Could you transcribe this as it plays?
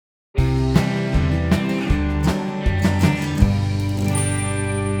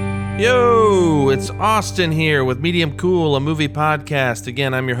Yo, it's Austin here with Medium Cool, a movie podcast.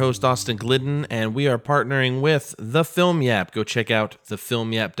 Again, I'm your host, Austin Glidden, and we are partnering with The Film Yap. Go check out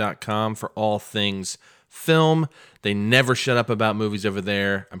thefilmyap.com for all things film. They never shut up about movies over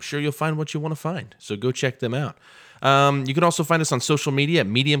there. I'm sure you'll find what you want to find, so go check them out. You can also find us on social media at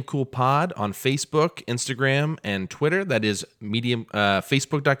Medium Cool Pod on Facebook, Instagram, and Twitter. That is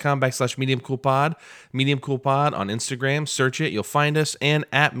facebook.com/Medium Cool Pod. Medium Cool Pod on Instagram. Search it. You'll find us. And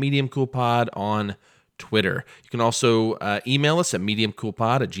at Medium Cool Pod on Twitter. You can also email us at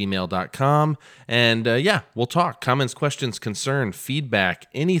mediumcoolpod@gmail.com. And we'll talk. Comments, questions, concern, feedback,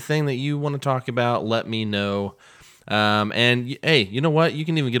 anything that you want to talk about, let me know. And hey, you know what? You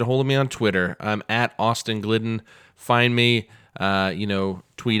can even get a hold of me on Twitter. I'm at Austin Glidden. Find me,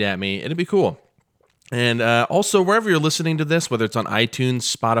 tweet at me. It'd be cool. And also, wherever you're listening to this, whether it's on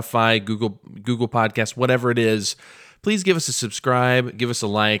iTunes, Spotify, Google Podcasts, whatever it is, please give us a subscribe, give us a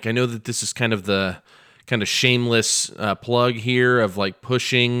like. I know that this is kind of the shameless plug here of like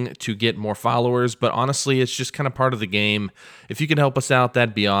pushing to get more followers, but honestly, it's just kind of part of the game. If you can help us out,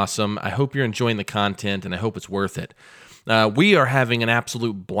 that'd be awesome. I hope you're enjoying the content, and I hope it's worth it. We are having an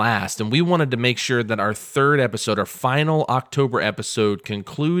absolute blast, and we wanted to make sure that our third episode, our final October episode,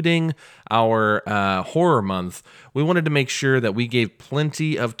 concluding our horror month, we wanted to make sure that we gave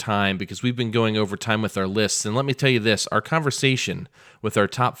plenty of time because we've been going over time with our lists. And let me tell you this, our conversation with our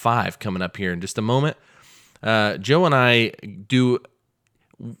top 5 coming up here in just a moment, Joe and I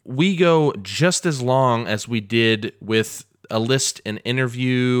we go just as long as we did with a list and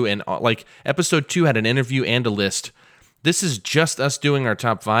interview, and like episode 2 had an interview and a list. This is just us doing our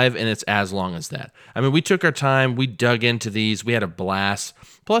top 5, and it's as long as that. I mean, we took our time, we dug into these, we had a blast.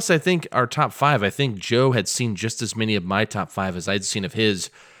 Plus, I think our top 5, I think Joe had seen just as many of my top 5 as I'd seen of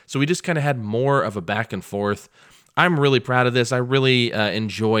his. So we just kind of had more of a back and forth. I'm really proud of this. I really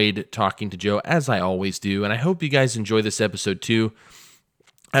enjoyed talking to Joe, as I always do, and I hope you guys enjoy this episode too.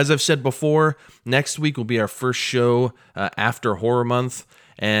 As I've said before, next week will be our first show after Horror Month.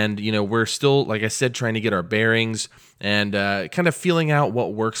 And, we're still, like I said, trying to get our bearings and kind of feeling out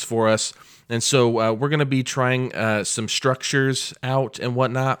what works for us. And so we're going to be trying some structures out and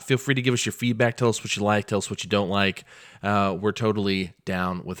whatnot. Feel free to give us your feedback. Tell us what you like. Tell us what you don't like. We're totally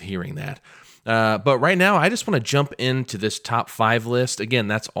down with hearing that. But right now, I just want to jump into this top 5 list. Again,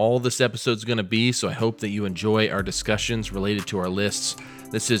 that's all this episode's going to be. So I hope that you enjoy our discussions related to our lists.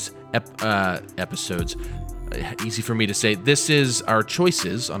 This is episodes. Easy for me to say. This is our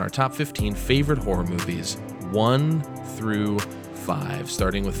choices on our top 15 favorite horror movies, 1 through 5,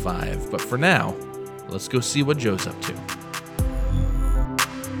 starting with 5. But for now, let's go see what Joe's up to.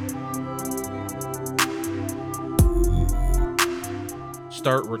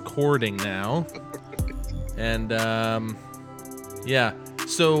 Start recording now. And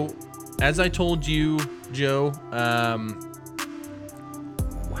so as I told you, Joe,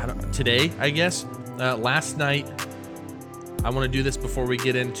 today, I guess, last night, I want to do this before we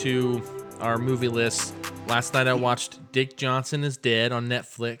get into our movie list. Last night I watched Dick Johnson is Dead on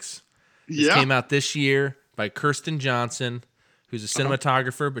Netflix. This came out this year by Kirsten Johnson, who's a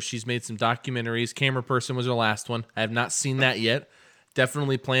cinematographer, but she's made some documentaries. Camera Person was her last one. I have not seen that yet.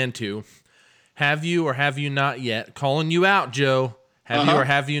 Definitely plan to. Have you or have you not yet? Calling you out, Joe. Have you or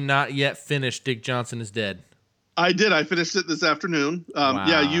have you not yet finished Dick Johnson is Dead? I did. I finished it this afternoon.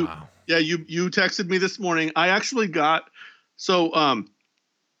 Wow. You texted me this morning. I actually got,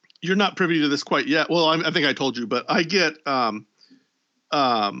 you're not privy to this quite yet. Well, I think I told you, but I get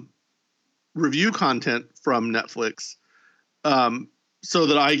review content from Netflix so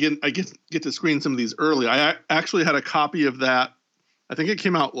that I get to screen some of these early. I actually had a copy of that. I think it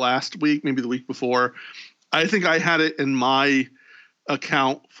came out last week, maybe the week before. I think I had it in my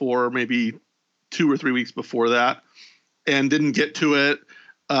account for maybe 2 or 3 weeks before that and didn't get to it.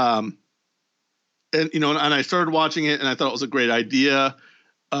 And I started watching it and I thought it was a great idea.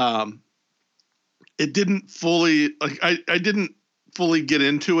 It didn't fully, I didn't fully get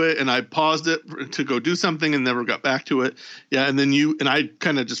into it, and I paused it to go do something and never got back to it. Yeah. And then I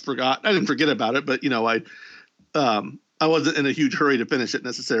kind of just forgot. I didn't forget about it, but I wasn't in a huge hurry to finish it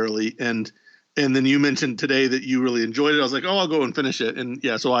necessarily. And then you mentioned today that you really enjoyed it. I was like, I'll go and finish it. And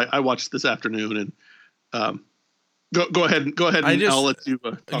yeah, so I watched this afternoon and, Go ahead. I'll let you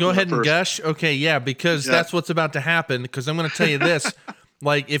go ahead and gush. Okay, yeah, because that's what's about to happen. Because I'm going to tell you this: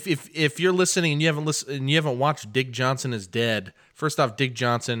 like, if you're listening and you haven't watched Dick Johnson is Dead. First off, Dick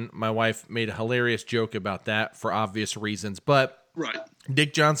Johnson, my wife made a hilarious joke about that for obvious reasons. But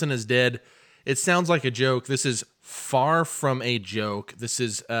Dick Johnson is Dead. It sounds like a joke. This is far from a joke. This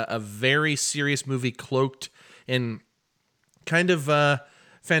is a very serious movie cloaked in kind of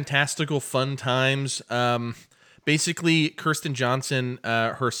fantastical, fun times. Basically, Kirsten Johnson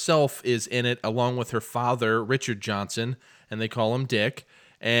herself is in it along with her father, Richard Johnson, and they call him Dick.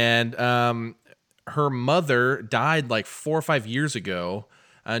 And her mother died like 4 or 5 years ago,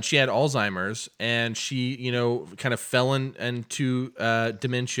 and she had Alzheimer's, and she, kind of fell into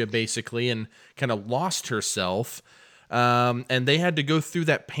dementia basically, and kind of lost herself. And they had to go through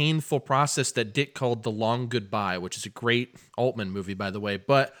that painful process that Dick called The Long Goodbye, which is a great Altman movie, by the way.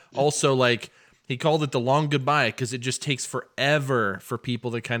 But also, like, he called it The Long Goodbye because it just takes forever for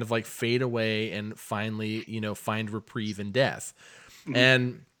people to kind of like fade away and finally, find reprieve in death.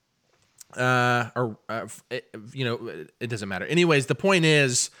 And it doesn't matter. Anyways, the point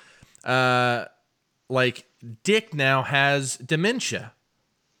is, like, Dick now has dementia.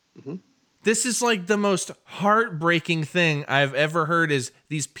 This is like the most heartbreaking thing I've ever heard, is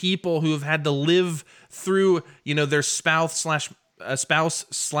these people who have had to live through, their spouse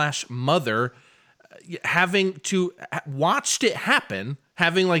slash mother having to watched it happen,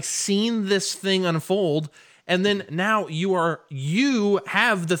 having like seen this thing unfold. And then now you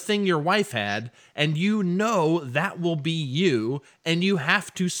have the thing your wife had, and that will be you, and you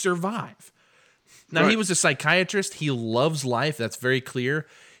have to survive. Now, He was a psychiatrist. He loves life. That's very clear.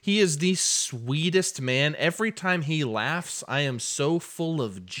 He is the sweetest man. Every time he laughs, I am so full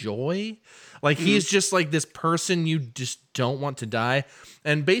of joy. Like, he's just like this person you just don't want to die.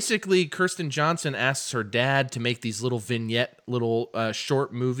 And basically, Kirsten Johnson asks her dad to make these little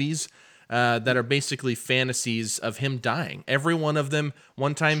short movies that are basically fantasies of him dying. Every one of them.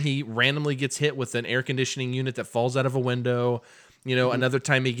 One time he randomly gets hit with an air conditioning unit that falls out of a window. Another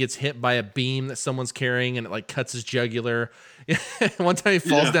time he gets hit by a beam that someone's carrying and it like cuts his jugular. One time he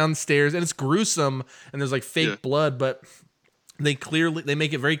falls downstairs, and it's gruesome, and there's like fake blood, but they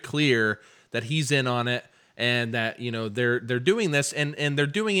make it very clear that he's in on it, and that they're doing this, and they're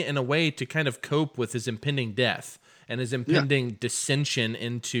doing it in a way to kind of cope with his impending death and his impending dissension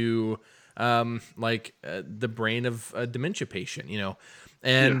into the brain of a dementia patient,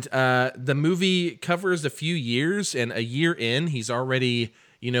 And the movie covers a few years, and a year in, he's already,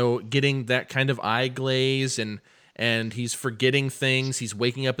 getting that kind of eye glaze, and he's forgetting things. He's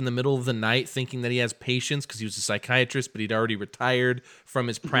waking up in the middle of the night thinking that he has patients because he was a psychiatrist, but he'd already retired from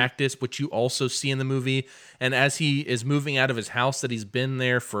his practice, which you also see in the movie. And as he is moving out of his house that he's been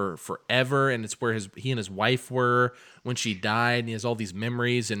there for forever, and it's where he and his wife were when she died, and he has all these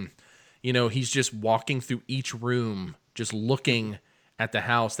memories, and, he's just walking through each room, just looking at the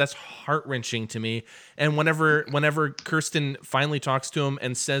house. That's heart-wrenching to me. And whenever Kirsten finally talks to him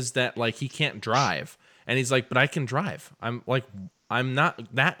and says that, like, he can't drive, and he's like, but I can drive. I'm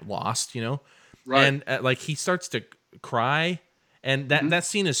not that lost, Right. And like, he starts to cry, and that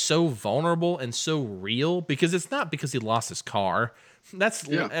scene is so vulnerable and so real, because it's not because he lost his car.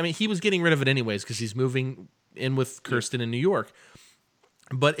 I mean, he was getting rid of it anyways because he's moving in with Kirsten in New York.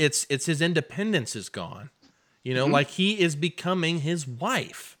 But it's his independence is gone. Like, he is becoming his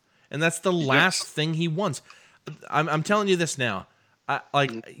wife, and that's the last thing he wants. I'm telling you this now. I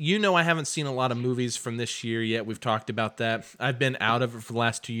haven't seen a lot of movies from this year yet. We've talked about that. I've been out of it for the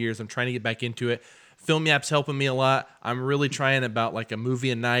last 2 years. I'm trying to get back into it. Film Yap's helping me a lot. I'm really trying about like a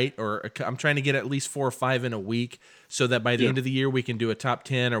movie a night, I'm trying to get at least 4 or 5 in a week, so that by the end of the year we can do a top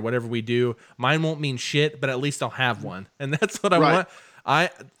 10 or whatever we do. Mine won't mean shit, but at least I'll have one, and that's what I want.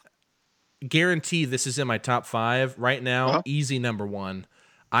 I guarantee this is in my top 5 right now. Easy number 1.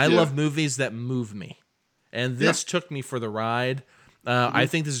 I love movies that move me, and this took me for the ride. I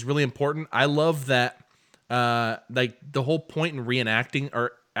think this is really important. I love that, like, the whole point in reenacting,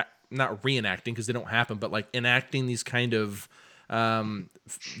 or not reenacting because they don't happen, but like enacting these kind of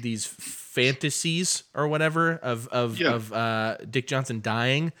these fantasies or whatever of Dick Johnson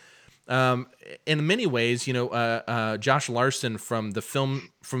dying. In many ways, Josh Larson from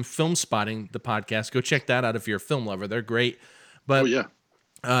Film Spotting, the podcast, go check that out if you're a film lover. They're great. But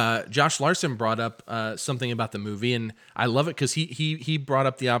Josh Larson brought up something about the movie, and I love it because he brought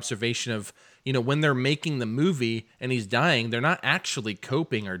up the observation of, when they're making the movie and he's dying, they're not actually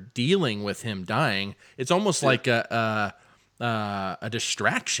coping or dealing with him dying. It's almost like a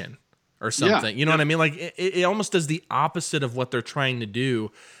distraction or something. You know what I mean? Like, it almost does the opposite of what they're trying to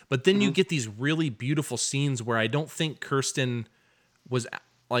do. But then you get these really beautiful scenes where I don't think Kirsten was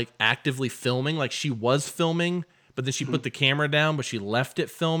like actively filming. Like, she was filming, but then she put the camera down, but she left it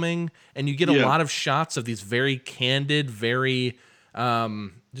filming. And you get a lot of shots of these very candid, very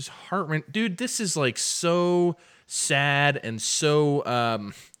just heart-wrenching. Dude, this is like so sad and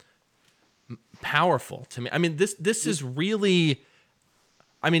so powerful to me. I mean, this is really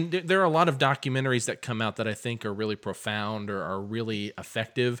I mean, there are a lot of documentaries that come out that I think are really profound or are really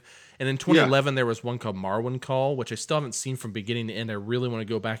effective. And in 2011, there was one called Marwen Call, which I still haven't seen from beginning to end. I really want to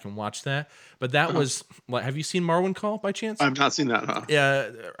go back and watch that. But that was like, have you seen Marwen Call by chance? I've not seen that, huh? Yeah,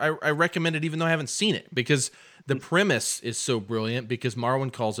 I recommend it even though I haven't seen it because the premise is so brilliant. Because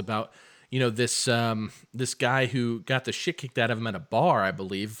Marwen Call's about this guy who got the shit kicked out of him at a bar, I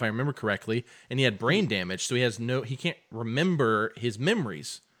believe, if I remember correctly, and he had brain damage, so he can't remember his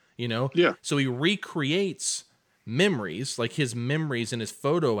memories. Yeah. So he recreates memories, like his memories in his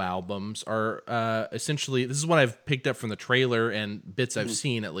photo albums are essentially. This is what I've picked up from the trailer and bits I've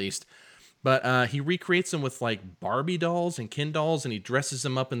seen at least. But he recreates them with like Barbie dolls and Ken dolls, and he dresses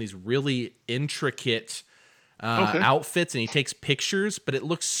them up in these really intricate outfits, and he takes pictures, but it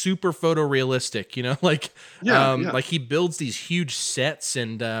looks super photorealistic. Like he builds these huge sets,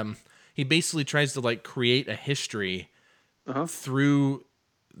 and he basically tries to like create a history through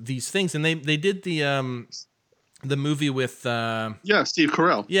these things. And they did the movie with Steve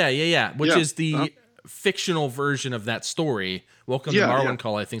Carell. which is the fictional version of that story. Welcome to Marwen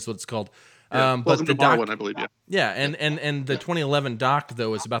Call, I think is what it's called. Welcome but to the Marwen, I believe. and the 2011 doc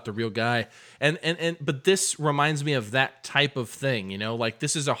though is about the real guy, but this reminds me of that type of thing. Like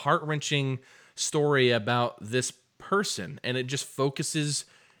this is a heart-wrenching story about this person, and it just focuses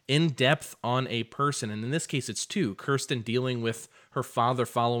in depth on a person. And in this case, it's two: Kirsten dealing with her father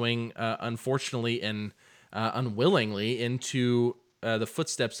following, unfortunately and unwillingly, into the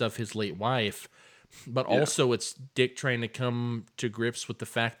footsteps of his late wife. But also it's Dick trying to come to grips with the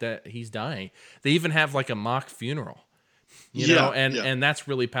fact that he's dying. They even have like a mock funeral, and that's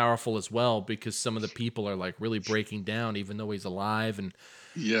really powerful as well, because some of the people are like really breaking down even though he's alive. And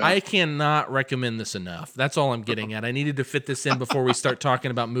I cannot recommend this enough. That's all I'm getting at. I needed to fit this in before we start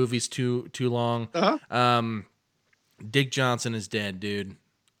talking about movies too long. Dick Johnson is dead, dude.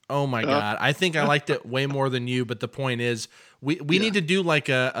 Oh my God. I think I liked it way more than you, but the point is we need to do like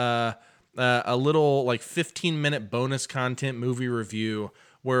a little like 15-minute bonus content movie review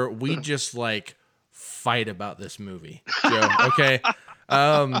where we just like fight about this movie, Joe. Okay.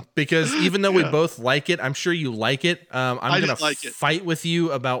 Because even though we both like it, I'm sure you like it. I'm going to fight with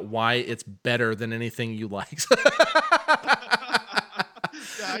you about why it's better than anything you like.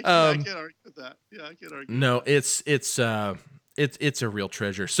 I can't argue with that. I can't argue. No, it's a real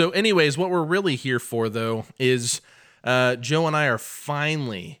treasure. So anyways, what we're really here for though is Joe and I are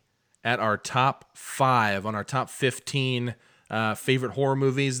finally at our top 5 on our top 15 favorite horror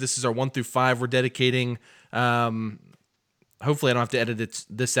movies. This is our 1 through 5. We're dedicating. Hopefully, I don't have to edit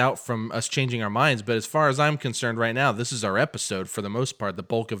this out from us changing our minds. But as far as I'm concerned, right now, this is our episode for the most part, the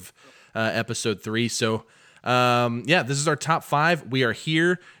bulk of episode 3. So, this is our top 5. We are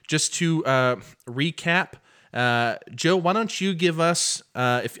here just to recap. Joe, why don't you give us?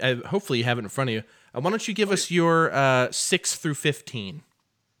 Hopefully you have it in front of you. Why don't you give us your 6 through 15?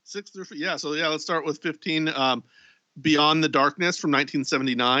 6 through let's start with 15. Beyond the Darkness from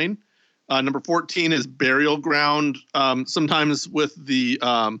 1979. Number 14 is Burial Ground, sometimes with the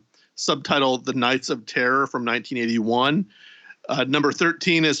subtitle The Nights of Terror from 1981. Number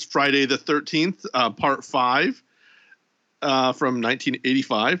 13 is Friday the 13th, Part 5 from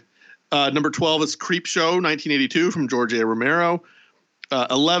 1985. Number 12 is Creepshow, 1982 from George A. Romero.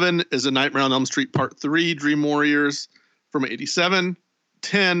 11 is A Nightmare on Elm Street Part 3, Dream Warriors from 87.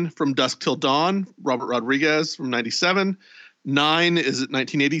 10 from Dusk Till Dawn, Robert Rodriguez from 97. 9 is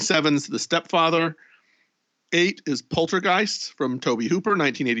 1987's The Stepfather. 8 is Poltergeist from Tobe Hooper,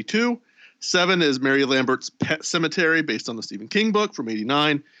 1982. 7 is Mary Lambert's Pet Cemetery, based on the Stephen King book, from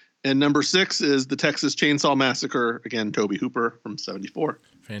 89. And number 6 is The Texas Chainsaw Massacre, again, Tobe Hooper, from 74.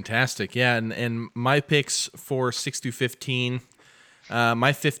 Fantastic. Yeah, and my picks for 6 through 15...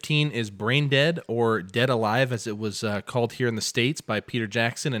 my 15 is Brain Dead, or Dead Alive, as it was called here in the States, by Peter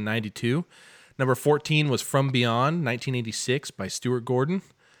Jackson in 92. Number 14 was From Beyond, 1986, by Stuart Gordon.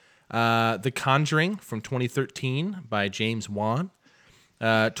 The Conjuring from 2013 by James Wan.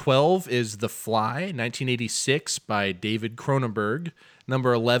 12 is The Fly, 1986, by David Cronenberg.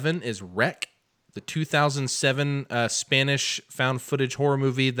 Number 11 is Wreck, the 2007 Spanish found footage horror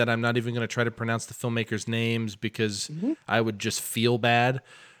movie that I'm not even going to try to pronounce the filmmakers' names because I would just feel bad.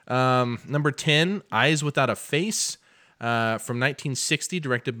 Number 10, Eyes Without a Face, from 1960,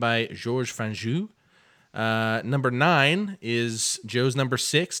 directed by Georges Franju. Number 9 is Joe's number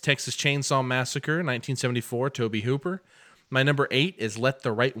 6, Texas Chainsaw Massacre, 1974, Tobe Hooper. My number 8 is Let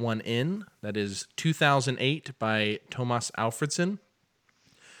the Right One In, that is 2008 by Tomas Alfredson.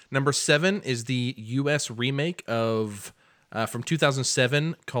 Number 7 is the U.S. remake of from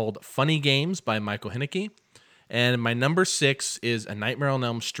 2007 called Funny Games by Michael Haneke. And my number 6 is A Nightmare on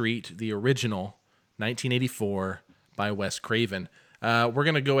Elm Street, the original, 1984, by Wes Craven. We're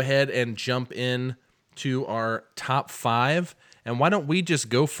going to go ahead and jump in to our top 5. And why don't we just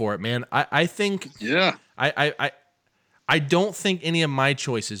go for it, man? I think... Yeah. I don't think any of my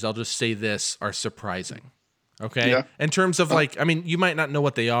choices, I'll just say this, are surprising. Okay? Yeah. In terms of you might not know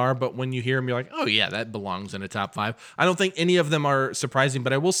what they are, but when you hear them, you're like, oh yeah, that belongs in a top 5. I don't think any of them are surprising,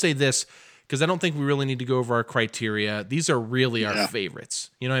 but I will say this, because I don't think we really need to go over our criteria. These are really our favorites.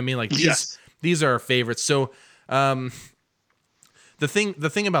 You know what I mean? Like these are our favorites. So the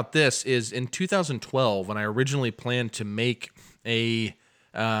thing about this is in 2012, when I originally planned to make a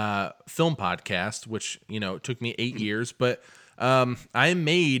film podcast, which took me 8 years, but I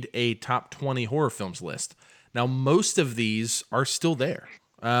made a top 20 horror films list. Now most of these are still there.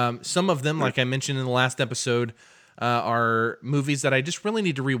 Some of them, like I mentioned in the last episode, are movies that I just really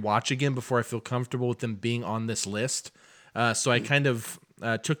need to rewatch again before I feel comfortable with them being on this list. So I kind of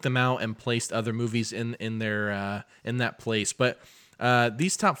took them out and placed other movies in that place. But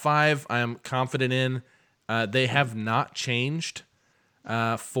these top 5 I am confident in. They have not changed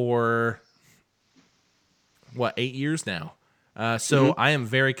for 8 years now. So I am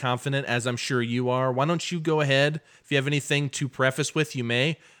very confident, as I'm sure you are. Why don't you go ahead? If you have anything to preface with, you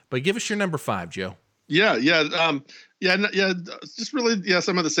may. But give us your number 5, Joe. Yeah. Just really,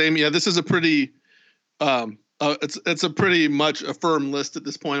 some of the same. Yeah, this is a pretty. It's a pretty much a firm list at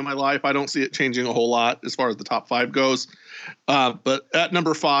this point in my life. I don't see it changing a whole lot as far as the top 5 goes. But at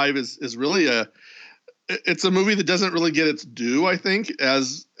number 5 is really it's a movie that doesn't really get its due, I think,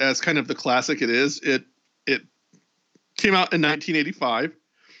 as kind of the classic it is. It came out in 1985.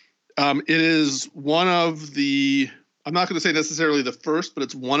 It is one of the, I'm not going to say necessarily the first, but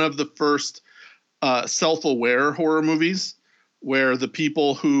it's one of the first self-aware horror movies where the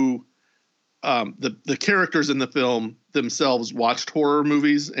people who, the characters in the film themselves watched horror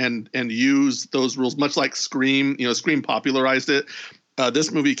movies and used those rules, much like Scream. Scream popularized it.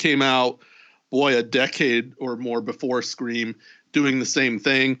 This movie came out, a decade or more before Scream, doing the same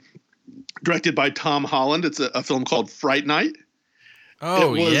thing. Directed by Tom Holland. It's a film called Fright Night.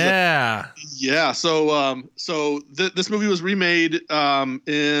 Oh, yeah. Yeah. So this movie was remade in, I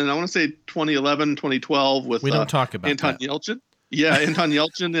want to say 2011, 2012 with we don't talk about Anton that. Yelchin. Yeah, Anton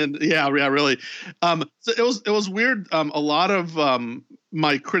Yelchin, and really. So it was weird. A lot of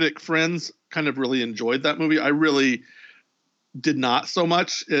my critic friends kind of really enjoyed that movie. I really did not so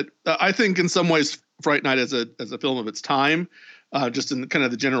much. I think in some ways Fright Night as a film of its time, just in kind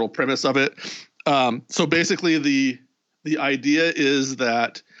of the general premise of it. So basically the idea is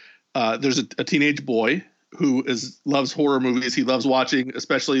that there's a teenage boy who loves horror movies. He loves watching,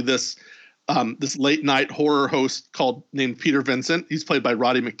 especially this late night horror host named Peter Vincent. He's played by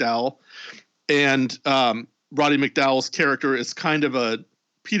Roddy McDowall, and Roddy McDowall's character is kind of a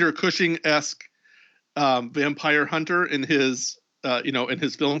Peter Cushing-esque vampire hunter in his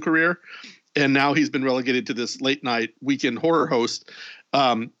film career, and now he's been relegated to this late night weekend horror host.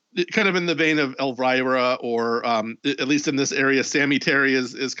 Kind of in the vein of Elvira, or at least in this area, Sammy Terry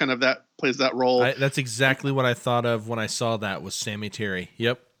is kind of plays that role. That's exactly what I thought of when I saw that was Sammy Terry.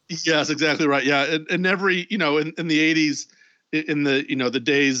 Yep. Yes, exactly right. Yeah, and every in the 80s, in the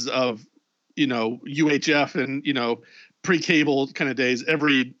days of UHF and pre-cable kind of days,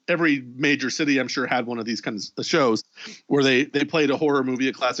 every major city I'm sure had one of these kinds of shows where they played a horror movie,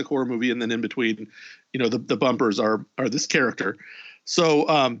 a classic horror movie, and then in between, the bumpers are this character. So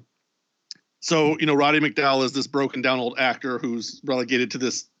Roddy McDowall is this broken down old actor who's relegated to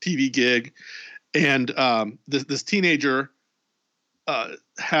this TV gig, and this teenager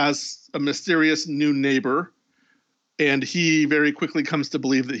has a mysterious new neighbor, and he very quickly comes to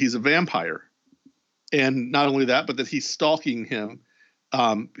believe that he's a vampire. And not only that, but that he's stalking him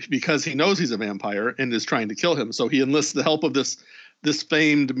because he knows he's a vampire and is trying to kill him. So he enlists the help of this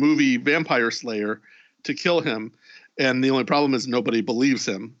famed movie vampire slayer to kill him. And the only problem is nobody believes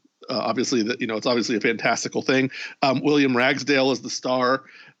him. Obviously, it's obviously a fantastical thing. William Ragsdale is the star.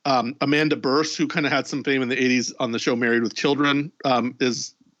 Amanda Bearse, who kind of had some fame in the 80s on the show Married with Children,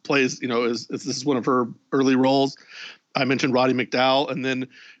 this is one of her early roles. I mentioned Roddy McDowall, and then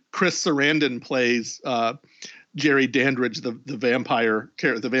Chris Sarandon plays Jerry Dandridge, the vampire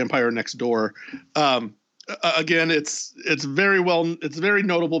next door. Again, it's very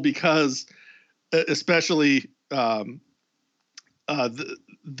notable because especially the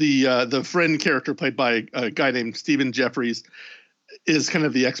friend character played by a guy named Stephen Jeffries is kind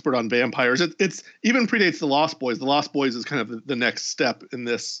of the expert on vampires. It's even predates The Lost Boys. The Lost Boys is kind of the next step in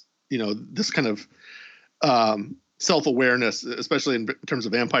this, this kind of self-awareness, especially in terms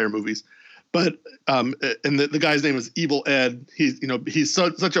of vampire movies. but and the guy's name is Evil Ed. He's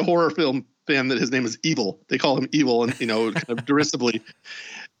such a horror film fan that his name is Evil. They call him Evil, and kind of derisively.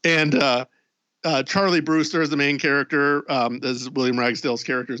 And Charlie Brewster is the main character. This is William Ragsdale's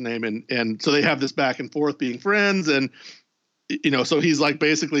character's name, and so they have this back and forth being friends, and so he's like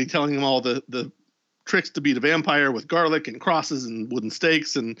basically telling him all the tricks to beat a vampire with garlic and crosses and wooden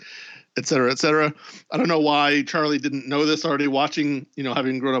stakes and et cetera, et cetera. I don't know why Charlie didn't know this already watching,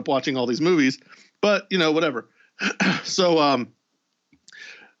 having grown up watching all these movies, but whatever. So,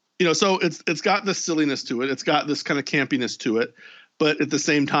 so it's got this silliness to it. It's got this kind of campiness to it, but at the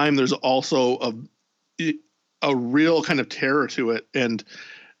same time, there's also a real kind of terror to it. And,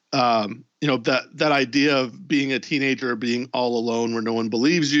 that idea of being a teenager, being all alone where no one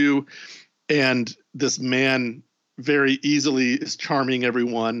believes you. And this man very easily is charming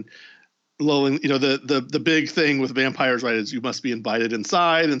everyone, lulling, the big thing with vampires, right, is you must be invited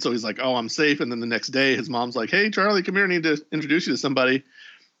inside. And so he's like, oh, I'm safe. And then the next day his mom's like, hey, Charlie, come here. I need to introduce you to somebody.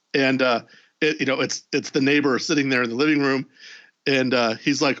 And, it's the neighbor sitting there in the living room. And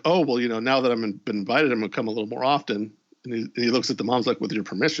he's like, oh, well, now that I've been invited, I'm going to come a little more often. And he looks at the mom's like, with your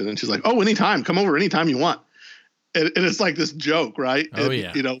permission. And she's like, oh, anytime. Come over anytime you want. And it's like this joke, right? Oh,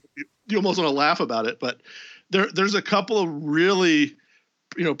 and, yeah. You almost want to laugh about it. But there's a couple of really,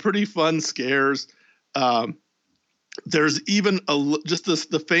 pretty fun scares. There's even just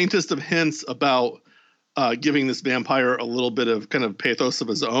the faintest of hints about giving this vampire a little bit of kind of pathos of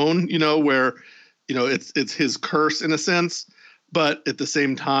his own, where, it's his curse in a sense. But at the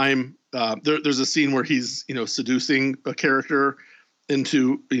same time, there's a scene where he's, seducing a character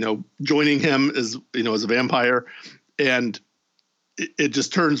into, joining him as a vampire. And it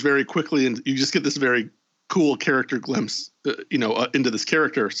just turns very quickly. And you just get this very cool character glimpse, into this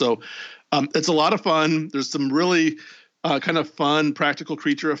character. So it's a lot of fun. There's some really kind of fun practical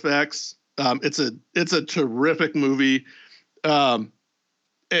creature effects. It's a terrific movie.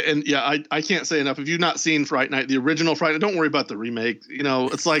 And yeah, I can't say enough. If you've not seen Fright Night, the original Fright Night, don't worry about the remake.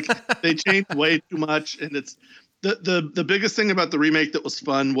 It's like they changed way too much. And it's the biggest thing about the remake that was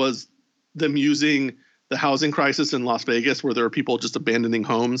fun was them using the housing crisis in Las Vegas, where there are people just abandoning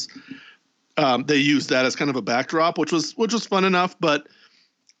homes. They used that as kind of a backdrop, which was fun enough, but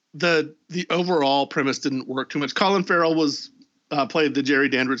the overall premise didn't work too much. Colin Farrell played the Jerry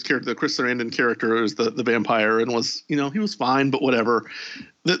Dandridge character, the Chris Sarandon character as the vampire, and was, he was fine, but whatever.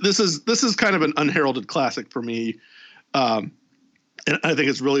 This is kind of an unheralded classic for me. And I think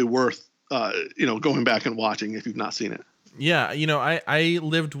it's really worth, going back and watching if you've not seen it. Yeah. I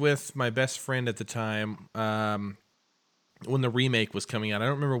lived with my best friend at the time, when the remake was coming out. I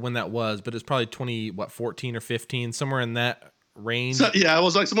don't remember when that was, but it's probably 14 or 15, somewhere in that range. So, yeah, it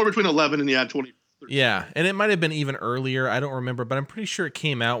was like somewhere between 11 and 20. Yeah, and it might have been even earlier. I don't remember, but I'm pretty sure it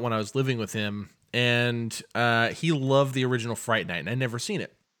came out when I was living with him, and he loved the original Fright Night, and I'd never seen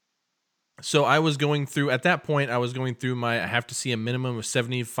it. So I was going through I have to see a minimum of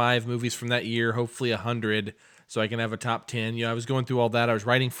 75 movies from that year, hopefully 100, so I can have a top 10. I was going through all that. I was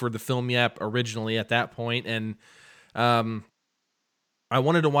writing for the Film Yap originally at that point, and I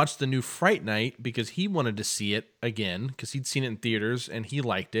wanted to watch the new Fright Night because he wanted to see it again because he'd seen it in theaters and he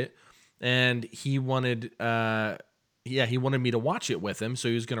liked it. And he wanted, he wanted me to watch it with him, so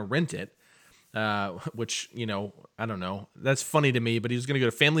he was going to rent it, which, I don't know. That's funny to me, but he was going to go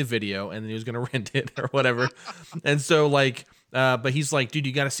to Family Video, and then he was going to rent it or whatever. And so, but he's like, dude,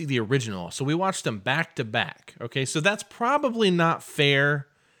 you got to see the original. So we watched them back to back, okay? So that's probably not fair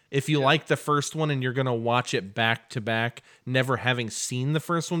if you like the first one and you're going to watch it back to back, never having seen the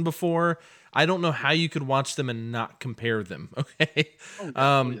first one before. I don't know how you could watch them and not compare them. Okay.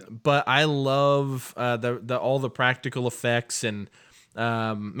 But I love all the practical effects and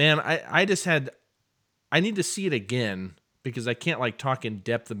man, I need to see it again because I can't talk in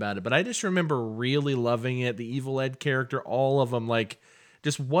depth about it, but I just remember really loving it. The Evil Ed character, all of them,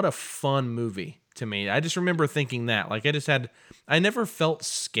 just what a fun movie to me. I just remember thinking that I never felt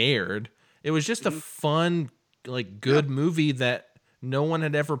scared. It was just a fun, good movie that no one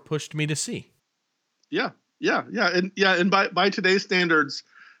had ever pushed me to see. Yeah. And by today's standards,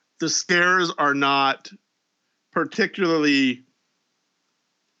 the scares are not particularly,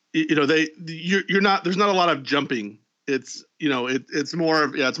 you're not, there's not a lot of jumping. It's, it's more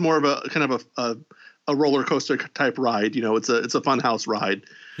of a kind of a roller coaster type ride. It's a fun house ride.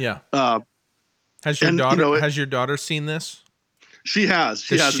 Yeah. Has your daughter seen this? She has.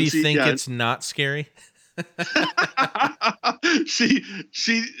 Does she think it's not scary? she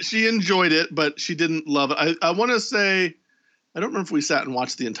enjoyed it, but she didn't love it. I want to say, I don't remember if she sat and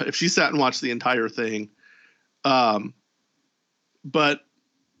watched the entire thing. But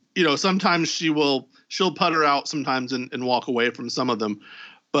sometimes she'll putter out sometimes and walk away from some of them.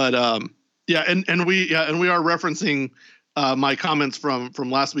 But yeah, and we are referencing my comments from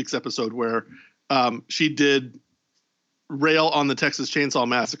last week's episode where she did rail on the Texas Chainsaw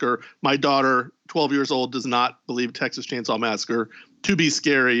Massacre. My daughter, 12 years old, does not believe Texas Chainsaw Massacre to be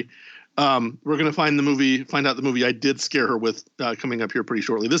scary. We're going to find out the movie I did scare her with coming up here pretty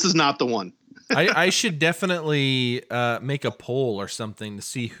shortly. This is not the one. I should definitely make a poll or something to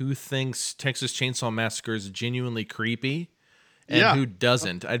see who thinks Texas Chainsaw Massacre is genuinely creepy and who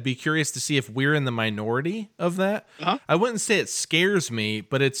doesn't. I'd be curious to see if we're in the minority of that. Uh-huh. I wouldn't say it scares me,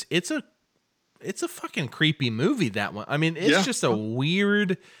 but it's a fucking creepy movie, that one. I mean, it's just a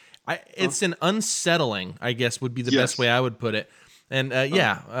weird... it's an unsettling, I guess, would be the best way I would put it. And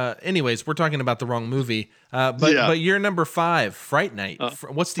anyways, we're talking about the wrong movie. But you're number 5, Fright Night.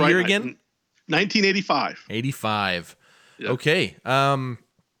 What's the year again? 1985. 85. Yep. Okay. Well,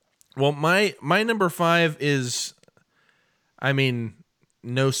 my number 5 is, I mean,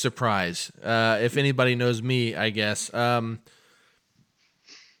 no surprise. If anybody knows me, I guess.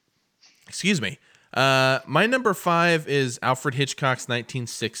 Excuse me. My number 5 is Alfred Hitchcock's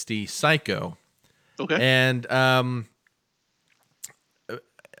 1960 Psycho. Okay. And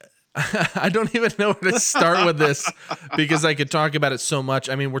I don't even know where to start with this because I could talk about it so much.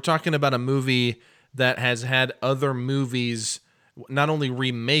 I mean, we're talking about a movie that has had other movies not only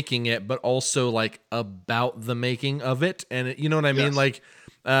remaking it, but also like about the making of it. And you know what I mean? Like,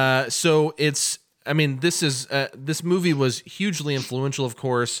 so it's, I mean, this movie was hugely influential, of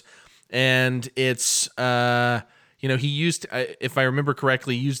course. And it's, he used, if I remember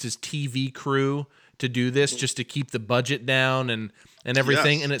correctly, used his TV crew to do this just to keep the budget down and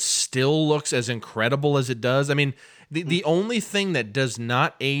everything. Yes. And it still looks as incredible as it does. I mean, the only thing that does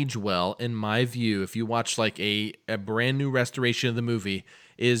not age well, in my view, if you watch like a brand new restoration of the movie,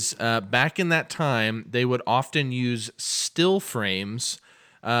 is back in that time, they would often use still frames,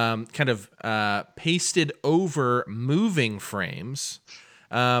 kind of pasted over moving frames.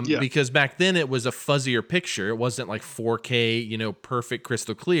 Because back then it was a fuzzier picture. It wasn't like 4K, perfect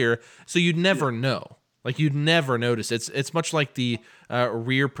crystal clear. So you'd never know. Like you'd never notice. It's much like the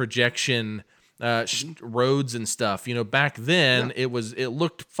rear projection roads and stuff. Back then it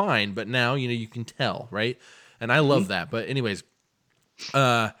looked fine, but now you can tell, right? And I love that. But anyways,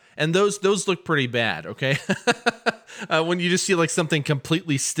 and those look pretty bad. Okay, when you just see like something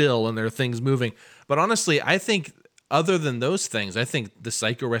completely still and there are things moving. But honestly, I think, other than those things, I think the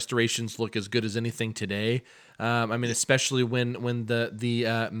Psycho restorations look as good as anything today. I mean, especially when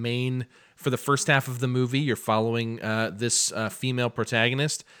the main, for the first half of the movie, you're following this female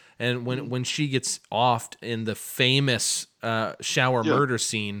protagonist, and when she gets offed in the famous shower murder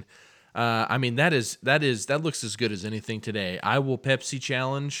scene, I mean that looks as good as anything today. I will Pepsi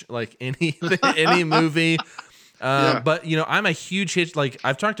challenge like any movie. But I'm a huge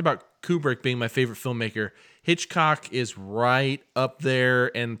I've talked about Kubrick being my favorite filmmaker. Hitchcock is right up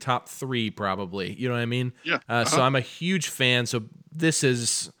there and top 3 probably. You know what I mean? Yeah. So I'm a huge fan. So this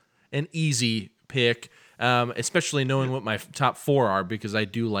is an easy pick, especially knowing what my top 4 are, because I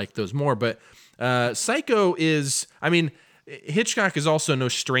do like those more. But Psycho is, I mean, Hitchcock is also no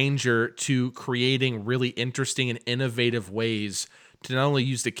stranger to creating really interesting and innovative ways to not only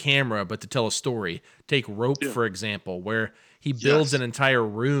use the camera, but to tell a story. Take Rope, for example, where he builds an entire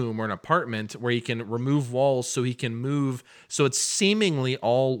room or an apartment where he can remove walls so he can move. So it's seemingly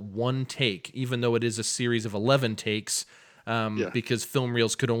all one take, even though it is a series of 11 takes, because film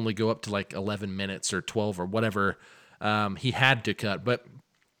reels could only go up to like 11 minutes or 12 or whatever he had to cut. But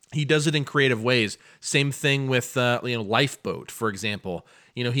he does it in creative ways. Same thing with Lifeboat, for example.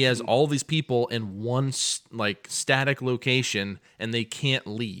 He has all these people in one like static location and they can't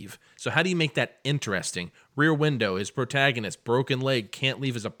leave. So how do you make that interesting? Rear Window, his protagonist, broken leg, can't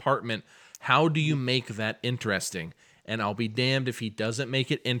leave his apartment. How do you make that interesting? And I'll be damned if he doesn't make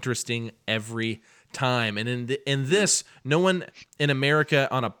it interesting every time. And in this, no one in America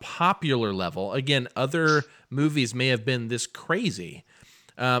on a popular level, again, other movies may have been this crazy.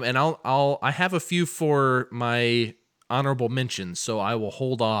 And I have a few for my honorable mentions, so I will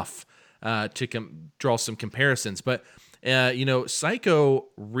hold off to draw some comparisons. But Psycho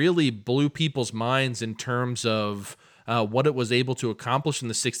really blew people's minds in terms of what it was able to accomplish in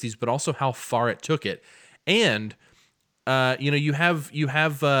the 60s, but also how far it took it. And you have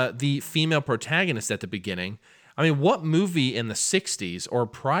the female protagonist at the beginning. I mean, what movie in the 60s or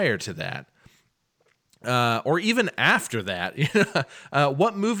prior to that, or even after that,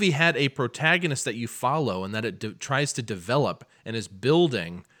 what movie had a protagonist that you follow and that it tries to develop and is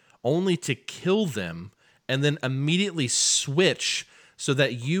building only to kill them and then immediately switch so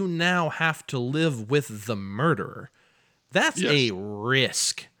that you now have to live with the murderer. That's Yes. a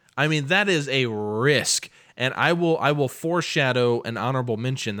risk. I mean, that is a risk. And I will foreshadow an honorable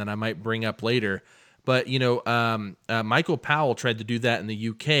mention that I might bring up later. But, Michael Powell tried to do that in the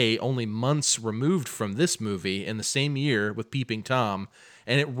UK only months removed from this movie in the same year with Peeping Tom,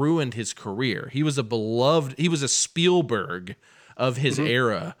 and it ruined his career. He was a Spielberg of his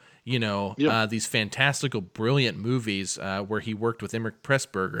era, Yeah. these fantastical, brilliant movies where he worked with Emmerich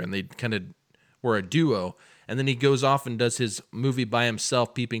Pressburger, and they kind of were a duo. And then he goes off and does his movie by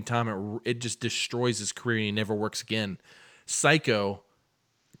himself, Peeping Tom. It just destroys his career, and he never works again. Psycho,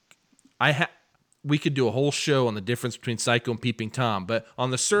 we could do a whole show on the difference between Psycho and Peeping Tom, but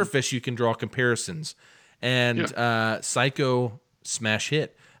on the surface, you can draw comparisons. And Psycho, smash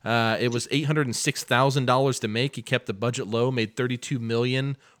hit. It was $806,000 to make. He kept the budget low, made $32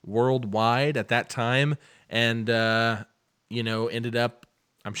 million worldwide at that time, and ended up,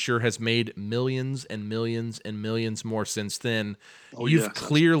 I'm sure, has made millions and millions and millions more since then. You've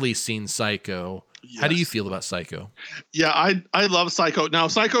clearly sseen Psycho. Yes. How do you feel about Psycho? Yeah, I love Psycho. Now,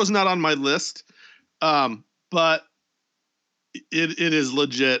 Psycho's not on my list, but it is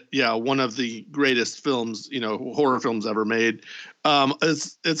legit. Yeah, one of the greatest films, horror films ever made.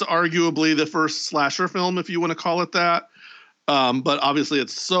 It's arguably the first slasher film, if you want to call it that. But obviously,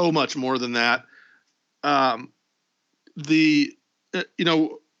 it's so much more than that. As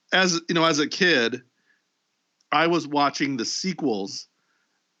a kid, I was watching the sequels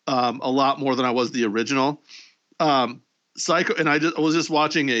a lot more than I was the original. Psycho, and I was just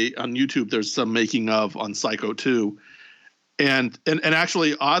watching on YouTube. There's some making of on Psycho 2, and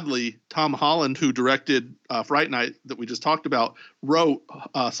actually, oddly, Tom Holland, who directed Fright Night that we just talked about, wrote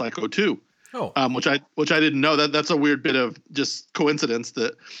Psycho 2. Oh, which I didn't know. That's a weird bit of just coincidence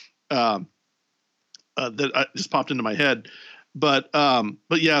that just popped into my head. But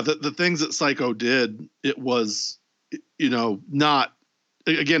yeah, the things that Psycho did, it was, not,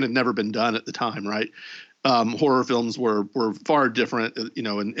 again, had never been done at the time, right? Horror films were far different,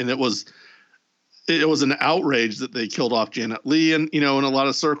 and it was an outrage that they killed off Janet Leigh, and in a lot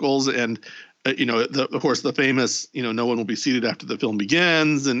of circles, and of course the famous, no one will be seated after the film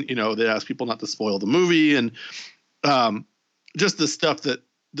begins, and they ask people not to spoil the movie, and just the stuff that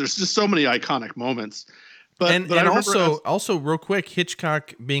there's just so many iconic moments. But also real quick,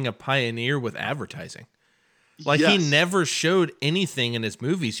 Hitchcock being a pioneer with advertising. Like, yes. He never showed anything in his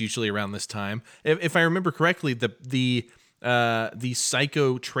movies usually around this time. If I remember correctly, the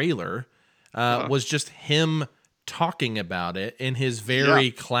Psycho trailer was just him talking about it in his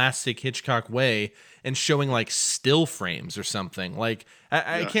very classic Hitchcock way and showing like still frames or something. Like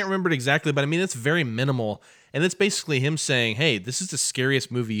I can't remember it exactly, but I mean, it's very minimal. And it's basically him saying, hey, this is the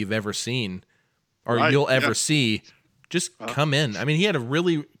scariest movie you've ever seen or you'll ever see. Just come in. I mean, he had a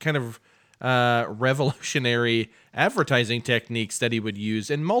really kind of revolutionary advertising techniques that he would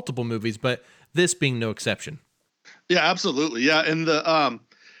use in multiple movies, but this being no exception. Yeah, absolutely. Yeah. And I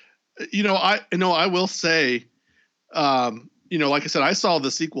will say, like I said, I saw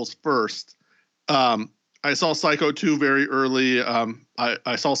the sequels first. I saw Psycho 2 very early.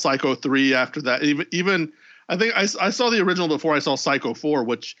 I saw Psycho 3 after that. Even I think I saw the original before I saw Psycho 4,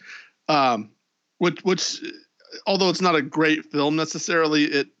 which although it's not a great film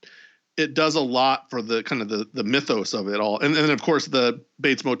necessarily, it does a lot for the kind of the mythos of it all. And then of course the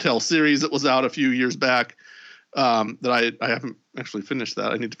Bates Motel series that was out a few years back, that I haven't actually finished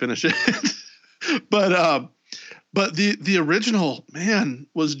that. I need to finish it. But the original, man,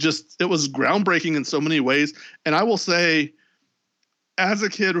 it was groundbreaking in so many ways. And I will say, as a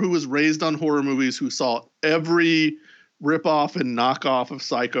kid who was raised on horror movies, who saw every ripoff and knockoff of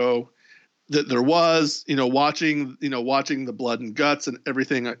Psycho that there was, watching the blood and guts and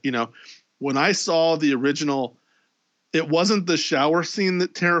everything, when I saw the original, it wasn't the shower scene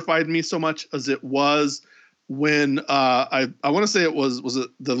that terrified me so much as it was when I want to say it was it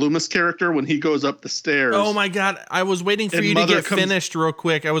the Loomis character when he goes up the stairs. Oh my God. I was waiting for you to get finished real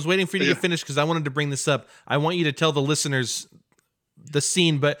quick. I was waiting for you to get finished because I wanted to bring this up. I want you to tell the listeners the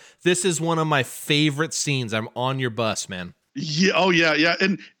scene, but this is one of my favorite scenes. I'm on your bus, man. Yeah. Oh yeah. Yeah.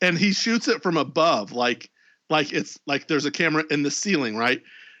 And he shoots it from above, like it's like there's a camera in the ceiling, right?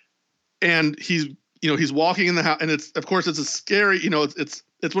 And he's walking in the house, and it's a scary,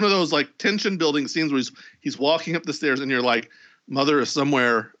 it's one of those like tension building scenes where he's walking up the stairs, and you're like, mother is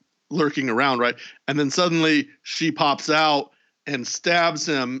somewhere lurking around, right? And then suddenly she pops out and stabs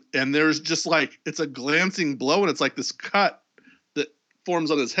him, and there's just like, it's a glancing blow, and it's like this cut that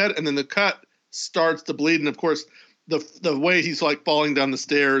forms on his head, and then the cut starts to bleed, and of course the way he's like falling down the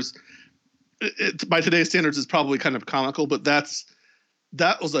stairs, it by today's standards is probably kind of comical, but that's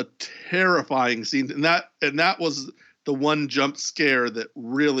that was a terrifying scene, and that was the one jump scare that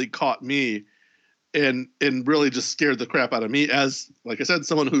really caught me, and really just scared the crap out of me. As like I said,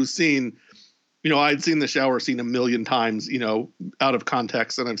 someone who's seen, I'd seen the shower scene a million times, out of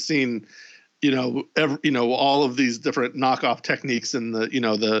context, and I've seen, all of these different knockoff techniques and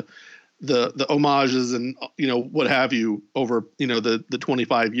the homages and what have you over the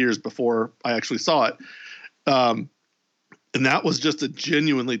 25 years before I actually saw it. And that was just a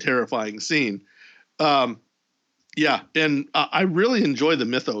genuinely terrifying scene. Yeah, and I really enjoy the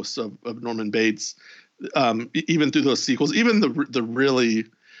mythos of Norman Bates, even through those sequels. Even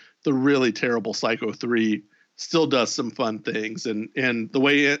the really terrible Psycho 3 still does some fun things, and the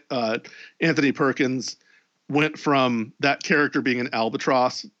way Anthony Perkins went from that character being an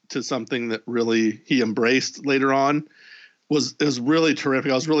albatross to something that really he embraced later on was really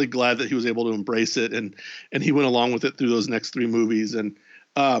terrific. I was really glad that he was able to embrace it, and he went along with it through those next three movies. And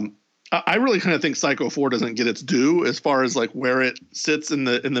I really kind of think Psycho 4 doesn't get its due as far as like where it sits in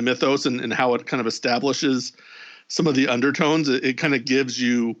the mythos and how it kind of establishes some of the undertones. It kind of gives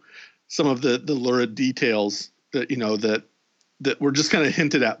you some of the lurid details that that were just kind of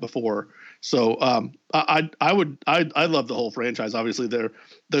hinted at before. So I love the whole franchise. Obviously,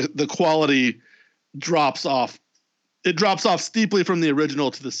 the quality drops off. It drops off steeply from the original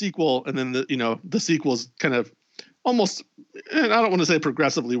to the sequel, and then the sequel's kind of almost, and I don't want to say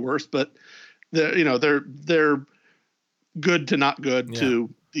progressively worse, but they're good to not good to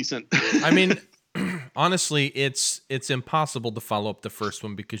decent. I mean, honestly, it's impossible to follow up the first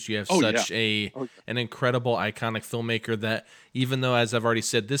one because you have an incredible, iconic filmmaker that, even though, as I've already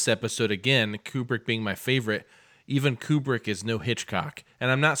said this episode again, Kubrick being my favorite, even Kubrick is no Hitchcock.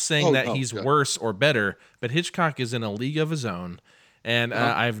 And I'm not saying that he's worse or better, but Hitchcock is in a league of his own. And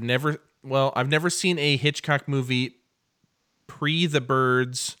I've never seen a Hitchcock movie pre The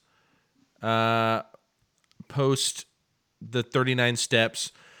Birds, post the 39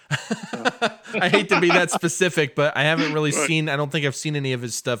 Steps. I hate to be that specific, but I haven't really seen, I don't think I've seen any of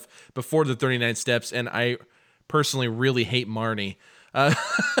his stuff before the 39 Steps, and I personally really hate Marnie.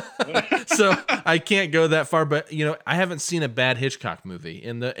 So I can't go that far, but I haven't seen a bad Hitchcock movie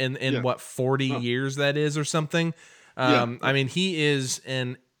in what 40 years that is or something. I mean, he is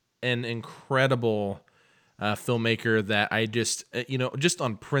an incredible filmmaker that I just just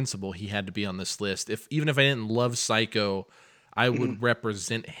on principle he had to be on this list. Even if I didn't love Psycho, I would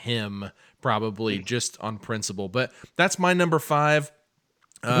represent him probably just on principle. But that's my number 5.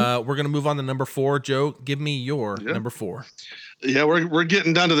 We're going to move on to number 4. Joe, give me your number 4. Yeah, we're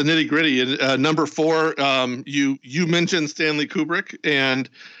getting down to the nitty gritty. Number 4, you mentioned Stanley Kubrick, and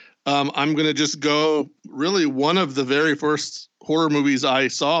I'm going to just go really one of the very first horror movies I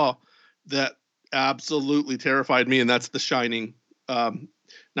saw that absolutely terrified me, and that's The Shining.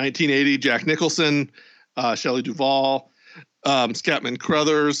 1980, Jack Nicholson, Shelley Duvall, Scatman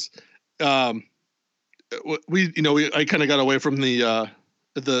Crothers. I kind of got away from the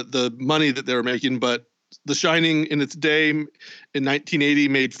money that they were making, but The Shining in its day in 1980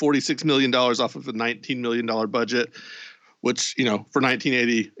 made $46 million off of a $19 million budget, which, for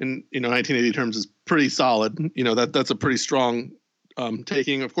 1980 in 1980 terms is pretty solid. That's a pretty strong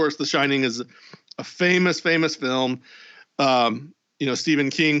taking. Of course, The Shining is a famous film. Stephen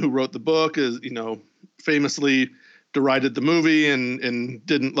King, who wrote the book, is, famously derided the movie and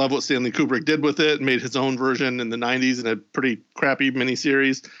didn't love what Stanley Kubrick did with it, and made his own version in the 90s in a pretty crappy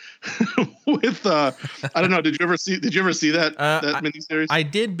miniseries with I don't know, did you ever see that miniseries? I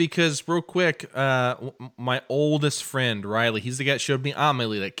did, because real quick, my oldest friend Riley, he's the guy that showed me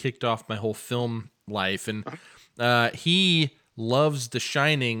Amelie, that kicked off my whole film life, and he loves The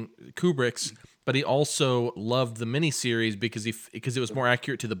Shining, Kubrick's, but he also loved the miniseries because it was more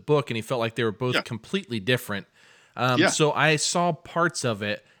accurate to the book, and he felt like they were both completely different. So I saw parts of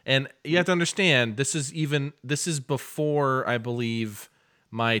it, and you have to understand, this is before, I believe,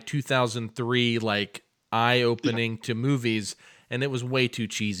 my 2003 eye-opening to movies, and it was way too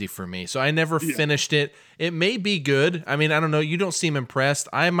cheesy for me. So I never finished it. It may be good. I mean, I don't know. You don't seem impressed.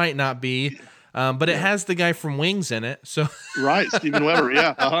 I might not be. But it has the guy from Wings in it. So right, Steven Weber.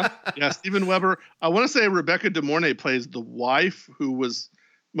 Yeah, Steven Weber. I want to say Rebecca De Mornay plays the wife, who was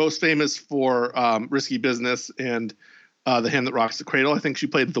most famous for Risky Business and The Hand That Rocks the Cradle. I think she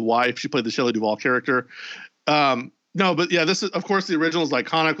played the wife. She played the Shelley Duvall character. No, but yeah, this is, of course, the original is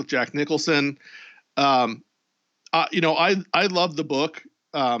iconic with Jack Nicholson. I love the book,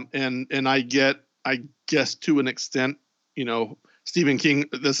 and I guess to an extent, Stephen King,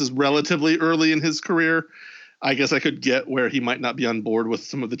 this is relatively early in his career. I guess I could get where he might not be on board with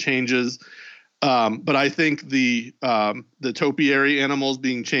some of the changes. But I think the topiary animals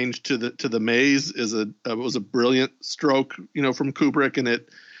being changed to the maze was a brilliant stroke, from Kubrick, and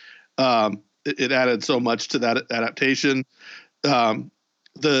it added so much to that adaptation. The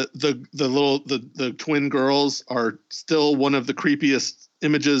twin girls are still one of the creepiest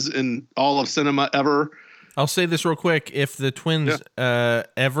images in all of cinema ever. I'll say this real quick. If the twins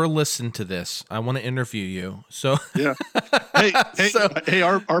ever listen to this, I want to interview you. So yeah. Hey,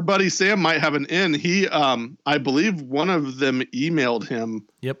 our buddy Sam might have an in. He, I believe one of them emailed him.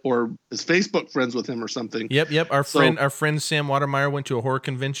 Yep. Or is Facebook friends with him or something. Yep. Our friend Sam Watermeyer went to a horror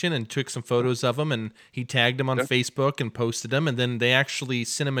convention and took some photos of him, and he tagged him on Facebook and posted them, and then they actually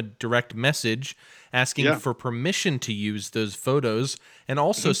sent him a direct message asking for permission to use those photos, and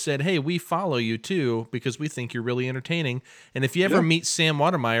also said, hey, we follow you too because we think you're really entertaining, and if you ever meet Sam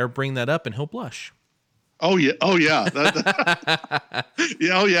Watermeyer, bring that up and he'll blush. Oh yeah. Yeah.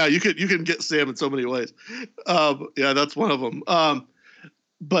 Oh yeah. You can get Sam in so many ways. Yeah, that's one of them.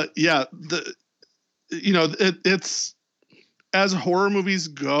 But yeah, it's, as horror movies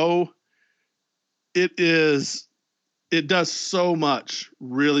go, it does so much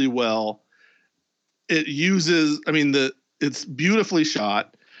really well. It uses, it's beautifully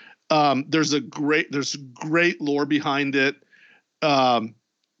shot. There's great lore behind it.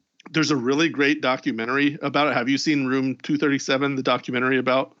 There's a really great documentary about it. Have you seen Room 237, the documentary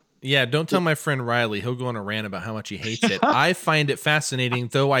about? Yeah, don't tell my friend Riley. He'll go on a rant about how much he hates it. I find it fascinating,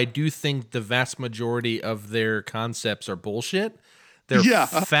 though I do think the vast majority of their concepts are bullshit. They're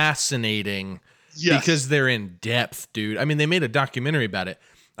fascinating because they're in depth, dude. They made a documentary about it.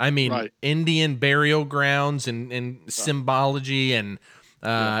 Indian burial grounds and symbology and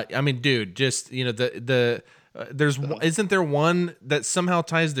dude, just isn't there one that somehow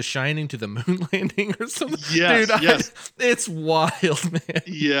ties The Shining to the moon landing or something? Yes, dude, it's wild, man.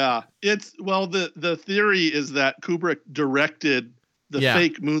 Yeah, the theory is that Kubrick directed the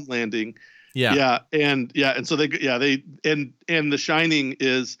fake moon landing. And so The Shining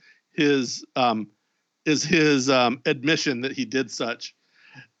is his admission that he did such.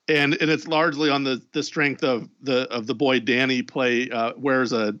 And it's largely on the strength of the boy Danny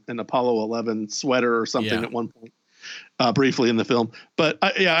wears an Apollo 11 sweater or something at one point, briefly in the film. But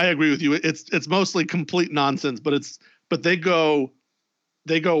I agree with you. It's mostly complete nonsense. But they go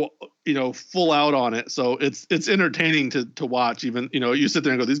full out on it. So it's entertaining to watch. Even you sit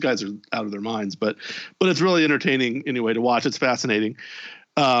there and go, these guys are out of their minds. But it's really entertaining anyway to watch. It's fascinating.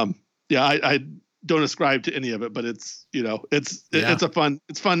 I don't ascribe to any of it, but it's a fun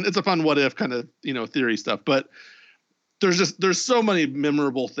what if kind of theory stuff. But there's so many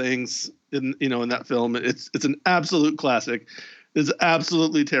memorable things in that film. It's an absolute classic. It's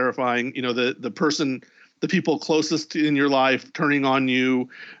absolutely terrifying. The people closest in your life turning on you.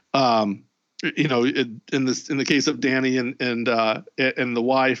 In the case of Danny and the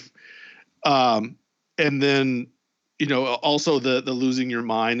wife, and then. Also the losing your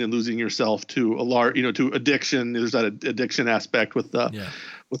mind and losing yourself to a large, to addiction. There's that addiction aspect with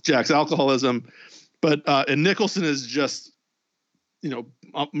Jack's alcoholism, but and Nicholson is just,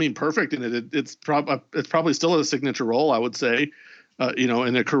 perfect in it. It's probably still a signature role, I would say, in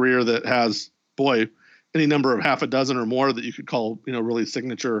a career that has, any number of half a dozen or more that you could call, really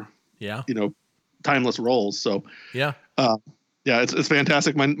signature, timeless roles. So it's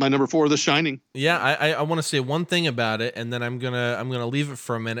fantastic. My number 4, The Shining. Yeah, I want to say one thing about it, and then I'm gonna leave it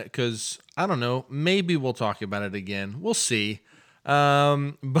for a minute because I don't know. Maybe we'll talk about it again. We'll see.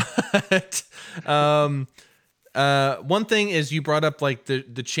 One thing is you brought up like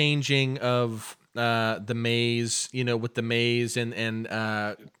the changing of the maze, with the maze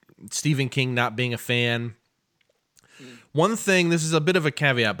and Stephen King not being a fan. One thing, this is a bit of a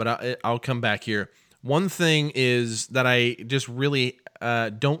caveat, but I'll come back here. One thing is that I just really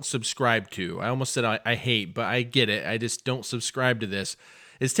don't subscribe to. I almost said I hate, but I get it. I just don't subscribe to this.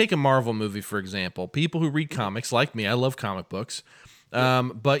 Is take a Marvel movie, for example. People who read comics, like me, I love comic books.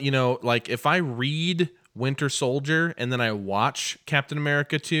 But, like if I read Winter Soldier and then I watch Captain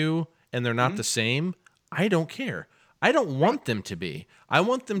America 2 and they're not the same, I don't care. I don't want them to be. I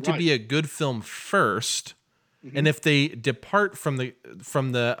want them to be a good film first. And if they depart from the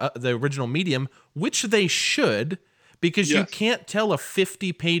original medium, which they should, because you can't tell a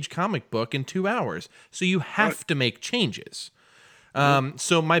 50-page comic book in 2 hours, so you have to make changes.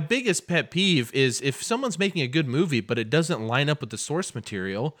 So my biggest pet peeve is if someone's making a good movie but it doesn't line up with the source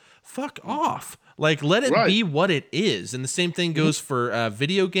material, fuck off. Like, let it be what it is. And the same thing goes for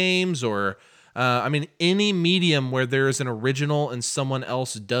video games or any medium where there is an original and someone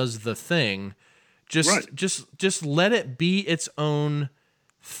else does the thing. Just let it be its own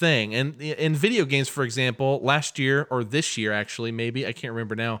thing. And in video games, for example, last year or this year, actually, maybe, I can't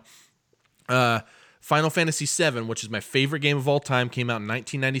remember now, Final Fantasy VII, which is my favorite game of all time, came out in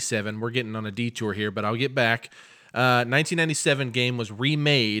 1997. We're getting on a detour here, but I'll get back. 1997 game was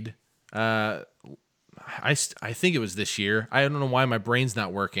remade. I think it was this year. I don't know why my brain's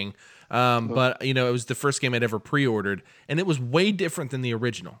not working. But, it was the first game I'd ever pre-ordered, and it was way different than the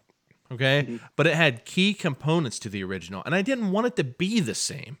original. Okay? Mm-hmm. But it had key components to the original, and I didn't want it to be the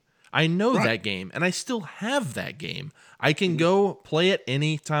same. I know that game, and I still have that game. I can go play it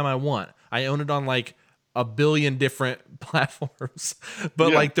any time I want. I own it on like a billion different platforms.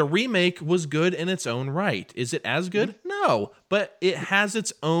 But like the remake was good in its own right. Is it as good? No, but it has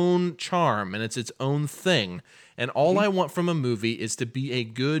its own charm and it's its own thing. And all I want from a movie is to be a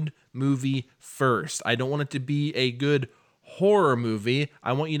good movie first. I don't want it to be a good horror movie.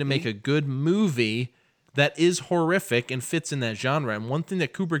 I want you to make a good movie that is horrific and fits in that genre. And one thing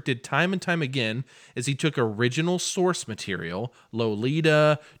that Kubrick did time and time again is he took original source material,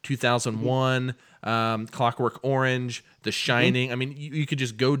 Lolita, 2001, Clockwork Orange, The Shining. I mean, you could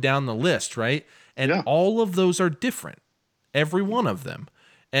just go down the list, right? And all of those are different, every one of them.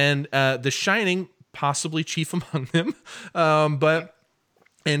 And The Shining, possibly chief among them, but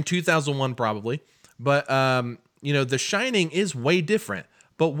in 2001 probably. But, The Shining is way different.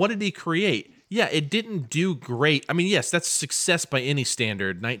 But what did he create? Yeah, it didn't do great. I mean, yes, that's success by any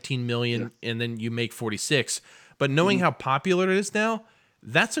standard, 19 million, and then you make 46. But knowing how popular it is now,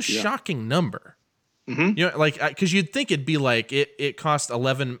 that's a shocking number. Because you'd think it'd be like it cost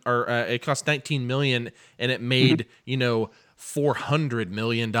 19 million and it made $400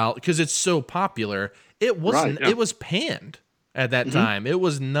 million because it's so popular. It wasn't. It was panned at that time. It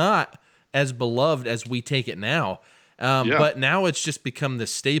was not as beloved as we take it now. But now it's just become the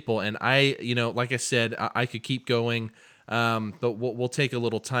staple. And I, like I said, I could keep going, but we'll take a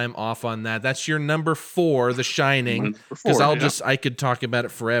little time off on that. That's your number 4, The Shining, because I could talk about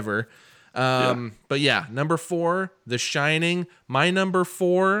it forever. But yeah, number 4, The Shining. My number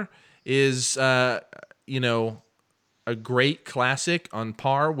 4 is, a great classic on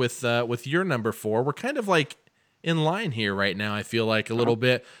par with your number 4. We're kind of like in line here right now. I feel like a little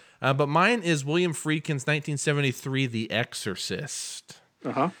bit. But mine is William Friedkin's 1973 The Exorcist.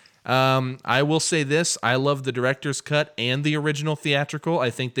 I will say this. I love the director's cut and the original theatrical.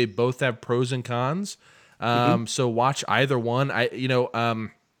 I think they both have pros and cons. So watch either one.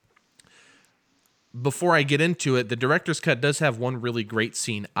 Before I get into it, the director's cut does have one really great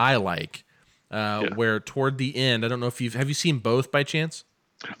scene I like, where toward the end, I don't know if have you seen both by chance?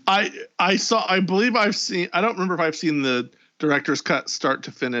 I believe I've seen, I don't remember if I've seen the director's cut start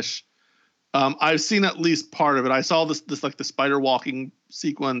to finish. I've seen at least part of it. I saw this like the spider walking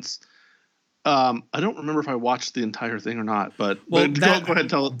sequence. I don't remember if I watched the entire thing or not, but go ahead and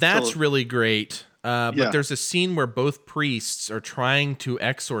tell it. That's really great. But there's a scene where both priests are trying to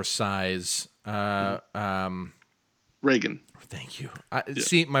exorcise Reagan. Thank you.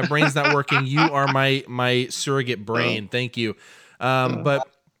 See, my brain's not working. You are my surrogate brain. Thank you. But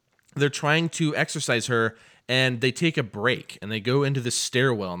they're trying to exorcise her. And they take a break and they go into the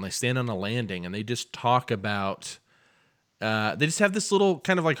stairwell and they stand on a landing and they just talk about, they just have this little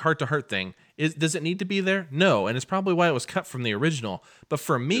kind of like heart-to-heart thing. Does it need to be there? No. And it's probably why it was cut from the original. But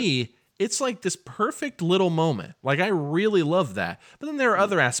for me, it's like this perfect little moment. Like I really love that. But then there are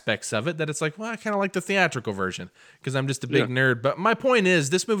other aspects of it that it's like, well, I kind of like the theatrical version because I'm just a big nerd. But my point is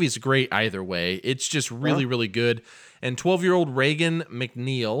this movie is great either way. It's just really, really good. And 12-year-old Reagan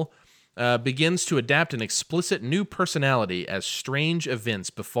McNeil begins to adapt an explicit new personality as strange events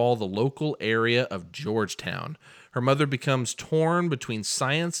befall the local area of Georgetown. Her mother becomes torn between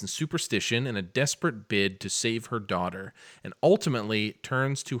science and superstition in a desperate bid to save her daughter, and ultimately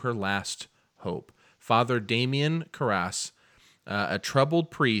turns to her last hope. Father Damien Carras, a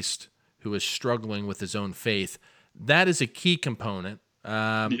troubled priest who is struggling with his own faith. That is a key component,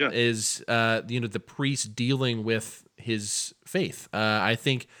 is the priest dealing with his faith. I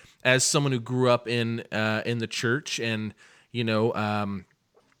think as someone who grew up in the church and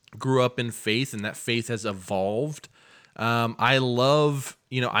grew up in faith, and that faith has evolved. I love,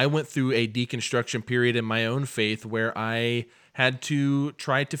 I went through a deconstruction period in my own faith where I had to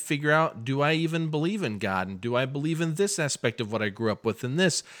try to figure out, do I even believe in God? And do I believe in this aspect of what I grew up with and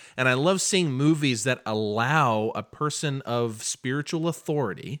this? And I love seeing movies that allow a person of spiritual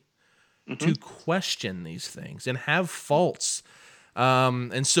authority to question these things and have faults.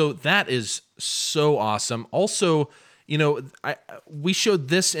 And so that is so awesome. Also, we showed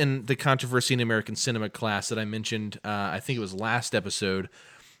this in the Controversy in American Cinema class that I mentioned, I think it was last episode,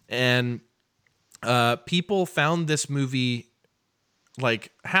 and people found this movie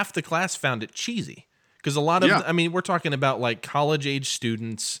like half the class found it cheesy because a lot of, I mean, we're talking about like college age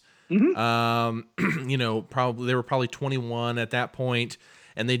students. You know, probably they were probably 21 at that point,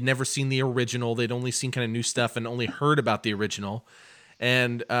 and they'd never seen the original. They'd only seen kind of new stuff and only heard about the original.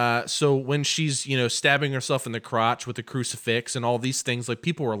 And so when she's, you know, stabbing herself in the crotch with the crucifix and all these things, like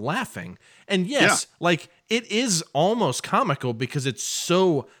people were laughing. And yes, like it is almost comical because it's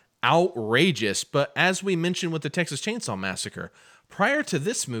so outrageous. But as we mentioned with the Texas Chainsaw Massacre, prior to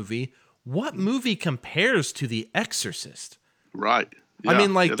this movie, what movie compares to The Exorcist? Right. I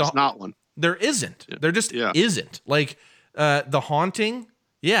mean, like there's not one. There isn't. There just isn't. Like The Haunting.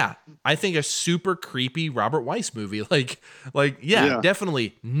 Yeah, I think a super creepy Robert Weiss movie. Like,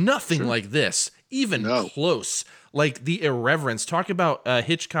 definitely nothing like this, even close. Like the irreverence. Talk about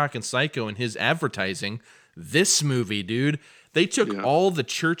Hitchcock and Psycho and his advertising. This movie, dude, they took all the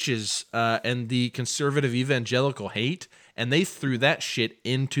churches and the conservative evangelical hate, and they threw that shit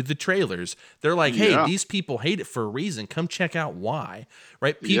into the trailers. They're like, hey, these people hate it for a reason. Come check out why.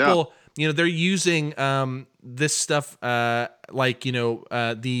 Right? People, you know, they're using this stuff like, you know,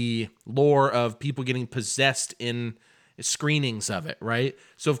 the lore of people getting possessed in screenings of it, right?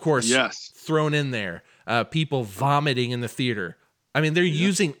 So, of course, thrown in there, people vomiting in the theater. I mean, they're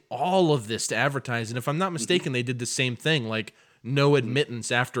using all of this to advertise. And if I'm not mistaken, they did the same thing, like no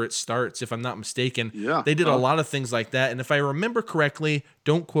admittance after it starts, if I'm not mistaken. They did a lot of things like that. And if I remember correctly,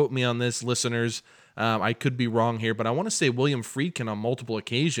 don't quote me on this, listeners, I could be wrong here, but I want to say William Friedkin on multiple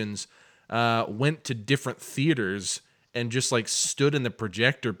occasions went to different theaters and just like stood in the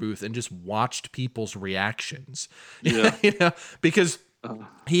projector booth and just watched people's reactions. You know, because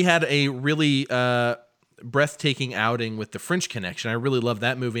he had a really breathtaking outing with The French Connection. I really love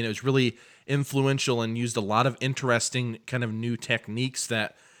that movie, and it was really influential and used a lot of interesting kind of new techniques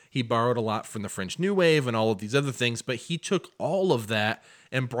that he borrowed a lot from the French New Wave and all of these other things, but he took all of that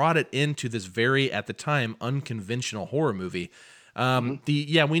and brought it into this very, at the time, unconventional horror movie.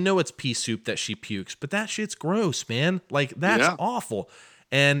 We know it's pea soup that she pukes, but that shit's gross, man. Like, that's awful.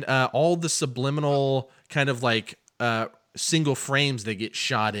 And all the subliminal kind of like single frames that get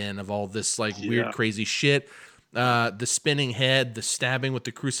shot in of all this like weird, crazy shit. The spinning head, the stabbing with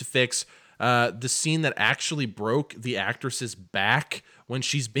the crucifix, the scene that actually broke the actress's back when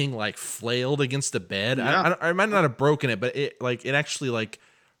she's being like flailed against the bed. I might not have broken it, but it actually like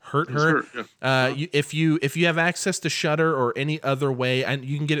hurt her. If you have access to Shudder or any other way, and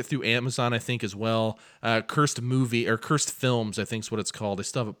you can get it through Amazon, I think as well. Cursed Movie or Cursed Films, I think is what it's called. I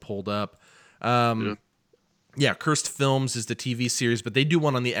still have it pulled up. Cursed Films is the TV series, but they do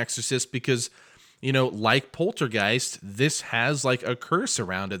one on The Exorcist because, you know, like Poltergeist, this has like a curse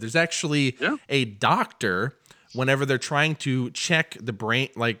around it. There's actually a doctor, whenever they're trying to check the brain,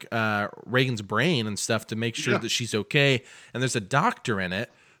 like Reagan's brain and stuff to make sure that she's okay, and there's a doctor in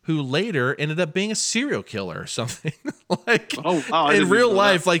it who later ended up being a serial killer or something. Like in real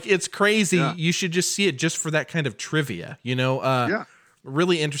life, like it's crazy. You should just see it just for that kind of trivia, you know?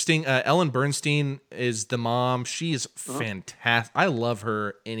 Really interesting. Ellen Bernstein is the mom. She is fantastic. I love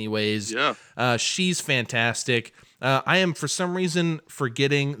her anyways. She's fantastic. I am, for some reason,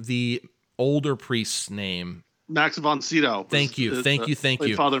 forgetting the older priest's name. Max von Sydow. Thank you.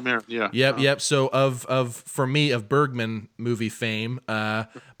 Father Merrin. Yep. So for me, of Bergman movie fame,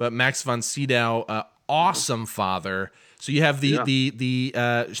 but Max von Sydow, awesome father. So you have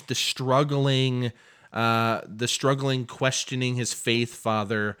the struggling, questioning his faith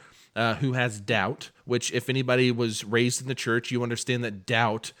father, who has doubt. Which, if anybody was raised in the church, you understand that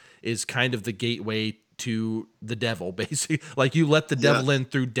doubt is kind of the gateway to the devil, basically. Like, you let the devil in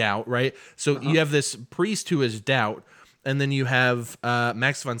through doubt, right? So you have this priest who is doubt, and then you have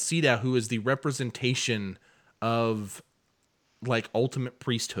Max von Sydow, who is the representation of like ultimate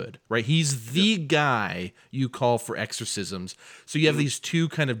priesthood, right? He's the guy you call for exorcisms. So you have these two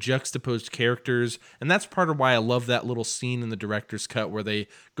kind of juxtaposed characters, and that's part of why I love that little scene in the director's cut where they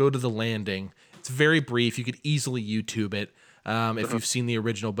go to the landing. It's very brief. You could easily YouTube it if you've seen the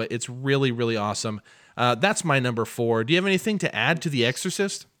original, but it's really, really awesome. That's my number 4. Do you have anything to add to The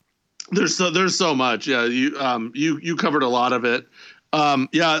Exorcist? There's so much. Yeah, you covered a lot of it.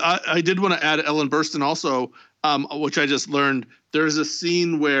 I did want to add Ellen Burstyn also, which I just learned. There's a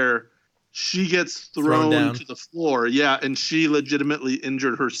scene where she gets thrown to the floor. Yeah, and she legitimately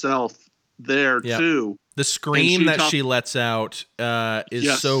injured herself there too. The scream that she lets out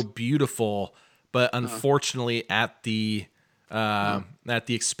is so beautiful, but unfortunately at the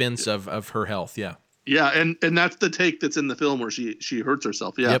expense of her health. Yeah, and that's the take that's in the film where she hurts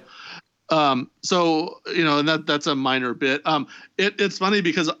herself. Yeah. Yep. So, you know, and that's a minor bit. It's funny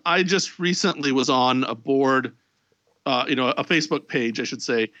because I just recently was on a board a Facebook page, I should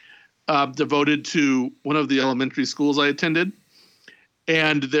say, devoted to one of the elementary schools I attended.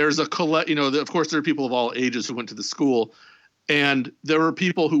 And there's of course, there are people of all ages who went to the school. And there were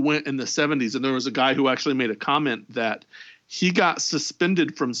people who went in the 70s. And there was a guy who actually made a comment that he got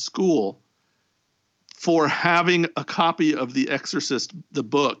suspended from school for having a copy of The Exorcist, the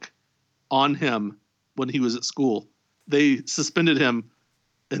book, on him when he was at school. They suspended him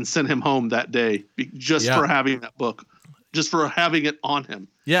and sent him home that day just for having that book, just for having it on him.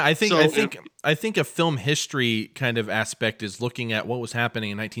 Yeah, I think a film history kind of aspect is looking at what was happening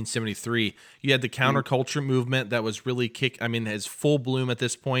in 1973. You had the counterculture movement that was really has full bloom at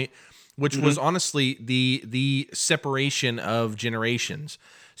this point, which was honestly the separation of generations.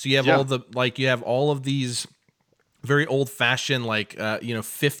 So you have all of these very old fashioned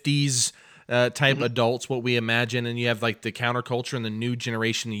 50s type adults, what we imagine, and you have like the counterculture and the new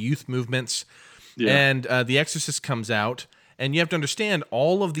generation, the youth movements, and The Exorcist comes out. And you have to understand,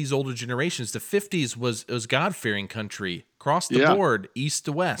 all of these older generations, the 50s was God-fearing country, across the board, east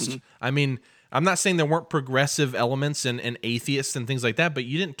to west. I mean, I'm not saying there weren't progressive elements and atheists and things like that, but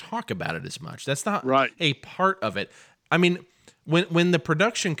you didn't talk about it as much. That's not a part of it. I mean, when the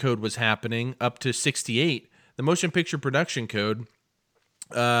production code was happening up to 68, the motion picture production code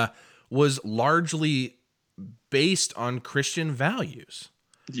was largely based on Christian values.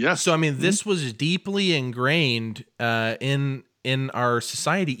 Yes. So I mean, this was deeply ingrained in our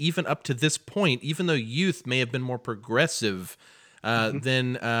society, even up to this point. Even though youth may have been more progressive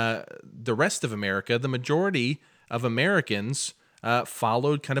than the rest of America, the majority of Americans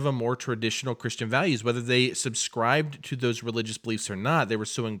followed kind of a more traditional Christian values. Whether they subscribed to those religious beliefs or not, they were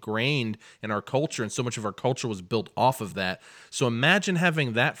so ingrained in our culture, and so much of our culture was built off of that. So imagine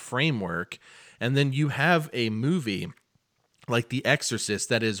having that framework, and then you have a movie like The Exorcist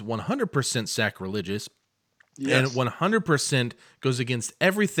that is 100% sacrilegious and 100% goes against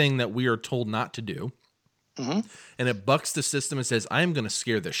everything that we are told not to do. And it bucks the system and says, I am going to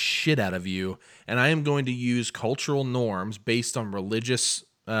scare the shit out of you, and I am going to use cultural norms based on religious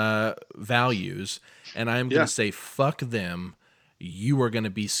values, and I am going to say, fuck them. You are going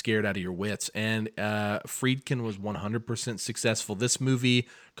to be scared out of your wits. And Friedkin was 100% successful. This movie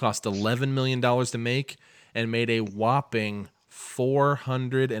cost $11 million to make and made a whopping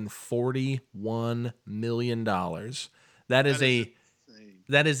 $441 million. That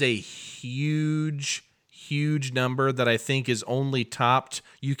is a huge number that I think is only topped.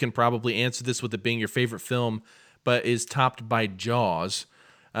 You can probably answer this with it being your favorite film, but is topped by Jaws,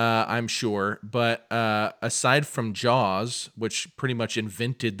 I'm sure. But aside from Jaws, which pretty much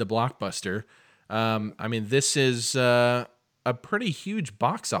invented the blockbuster, I mean, this is a pretty huge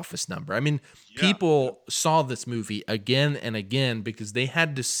box office number. I mean, people saw this movie again and again because they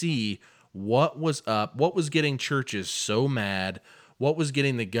had to see what was up, what was getting churches so mad, what was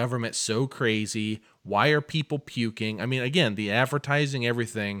getting the government so crazy, why are people puking? I mean, again, the advertising,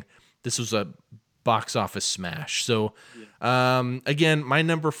 everything, this was a box office smash. So, again, my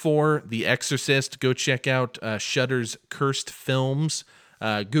number 4, The Exorcist. Go check out Shudder's Cursed Films.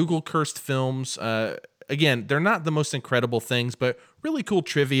 Google Cursed Films. Again, they're not the most incredible things, but really cool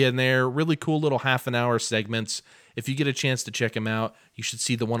trivia in there, really cool little half-an-hour segments. If you get a chance to check them out, you should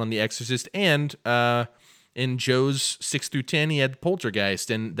see the one on The Exorcist. And in Joe's 6 through 10, he had Poltergeist,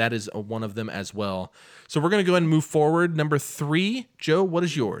 and that is one of them as well. So we're going to go ahead and move forward. Number 3, Joe, what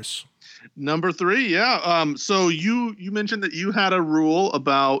is yours? Number 3, so you mentioned that you had a rule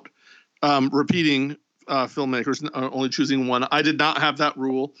about repeating filmmakers, only choosing one. I did not have that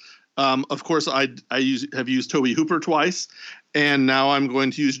rule. Of course, I have used Tobe Hooper twice, and now I'm going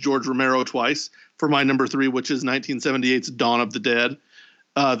to use George Romero twice for my number 3, which is 1978's Dawn of the Dead,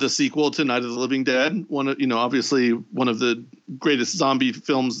 the sequel to Night of the Living Dead. Obviously one of the greatest zombie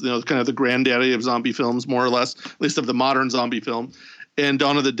films, kind of the granddaddy of zombie films, more or less, at least of the modern zombie film. And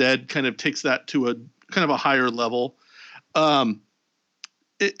Dawn of the Dead kind of takes that to a kind of a higher level.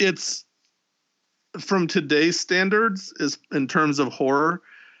 It's from today's standards, is in terms of horror,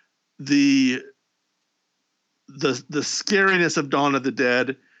 the scariness of Dawn of the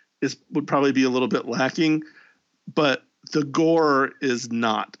Dead would probably be a little bit lacking, but the gore is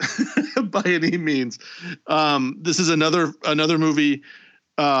not by any means. This is another movie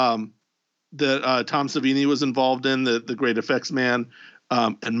that Tom Savini was involved in, the great effects man,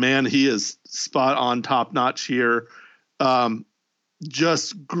 and man, he is spot on, top notch here.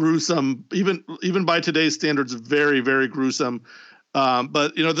 Just gruesome, even by today's standards, very, very gruesome.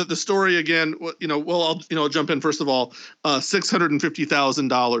 But the story again, I'll jump in first of all.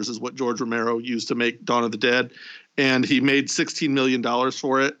 $650,000 is what George Romero used to make Dawn of the Dead, and he made $16 million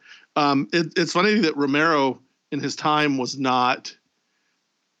for it. It's funny that Romero in his time was not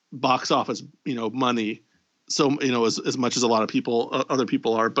box office, money. So, as much as a lot of people, other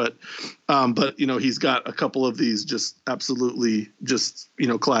people are, but he's got a couple of these just absolutely just,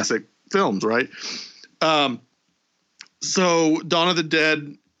 classic films, right? So Dawn of the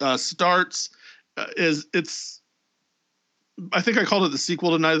Dead starts I think I called it the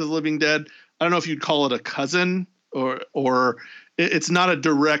sequel to Night of the Living Dead. I don't know if you'd call it a cousin or it's not a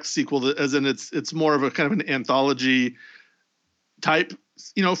direct sequel, as in it's more of a kind of an anthology type,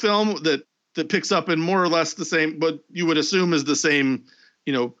 film that picks up in more or less the same, what you would assume is the same,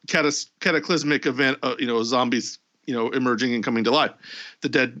 cataclysmic event, zombies, emerging and coming to life, the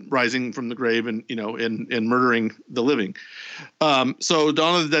dead rising from the grave and, and murdering the living. So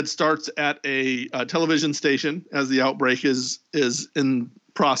Dawn of the Dead starts at a television station as the outbreak is in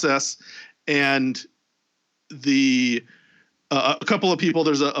process. And a couple of people,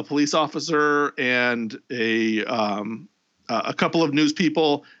 there's a police officer and a couple of news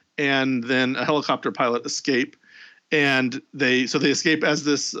people, and then a helicopter pilot escape. And they escape as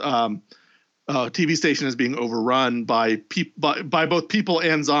this TV station is being overrun by both people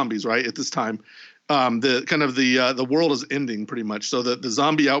and zombies, right? At this time, the world is ending pretty much. So the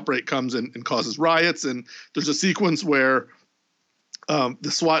zombie outbreak comes and causes riots. And there's a sequence where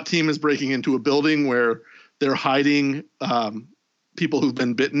the SWAT team is breaking into a building where they're hiding people who've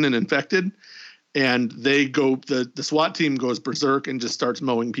been bitten and infected. And the SWAT team goes berserk and just starts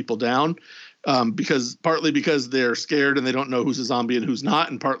mowing people down, partly because they're scared and they don't know who's a zombie and who's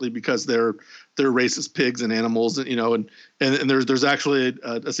not, and partly because they're racist pigs and animals, and there's actually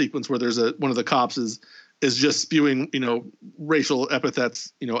a sequence where there's one of the cops is just spewing racial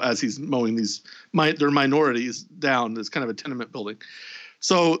epithets as he's mowing their minorities down. It's kind of a tenement building.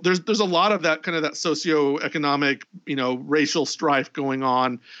 So there's a lot of that kind of that socioeconomic racial strife going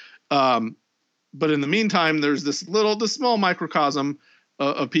on. But in the meantime, there's this small microcosm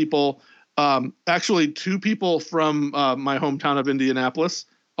of people. Actually, two people from my hometown of Indianapolis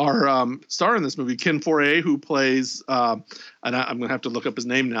are star in this movie. Ken Foray, who plays, and I'm going to have to look up his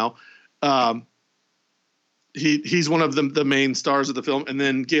name now. He's one of the main stars of the film. And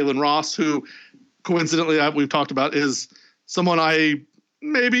then Galen Ross, who coincidentally we've talked about, is someone I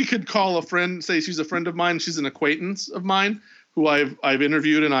maybe could call a friend, say she's a friend of mine. She's an acquaintance of mine who I've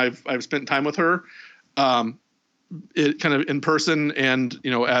interviewed, and I've spent time with her, it kind of in person and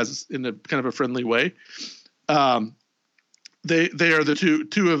as in a kind of a friendly way. They are the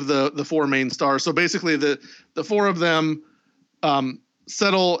two of the four main stars. So basically, the four of them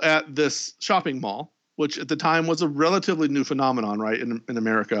settle at this shopping mall, which at the time was a relatively new phenomenon, right, in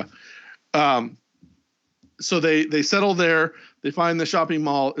America. So they settle there. They find the shopping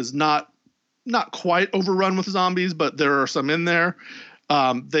mall is not quite overrun with zombies, but there are some in there.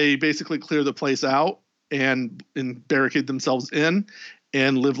 They basically clear the place out and barricade themselves in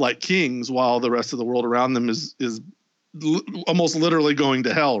and live like kings while the rest of the world around them is almost literally going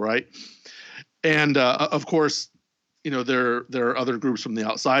to hell, right? And of course, there are other groups from the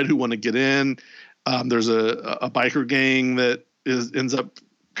outside who want to get in. There's a biker gang that ends up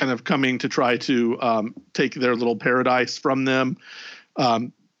kind of coming to try to take their little paradise from them.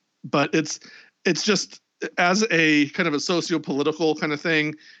 But it's just, as a kind of a socio-political kind of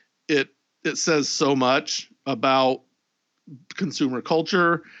thing, it says so much about consumer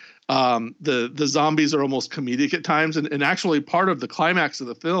culture. The zombies are almost comedic at times, and actually part of the climax of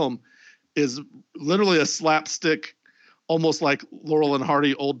the film is literally a slapstick, almost like Laurel and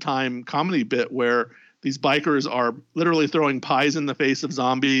Hardy old time comedy bit where these bikers are literally throwing pies in the face of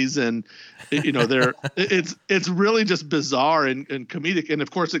zombies, and it's really just bizarre and comedic. And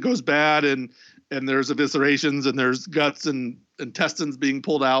of course it goes bad, and there's eviscerations, and there's guts and intestines being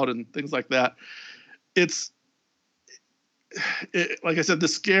pulled out and things like that. Like I said, the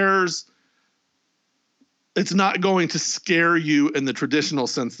scares, it's not going to scare you in the traditional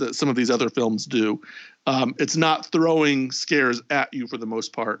sense that some of these other films do. It's not throwing scares at you for the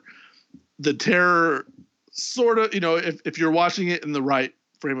most part. The terror sort of, if you're watching it in the right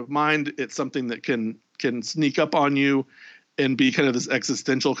frame of mind, it's something that can sneak up on you and be kind of this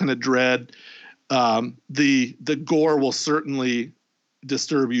existential kind of dread. The gore will certainly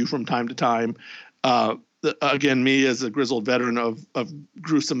disturb you from time to time. Again, me as a grizzled veteran of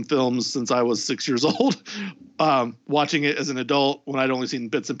gruesome films since I was 6 years old, watching it as an adult when I'd only seen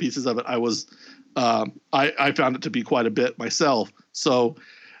bits and pieces of it, I found it to be quite a bit myself. So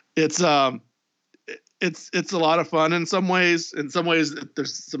it's a lot of fun in some ways. In some ways,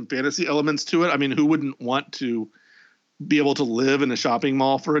 there's some fantasy elements to it. I mean, who wouldn't want to be able to live in a shopping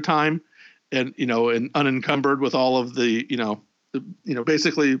mall for a time, and and unencumbered with all of the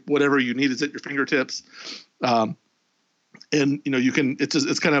basically whatever you need is at your fingertips. And you can,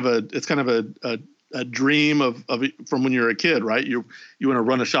 it's kind of a dream of from when you're a kid, right? You want to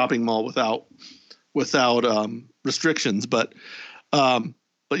run a shopping mall without restrictions, but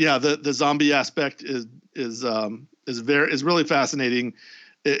yeah, the zombie aspect is really fascinating.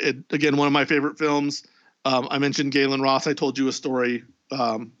 Again, one of my favorite films. I mentioned Galen Ross. I told you a story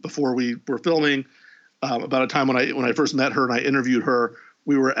before we were filming about a time when I first met her and I interviewed her.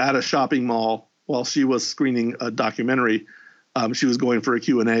 We were at a shopping mall while she was screening a documentary. She was going for a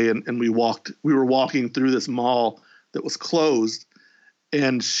Q&A, and we were walking through this mall that was closed,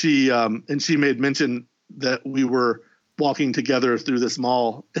 and she made mention that we were walking together through this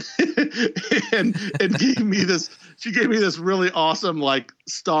mall and gave me this really awesome, like,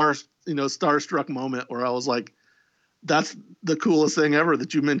 starstruck moment where I was like, that's the coolest thing ever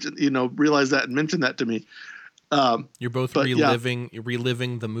that you mentioned, realized that and mentioned that to me. You're both reliving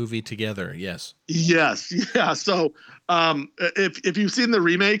the movie together. Yes. Yes. Yeah. So, if you've seen the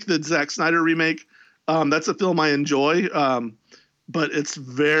remake, the Zack Snyder remake, that's a film I enjoy. But it's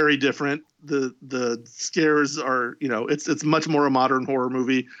very different. The scares are, it's much more a modern horror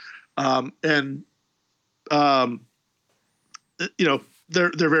movie. And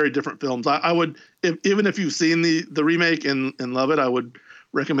they're very different films. I would, even if you've seen the remake and love it, I would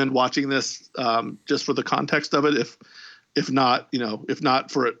recommend watching this just for the context of it. If not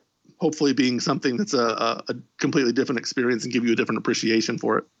for it, hopefully being something that's a completely different experience and give you a different appreciation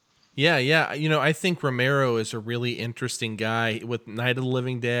for it. Yeah. I think Romero is a really interesting guy with Night of the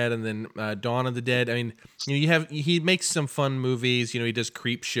Living Dead and then Dawn of the Dead. I mean, he makes some fun movies. He does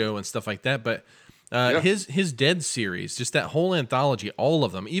Creepshow and stuff like that. But his Dead series, just that whole anthology, all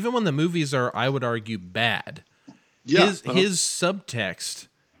of them, even when the movies are, I would argue, bad, his subtext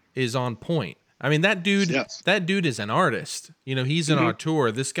is on point. I mean, that dude is an artist. He's an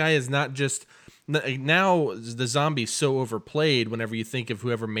auteur. This guy is not just. Now the zombie's so overplayed whenever you think of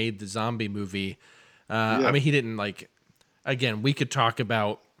whoever made the zombie movie. I mean, he didn't again, we could talk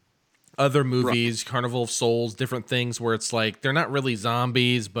about other movies, right. Carnival of Souls, different things where it's like, they're not really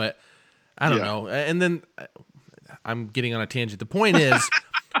zombies, but I don't know. And then I'm getting on a tangent. The point is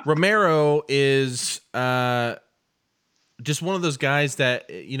Romero is just one of those guys that,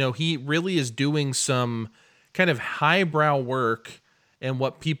 he really is doing some kind of highbrow work and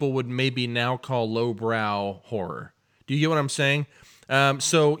what people would maybe now call lowbrow horror. Do you get what I'm saying?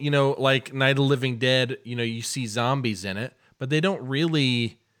 So, like Night of the Living Dead, you see zombies in it, but they're not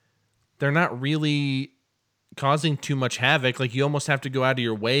really causing too much havoc. Like, you almost have to go out of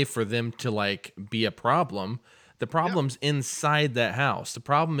your way for them to be a problem. The problem's inside that house. The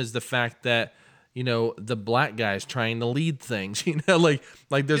problem is the fact that, the black guy's trying to lead things, like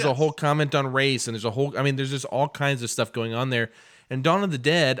there's a whole comment on race and there's just all kinds of stuff going on there. And Dawn of the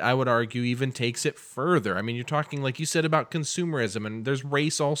Dead, I would argue, even takes it further. I mean, you're talking, like you said, about consumerism, and there's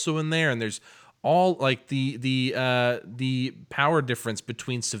race also in there, and there's all the power difference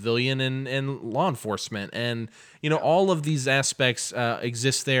between civilian and law enforcement, and all of these aspects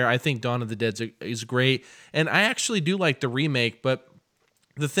exist there. I think Dawn of the Dead is great, and I actually do like the remake. But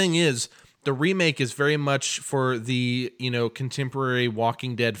the thing is, the remake is very much for the contemporary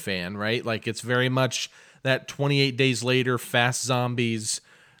Walking Dead fan, right? Like, it's very much that 28 days later, fast zombies,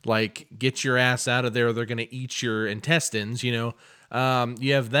 get your ass out of there, they're going to eat your intestines, you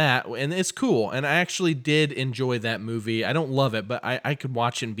have that, and it's cool. And I actually did enjoy that movie. I don't love it, but I could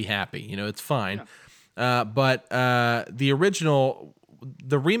watch it and be happy. It's fine. Yeah. But the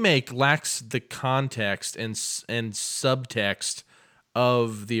remake lacks the context and subtext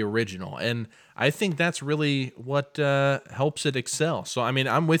of the original. And I think that's really what helps it excel. So, I mean,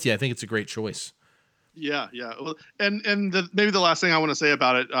 I'm with you. I think it's a great choice. Yeah. Well, and maybe the last thing I want to say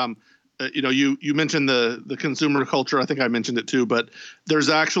about it, you mentioned the consumer culture. I think I mentioned it too, but there's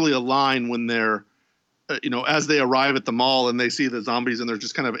actually a line when they're, as they arrive at the mall and they see the zombies and they're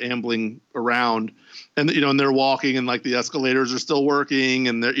just kind of ambling around, and and they're walking and the escalators are still working,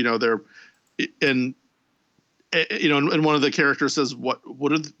 and and one of the characters says, what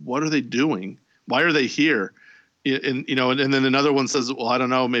are they doing? Why are they here? And then another one says, well, I don't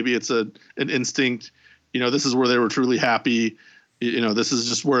know, maybe it's an instinct. This is where they were truly happy. This is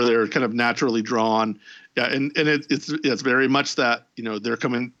just where they're kind of naturally drawn. Yeah, and it's very much that, they're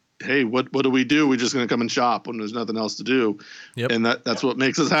coming, hey, what do? We're just going to come and shop when there's nothing else to do. Yep. And that's what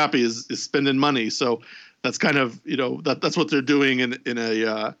makes us happy is spending money. So that's kind of, that's what they're doing in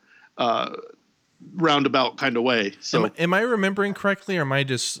a roundabout kind of way. So am I remembering correctly, or am I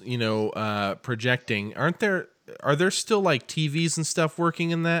just, projecting? Are there still TVs and stuff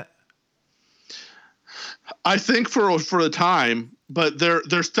working in that? I think for the time, but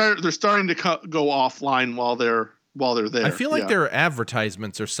they're starting to go offline while they're I there. feel like Yeah. there are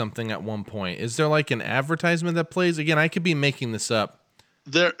advertisements or something at one point. Is there like an advertisement that plays? Again, I could be making this up.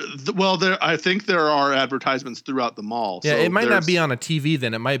 I think there are advertisements throughout the mall. Yeah, So it might not be there's on a TV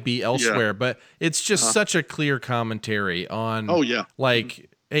then. It might be elsewhere, but it's just Uh-huh. such a clear commentary on Oh yeah. like,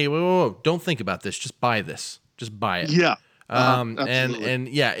 hey, whoa, don't think about this. Just buy this. Just buy it. Yeah. And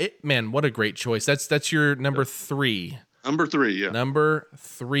Absolutely. yeah, man, what a great choice. That's your number 3. Number 3, yeah. Number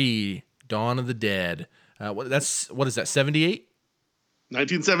 3, Dawn of the Dead. What is that? 78?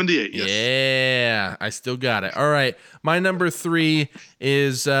 1978, yes. Yeah, I still got it. All right. My number 3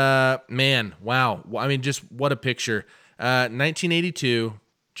 is man, wow. I mean, just what a picture. 1982,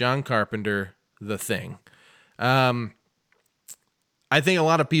 John Carpenter, The Thing. I think a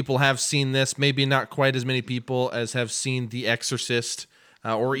lot of people have seen this, maybe not quite as many people as have seen The Exorcist,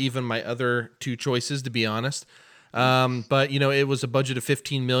 or even my other 2 choices, to be honest. But it was a budget of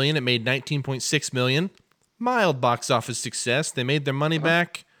 $15 million. It made $19.6 million. Mild box office success. They made their money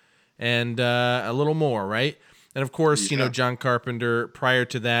back and a little more, right? And of course, Yeah. John Carpenter prior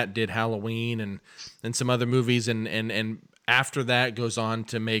to that did Halloween and some other movies, and after that goes on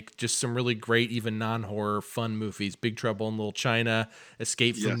to make just some really great, even non-horror fun movies. Big Trouble in Little China,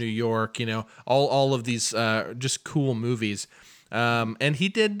 Escape from Yes. New York, all of these just cool movies. And he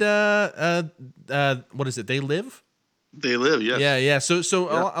did what is it? They Live? They Live, yes. Yeah.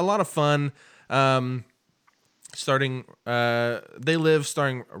 So Yeah. a lot of fun. Starting They Live,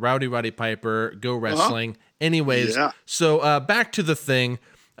 starring Rowdy Piper, Go Wrestling. Anyways, Yeah. so back to The Thing.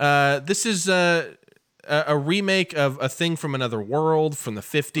 This is a remake of A Thing from Another World from the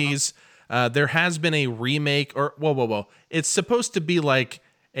 50s. There has been a remake, or whoa. It's supposed to be like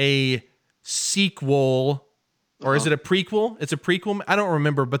a sequel, or is it a prequel? It's a prequel. I don't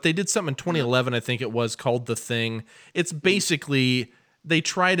remember, but they did something in 2011, I think it was, called The Thing. It's basically, they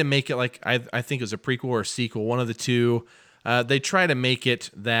try to make it like, I think it was a prequel or a sequel, one of the two. They try to make it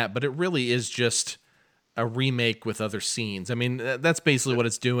that, but it really is just a remake with other scenes. I mean, that's basically what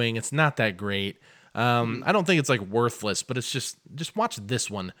it's doing. It's not that great. I don't think it's like worthless, but it's just watch this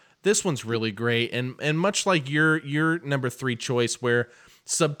one. This one's really great, and much like your number 3 choice, where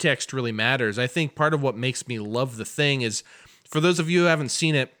subtext really matters. I think part of what makes me love The Thing is, for those of you who haven't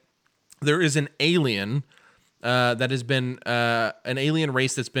seen it, there is an alien that has been an alien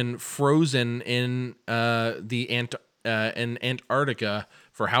race that's been frozen in in Antarctica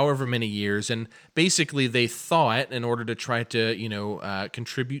for however many years, and basically they thaw it in order to try to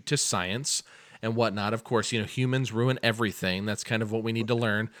contribute to science and whatnot. Of course, humans ruin everything. That's kind of what we need to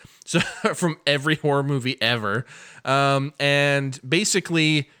learn. So from every horror movie ever, and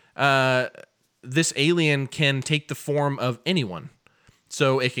basically, this alien can take the form of anyone.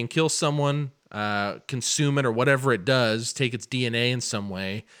 So it can kill someone, consume it, or whatever it does, take its DNA in some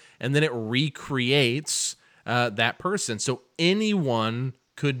way, and then it recreates that person. So anyone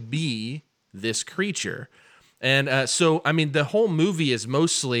could be this creature. And so, I mean, the whole movie is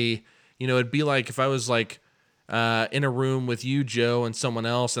mostly, it'd be like if I was like in a room with you, Joe, and someone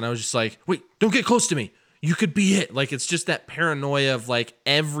else, and I was just like, wait, don't get close to me. You could be it. Like, it's just that paranoia of like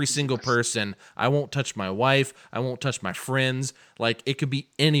every single person. I won't touch my wife. I won't touch my friends. Like, it could be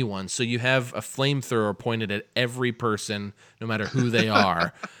anyone. So you have a flamethrower pointed at every person, no matter who they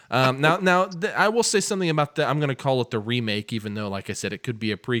are. I will say something about I'm going to call it the remake, even though, like I said, it could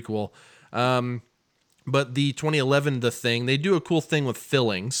be a prequel. But the 2011 The Thing, they do a cool thing with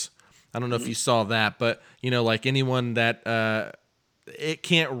fillings. I don't know if you saw that, but like anyone that it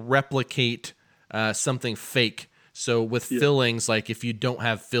can't replicate something fake. So with fillings, like if you don't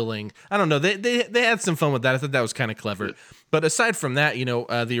have filling, I don't know. They had some fun with that. I thought that was kind of clever. Yeah. But aside from that,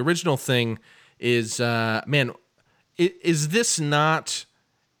 the original Thing is man, is this not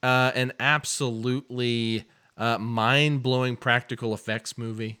an absolutely mind-blowing practical effects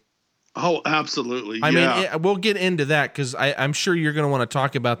movie? Oh, absolutely. I mean, we'll get into that because I'm sure you're going to want to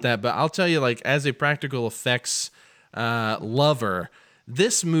talk about that. But I'll tell you, like, as a practical effects lover,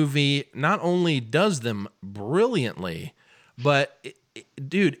 this movie not only does them brilliantly, but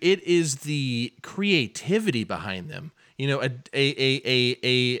dude, it is the creativity behind them. A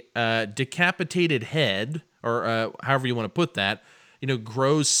decapitated head, or however you want to put that,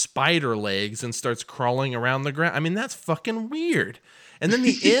 grows spider legs and starts crawling around the ground. I mean, that's fucking weird. And then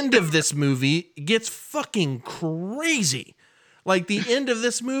the end of this movie gets fucking crazy. Like, the end of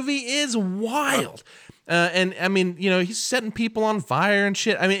this movie is wild. And I mean, he's setting people on fire and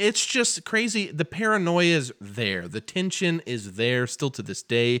shit. I mean, it's just crazy. The paranoia is there. The tension is there still to this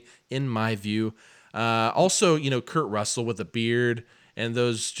day, in my view. Also, Kurt Russell with a beard and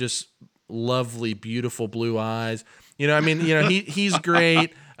those just lovely, beautiful blue eyes. I mean, he's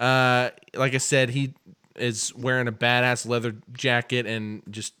great. Like I said, he is wearing a badass leather jacket and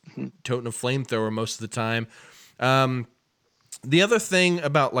just toting a flamethrower most of the time. The other thing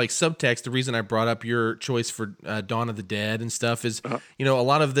about like subtext, the reason I brought up your choice for Dawn of the Dead and stuff is, a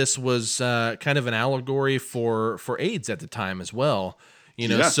lot of this was kind of an allegory for AIDS at the time as well.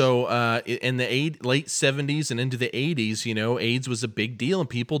 Yes. So in the late 70s and into the 80s, AIDS was a big deal and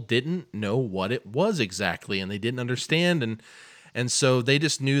people didn't know what it was exactly and they didn't understand. And so they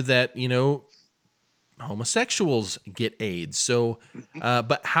just knew that, homosexuals get AIDS. So,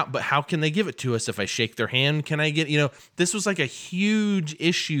 but how can they give it to us? If I shake their hand, can I get, this was like a huge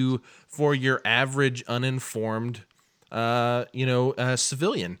issue for your average uninformed,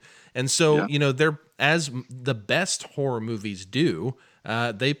 civilian. And so, they're, as the best horror movies do,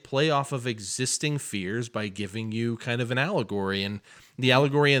 they play off of existing fears by giving you kind of an allegory, and the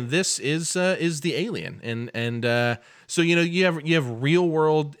allegory in this is the alien, and so you have real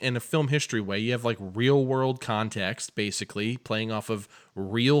world in a film history way. You have like real world context, basically playing off of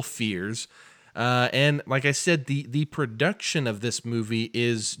real fears, and like I said, the production of this movie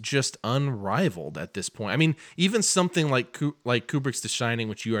is just unrivaled at this point. I mean, even something like Kubrick's The Shining,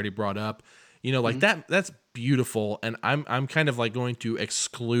 which you already brought up. Like that's beautiful, and I'm kind of like going to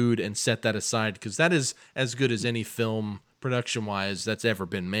exclude and set that aside because that is as good as any film production wise that's ever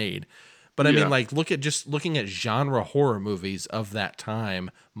been made. But I mean, like looking at genre horror movies of that time,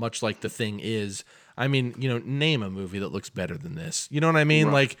 much like The Thing is. I mean, name a movie that looks better than this. You know what I mean?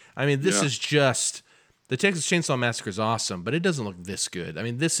 Right. Like, I mean, this is just the Texas Chainsaw Massacre is awesome, but it doesn't look this good. I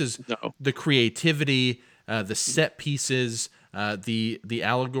mean, this is the creativity, the set pieces. The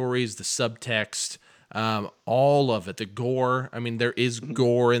allegories, the subtext, all of it, the gore. I mean, there is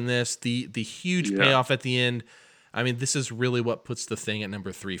gore in this. The huge payoff at the end. I mean, this is really what puts The Thing at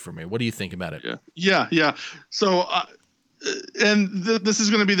number 3 for me. What do you think about it? Yeah. So, this is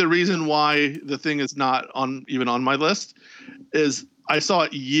going to be the reason why The Thing is not even on my list. Is I saw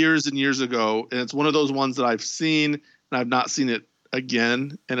it years and years ago, and it's one of those ones that I've seen and I've not seen it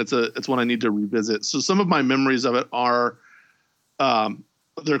again, and it's one I need to revisit. So some of my memories of it are.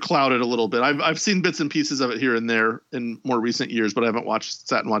 They're clouded a little bit. I've seen bits and pieces of it here and there in more recent years, but I haven't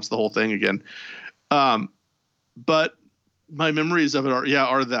sat and watched the whole thing again. But my memories of it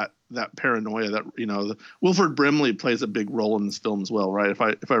are that paranoia that Wilford Brimley plays a big role in this film as well, right? If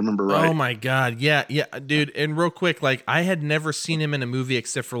I remember right. Oh my God, yeah, dude. And real quick, like I had never seen him in a movie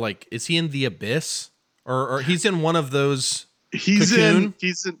except for like, is he in The Abyss or he's in one of those? He's in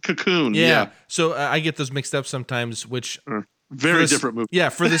Cocoon. Yeah. So I get those mixed up sometimes, which. Very different movie. Yeah,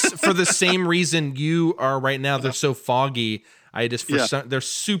 for the same reason you are right now. They're so foggy. They're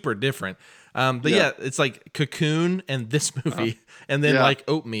super different. But it's like Cocoon and this movie, and then like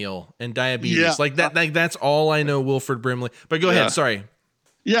Oatmeal and Diabetes. Yeah. Like that. That's all I know. Wilford Brimley. But go ahead. Sorry.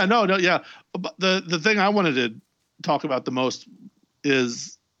 Yeah. No. Yeah. But the thing I wanted to talk about the most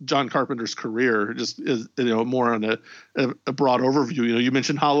is John Carpenter's career. Just is more on a broad overview. You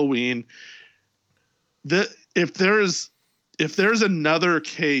mentioned Halloween. If there's another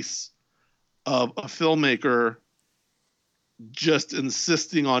case of a filmmaker just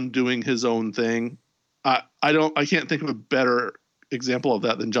insisting on doing his own thing, I can't think of a better example of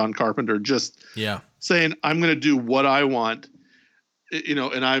that than John Carpenter. Just saying, I'm going to do what I want,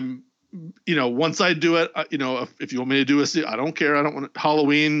 and I'm, once I do it, if you want me to do I don't care. I don't want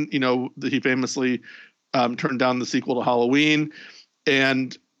Halloween, he famously turned down the sequel to Halloween,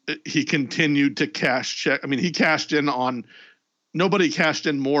 and he continued to cash check. I mean, he cashed in on. Nobody cashed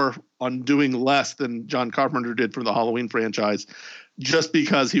in more on doing less than John Carpenter did for the Halloween franchise, just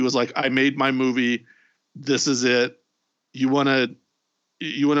because he was like, I made my movie. This is it. You want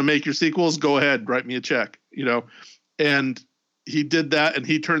to make your sequels? Go ahead. Write me a check, and he did that, and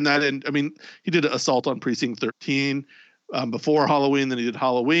he turned that in. I mean, he did Assault on Precinct 13 before Halloween. Then he did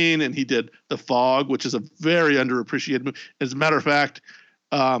Halloween, and he did The Fog, which is a very underappreciated movie. As a matter of fact,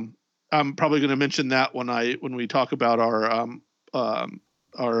 I'm probably going to mention that when we talk about our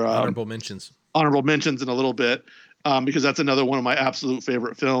honorable mentions in a little bit, because that's another one of my absolute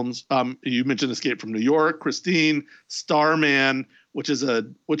favorite films. You mentioned Escape from New York, Christine, Starman, which is a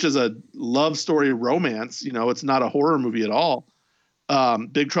love story romance. It's not a horror movie at all.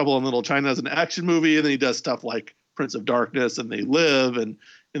 Big Trouble in Little China is an action movie, and then he does stuff like Prince of Darkness and They Live and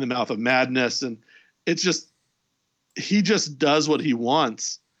In the Mouth of Madness, and it's just he just does what he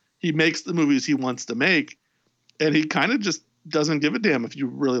wants. He makes the movies he wants to make, and he kind of just doesn't give a damn if you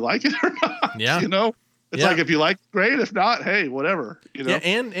really like it or not. Yeah. It's like, if you like, great. If not, hey, whatever. Yeah,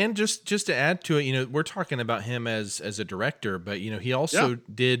 and just to add to it, we're talking about him as a director, but he also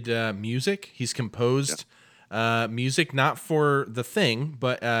did music. He's composed music, not for The Thing,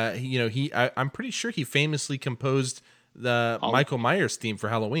 but I'm pretty sure he famously composed the Michael Myers theme for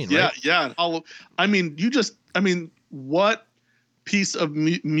Halloween. Right? Yeah. What piece of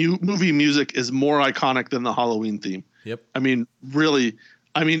movie music is more iconic than the Halloween theme? Yep. Really.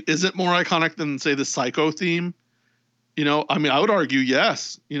 Is it more iconic than, say, the Psycho theme? I would argue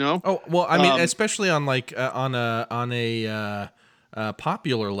yes. Oh well, especially on on a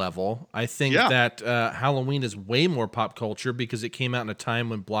popular level, I think that Halloween is way more pop culture because it came out in a time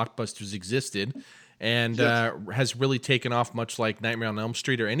when blockbusters existed, and has really taken off, much like Nightmare on Elm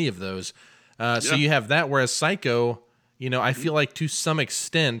Street or any of those. So you have that, whereas Psycho, I feel like to some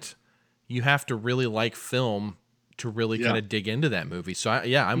extent you have to really like film to really kind of dig into that movie. So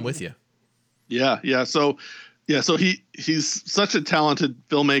I'm with you. Yeah. So he's such a talented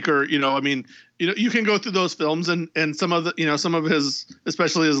filmmaker. You can go through those films and some of the, some of his,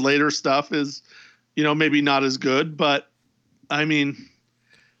 especially his later stuff is, maybe not as good, but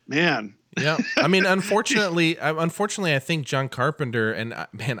man. Yeah. Unfortunately, I think John Carpenter, and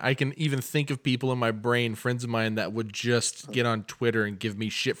man, I can even think of people in my brain, friends of mine, that would just get on Twitter and give me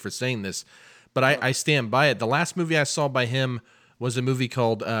shit for saying this, but I stand by it. The last movie I saw by him was a movie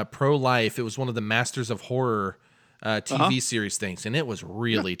called Pro-Life. It was one of the Masters of Horror TV series things, and it was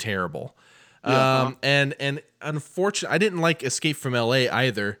really terrible. And unfortunately, I didn't like Escape from LA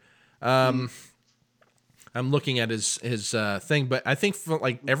either. I'm looking at his thing, but I think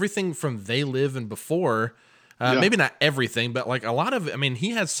everything from They Live and before, maybe not everything, but a lot of it, he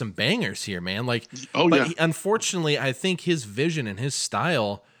has some bangers here, man. Unfortunately, I think his vision and his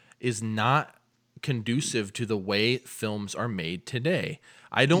style is not conducive to the way films are made today.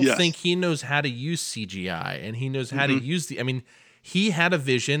 I don't think he knows how to use CGI, and he knows how to use he had a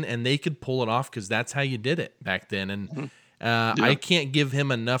vision and they could pull it off because that's how you did it back then. And I can't give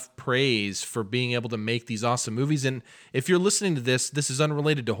him enough praise for being able to make these awesome movies. And if you're listening to this is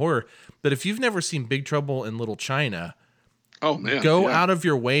unrelated to horror, but if you've never seen Big Trouble in Little China, go out of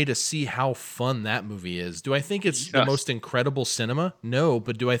your way to see how fun that movie is. Do I think it's the most incredible cinema? No,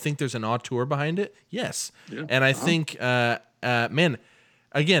 but do I think there's an auteur behind it? Yes. Yeah. And I think, man,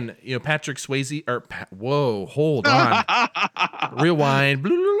 again, Patrick Swayze, whoa, hold on. Rewind.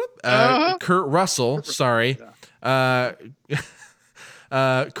 Kurt Russell, sorry. Kurt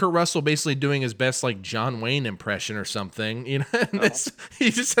Russell basically doing his best John Wayne impression or something. He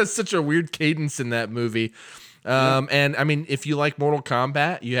just has such a weird cadence in that movie. And if you like Mortal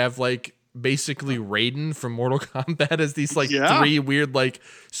Kombat, you have basically Raiden from Mortal Kombat as these three weird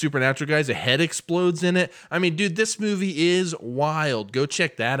supernatural guys. A head explodes in it. Dude, this movie is wild. Go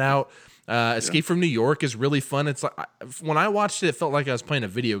check that out. Escape from New York is really fun. It's when I watched it, it felt like I was playing a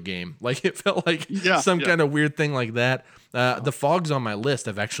video game. It felt like some kind of weird thing like that. The Fog's on my list.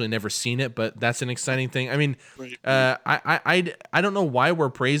 I've actually never seen it, but that's an exciting thing. I don't know why we're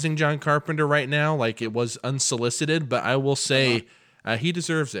praising John Carpenter right now. It was unsolicited, but I will say he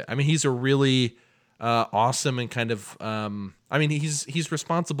deserves it. He's a really awesome and kind of he's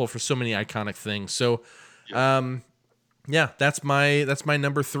responsible for so many iconic things. So that's my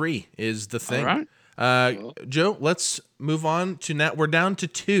number 3 is The Thing. All right. Joe, let's move on to now. We're down to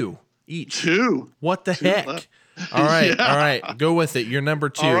 2 each. 2. What the heck? Left. All right. All right. Go with it. Your number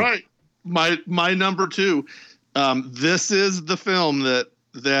 2. All right. My number 2. This is the film that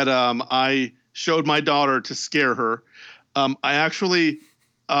I showed my daughter to scare her. I actually,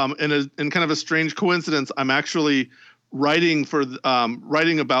 in kind of a strange coincidence, I'm actually writing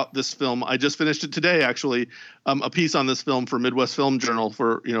about this film. I just finished it today, actually, a piece on this film for Midwest Film Journal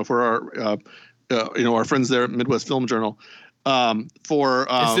for our friends there at Midwest Film Journal.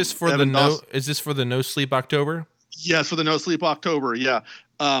 Is this for the No Sleep October? Yes, for the No Sleep October. Yeah.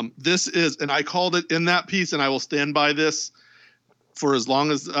 This is, and I called it in that piece, and I will stand by this for as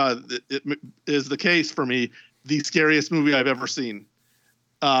long as it is the case for me, the scariest movie I've ever seen.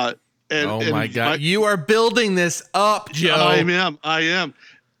 My God. You are building this up, Joe. I am.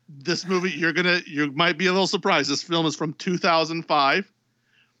 This movie, you might be a little surprised. This film is from 2005,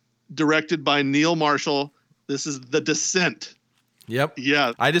 directed by Neil Marshall. This is The Descent. Yep.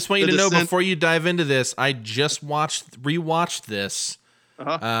 Yeah. I just want you to know before you dive into this, I just rewatched this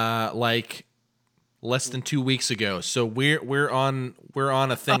less than 2 weeks ago. So we're on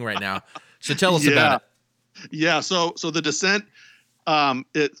a thing right now. So tell us about it. Yeah. So The Descent,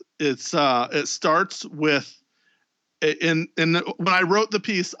 it starts with when I wrote the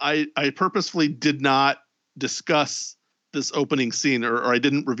piece, I purposefully did not discuss this opening scene, or I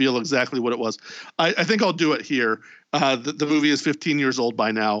didn't reveal exactly what it was. I think I'll do it here. The movie is 15 years old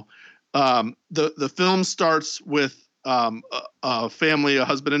by now. The film starts with a family, a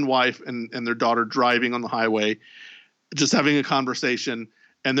husband and wife, and their daughter driving on the highway, just having a conversation.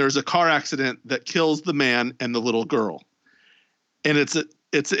 And there's a car accident that kills the man and the little girl. And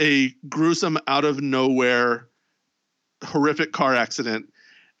it's a gruesome, out of nowhere, horrific car accident.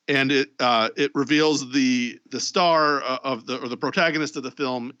 And it reveals the star of the protagonist of the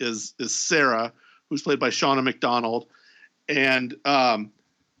film is Sarah, who's played by Shauna McDonald. And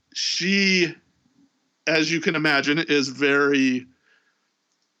she, as you can imagine, is very,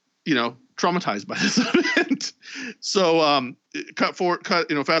 traumatized by this event. So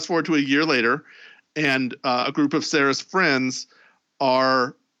fast forward to a year later, and a group of Sarah's friends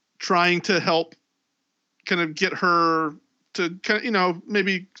are trying to help kind of get her to kind of,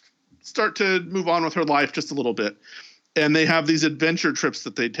 maybe start to move on with her life just a little bit. And they have these adventure trips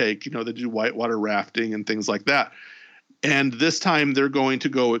that they take, they do whitewater rafting and things like that. And this time they're going to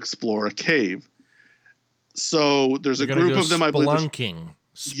go explore a cave. So there's a group of them, I believe. Spelunking.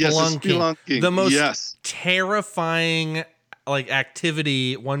 Yes, spelunking. The most terrifying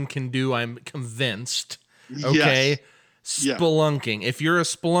activity one can do, I'm convinced. Okay. Yes. Spelunking. If you're a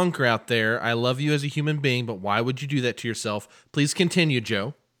spelunker out there, I love you as a human being, but why would you do that to yourself? Please continue,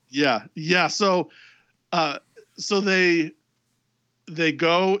 Joe. Yeah. So they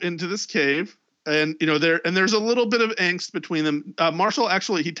go into this cave, and there's a little bit of angst between them. Marshall,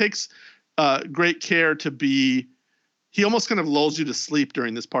 actually, he takes great care to be. He almost kind of lulls you to sleep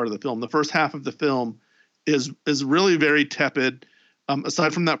during this part of the film. The first half of the film is really very tepid.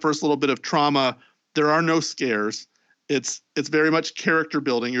 Aside from that first little bit of trauma, there are no scares. It's very much character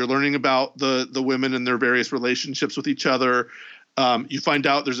building. You're learning about the women and their various relationships with each other. You find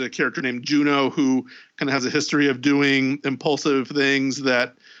out there's a character named Juno who kind of has a history of doing impulsive things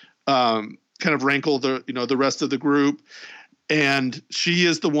that kind of rankle the rest of the group. And she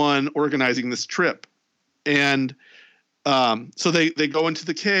is the one organizing this trip. And so they go into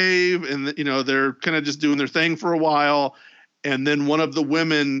the cave, and they're kind of just doing their thing for a while. And then one of the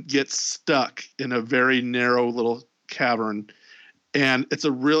women gets stuck in a very narrow little cavern. And it's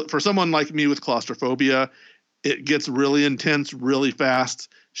for someone like me with claustrophobia, it gets really intense really fast.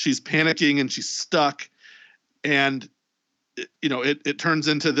 She's panicking and she's stuck. And it turns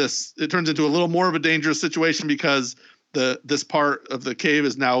into a little more of a dangerous situation because this part of the cave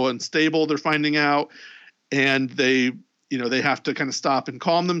is now unstable, they're finding out. And they have to kind of stop and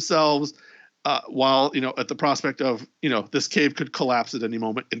calm themselves while, at the prospect of, this cave could collapse at any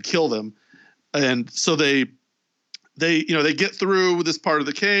moment and kill them. And so they get through this part of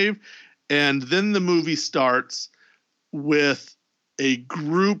the cave, and then the movie starts with a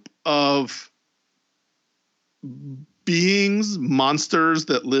group of beings, monsters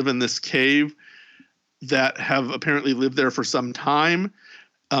that live in this cave that have apparently lived there for some time,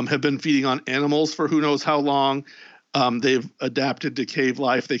 have been feeding on animals for who knows how long. They've adapted to cave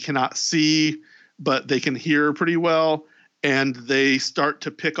life. They cannot see, but they can hear pretty well. And they start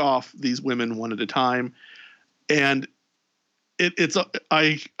to pick off these women one at a time. And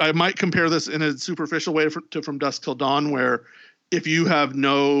I might compare this in a superficial way to From Dusk Till Dawn, where if you have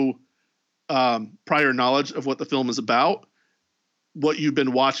no prior knowledge of what the film is about, what you've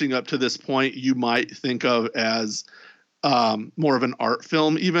been watching up to this point, you might think of as more of an art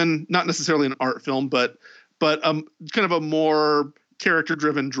film, even not necessarily an art film, but kind of a more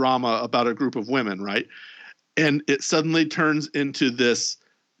character-driven drama about a group of women, right? And it suddenly turns into this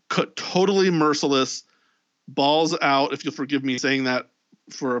totally merciless, balls out, if you'll forgive me saying that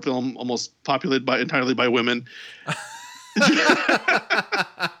for a film almost populated entirely by women.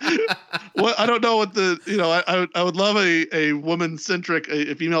 Well, I don't know what I would love a woman-centric,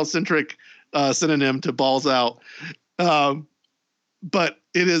 a female-centric synonym to balls out. But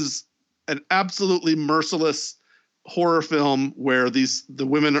it is an absolutely merciless horror film where the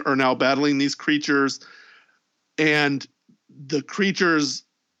women are now battling these creatures, and the creatures,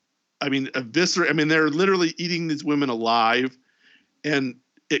 they're literally eating these women alive, and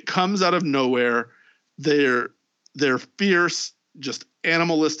it comes out of nowhere. They're fierce, just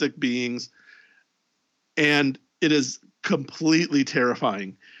animalistic beings, and it is completely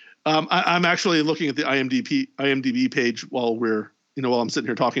terrifying. I'm actually looking at the IMDb page while I'm sitting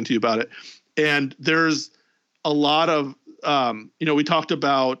here talking to you about it, and there's a lot of we talked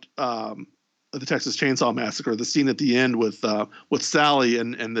about the Texas Chainsaw Massacre, the scene at the end with Sally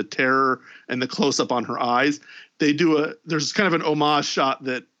and the terror and the close up on her eyes. There's kind of an homage shot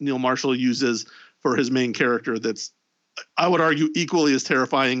that Neil Marshall uses for his main character that's, I would argue, equally as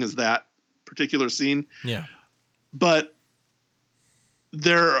terrifying as that particular scene. Yeah. But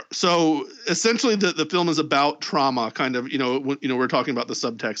there, so essentially the film is about trauma, kind of, we're talking about the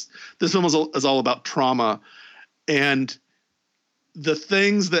subtext. This film is all about trauma, and the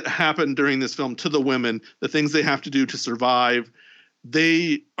things that happen during this film to the women, the things they have to do to survive,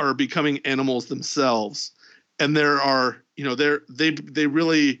 they are becoming animals themselves. And there are, they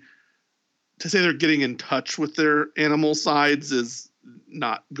really, to say they're getting in touch with their animal sides is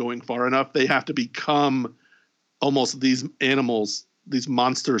not going far enough. They have to become almost these animals, these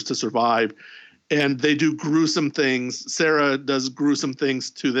monsters to survive. And they do gruesome things. Sarah does gruesome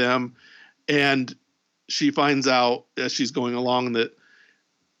things to them. And she finds out as she's going along that,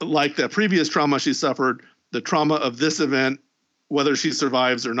 like that previous trauma she suffered, the trauma of this event, whether she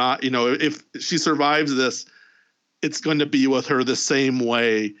survives or not, if she survives this, it's going to be with her the same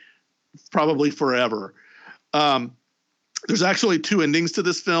way, probably forever. There's actually two endings to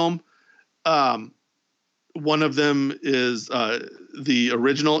this film. One of them is the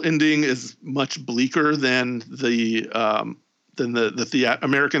original ending is much bleaker than the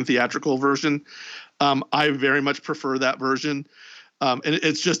American theatrical version. I very much prefer that version, and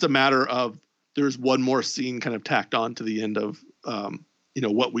it's just a matter of there's one more scene kind of tacked on to the end of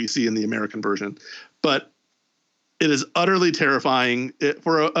what we see in the American version, but it is utterly terrifying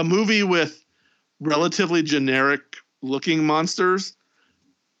for a movie with relatively generic looking monsters.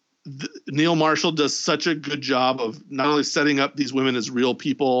 Neil Marshall does such a good job of not only setting up these women as real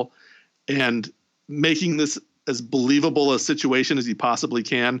people and making this as believable a situation as he possibly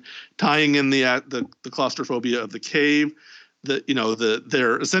can, tying in the claustrophobia of the cave,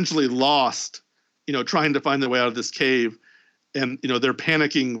 they're essentially lost, trying to find their way out of this cave, and they're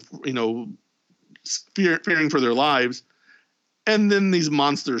panicking, fearing for their lives, and then these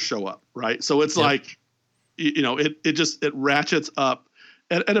monsters show up, right? So it's like, it ratchets up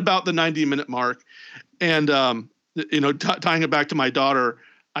at about the 90-minute mark. And, tying it back to my daughter,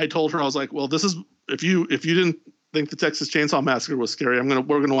 I told her, I was like, well, this is, if you didn't think the Texas Chainsaw Massacre was scary, we're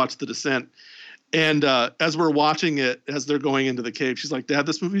going to watch The Descent. And as we're watching it, as they're going into the cave, she's like, Dad,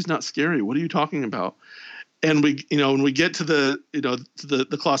 this movie's not scary. What are you talking about? And when we get to the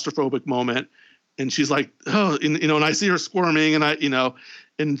claustrophobic moment, and she's like, oh, and I see her squirming, and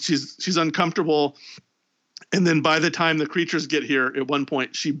and she's uncomfortable. And then by the time the creatures get here, at one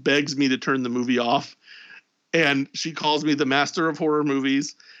point, she begs me to turn the movie off. And she calls me the master of horror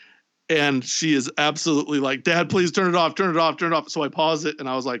movies. And she is absolutely like, Dad, please turn it off, turn it off, turn it off. So I pause it, and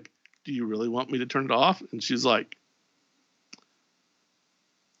I was like, do you really want me to turn it off? And she's like,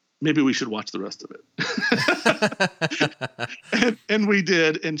 maybe we should watch the rest of it. and we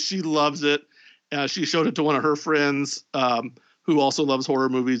did, and she loves it. She showed it to one of her friends who also loves horror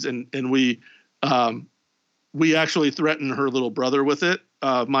movies, and we actually threatened her little brother with it,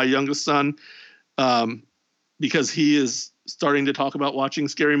 my youngest son, because he is starting to talk about watching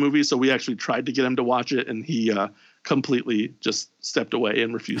scary movies. So we actually tried to get him to watch it, and he completely just stepped away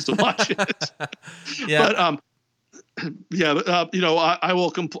and refused to watch it. Yeah. But I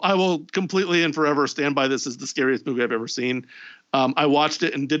will completely and forever stand by this as the scariest movie I've ever seen. I watched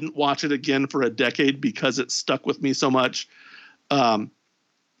it and didn't watch it again for a decade because it stuck with me so much. And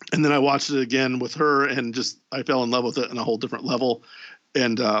then I watched it again with her, and I fell in love with it on a whole different level.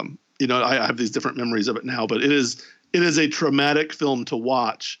 And I have these different memories of it now, but it is a traumatic film to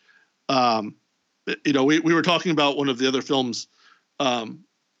watch. We were talking about one of the other films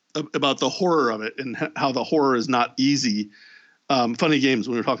about the horror of it and how the horror is not easy. Funny Games,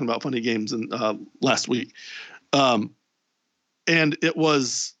 when we were talking about Funny Games last week. And it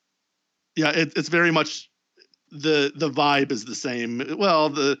was, it's very much the vibe is the same. Well,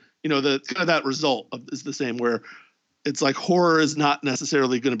 the kind of that result is the same, where it's like horror is not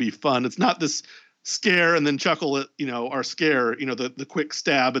necessarily going to be fun. It's not this scare and then chuckle at, our scare, the quick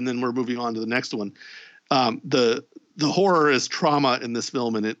stab, and then we're moving on to the next one. The horror is trauma in this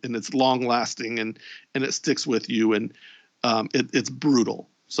film, and it's long lasting, and it sticks with you, and it's brutal.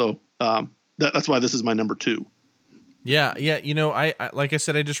 So that's why this is my number 2. Yeah. I like I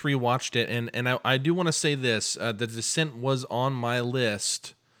said, I just rewatched it, and I do want to say this: The Descent was on my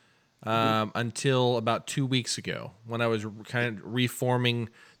list until about 2 weeks ago, when I was kind of reforming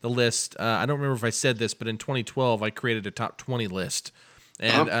the list. I don't remember if I said this, but in 2012, I created a top 20 list.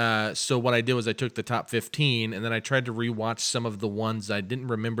 And so what I did was I took the top 15, and then I tried to rewatch some of the ones I didn't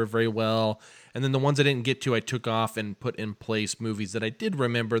remember very well. And then the ones I didn't get to, I took off and put in place movies that I did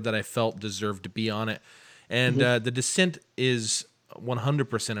remember that I felt deserved to be on it. And The Descent is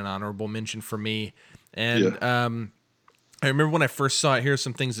 100% an honorable mention for me. And I remember when I first saw it, here are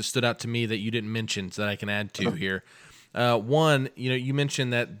some things that stood out to me that you didn't mention that I can add to here. One, you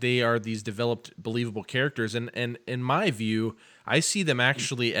mentioned that they are these developed, believable characters, and in my view, I see them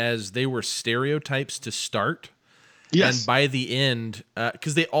actually as they were stereotypes to start. And Yes. by the end,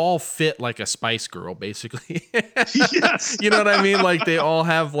 because they all fit like a Spice Girl, basically. Yes. You know what I mean? Like they all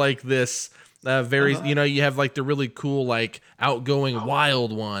have like this very, you have like the really cool, like outgoing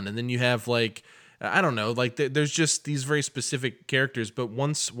wild one. And then you have like, I don't know, like there's just these very specific characters. But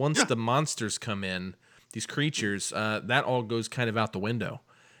once the monsters come in, these creatures, that all goes kind of out the window.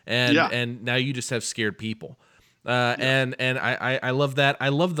 And now you just have scared people. And I love that. I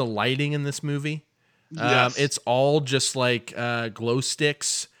love the lighting in this movie. Yes. It's all just like glow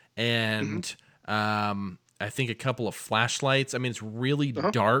sticks and I think a couple of flashlights. I mean, it's really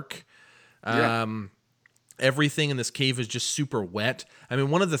dark. Everything in this cave is just super wet. I mean,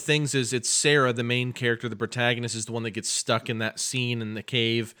 one of the things is it's Sarah, the main character, the protagonist, is the one that gets stuck in that scene in the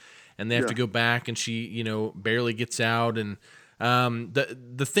cave, and they have to go back, and she, barely gets out. And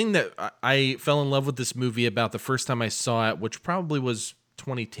the thing that I fell in love with this movie about the first time I saw it, which probably was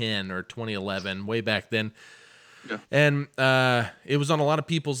 2010 or 2011, way back then. Yeah. And it was on a lot of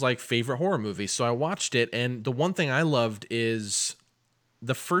people's like favorite horror movies. So I watched it, and the one thing I loved is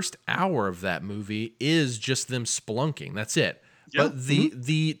the first hour of that movie is just them spelunking. That's it. Yeah. But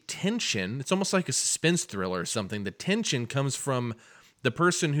the tension, it's almost like a suspense thriller or something. The tension comes from the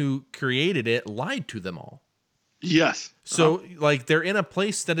person who created it lied to them all. Yes. So like they're in a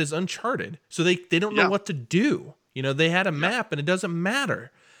place that is uncharted. So they don't know what to do. They had a map and it doesn't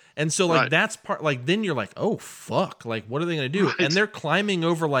matter. And so like that's part, like then you're like, oh fuck, like what are they gonna do? Right. And they're climbing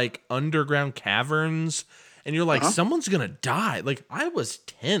over like underground caverns, and you're like, someone's gonna die. Like I was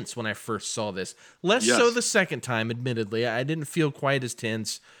tense when I first saw this. Less so the second time, admittedly. I didn't feel quite as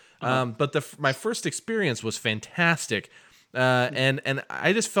tense. But my first experience was fantastic. And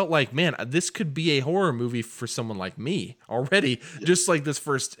I just felt like, man, this could be a horror movie for someone like me already, just like this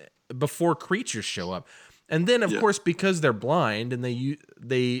first, before creatures show up. And then, of course, because they're blind and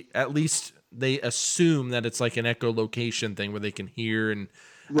they at least they assume that it's like an echolocation thing where they can hear and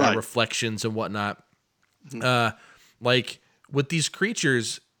reflections and whatnot. Like with these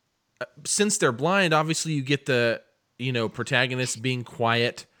creatures, since they're blind, obviously you get the protagonists being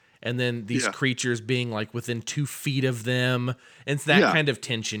quiet, and then these creatures being like within 2 feet of them, and it's that kind of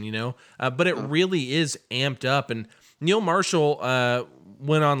tension, But it really is amped up. And Neil Marshall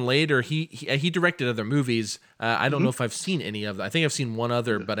went on later. He directed other movies. I don't know if I've seen any of them. I think I've seen one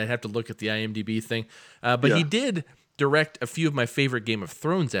other, but I'd have to look at the IMDb thing. But he did direct a few of my favorite Game of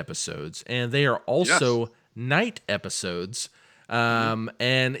Thrones episodes, and they are also night episodes.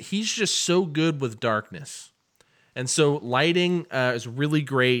 And he's just so good with darkness. And so lighting is really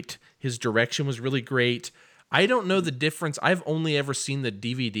great. His direction was really great. I don't know the difference. I've only ever seen the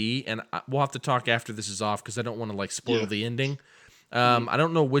DVD, and we'll have to talk after this is off because I don't want to like spoil the ending. I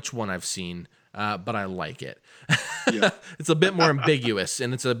don't know which one I've seen, but I like it. It's a bit more ambiguous,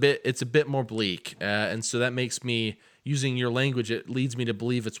 and it's a bit more bleak, and so that makes me, using your language, it leads me to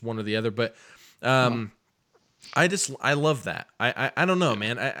believe it's one or the other. But I love that. I don't know,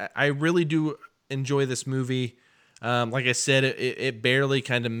 man. I really do enjoy this movie. Like I said, it barely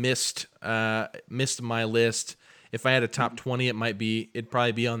kind of missed my list. If I had a top 20, it'd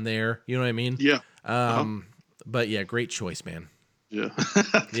probably be on there. You know what I mean? Yeah. But yeah, great choice, man. Yeah.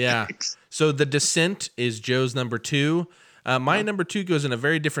 Yeah. So The Descent is Joe's number 2. My number 2 goes in a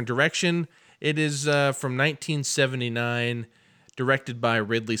very different direction. It is from 1979, directed by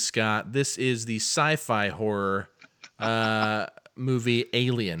Ridley Scott. This is the sci-fi horror movie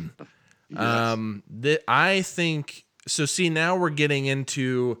Alien. I think so. See, now we're getting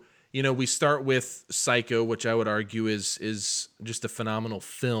into, we start with Psycho, which I would argue is just a phenomenal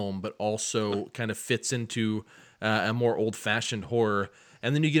film, but also kind of fits into a more old-fashioned horror.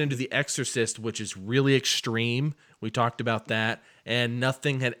 And then you get into The Exorcist, which is really extreme. We talked about that, and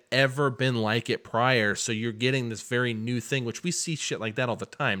nothing had ever been like it prior. So you're getting this very new thing, which we see shit like that all the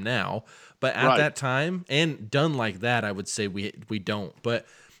time now. But at that time, and done like that, I would say we don't. But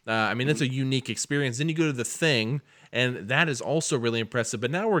I mean, it's a unique experience. Then you go to The Thing, and that is also really impressive. But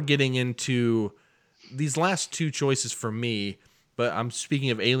now we're getting into these last 2 choices for me. But I'm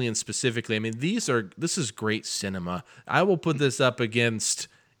speaking of Alien specifically. I mean, this is great cinema. I will put this up against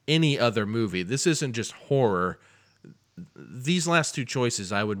any other movie. This isn't just horror. These last 2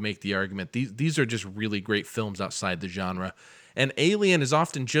 choices, I would make the argument. These are just really great films outside the genre. And Alien is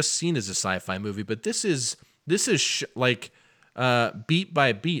often just seen as a sci-fi movie, but this is like beat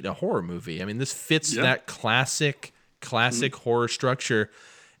by beat a horror movie. I mean, this fits that classic horror structure.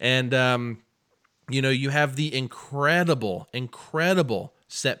 And you have the incredible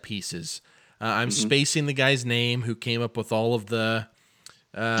set pieces. I'm spacing the guy's name who came up with all of the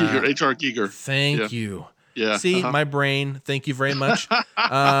Giger, H.R. Giger. Thank you. Yeah. See, my brain. Thank you very much.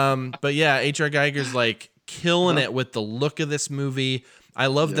 But yeah, H.R. Geiger's like killing it with the look of this movie. I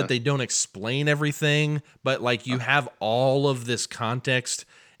love that they don't explain everything, but like you have all of this context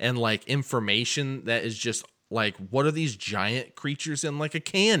and like information that is just like, what are these giant creatures in like a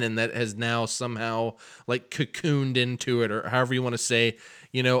cannon that has now somehow like cocooned into it, or however you want to say,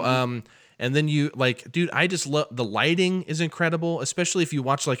 you know, and then you like, dude, I just love the lighting is incredible, especially if you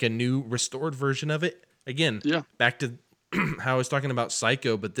watch like a new restored version of it. Again, back to how I was talking about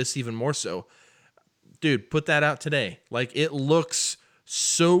Psycho, but this even more so. Dude, put that out today. Like, it looks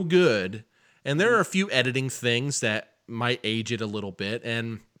so good. And there are a few editing things that might age it a little bit.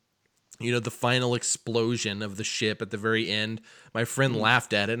 And, you know, the final explosion of the ship at the very end, my friend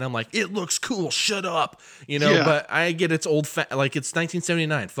laughed at it. And I'm like, it looks cool. Shut up. You know, but I get it's old, like it's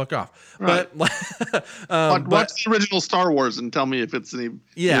 1979. Fuck off. Right. But, watch the original Star Wars and tell me if it's any,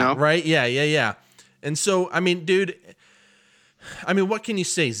 yeah, you know? right. Yeah. And so, I mean, dude, what can you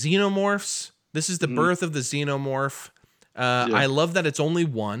say? Xenomorphs. This is the birth of the xenomorph. I love that it's only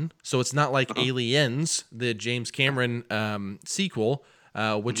one, so it's not like Aliens, the James Cameron sequel,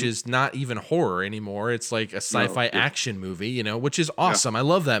 which is not even horror anymore. It's like a sci-fi action movie, you know, which is awesome. I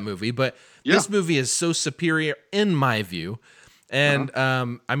love that movie, but this movie is so superior in my view. And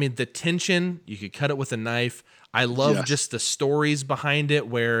I mean, the tension, you could cut it with a knife. I love just the stories behind it,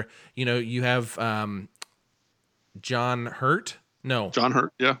 where, you know, you have John Hurt. John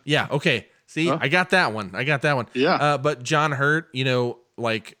Hurt. Yeah. Yeah. Okay. See, I got that one. Yeah. But John Hurt, you know,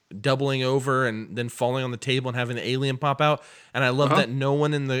 like doubling over and then falling on the table and having the alien pop out. And I love that no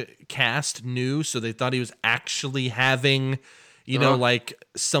one in the cast knew. So they thought he was actually having, you know, like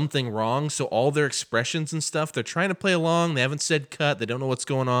something wrong. So all their expressions and stuff, they're trying to play along. They haven't said cut. They don't know what's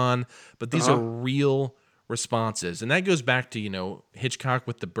going on. But these are real responses. And that goes back to, you know, Hitchcock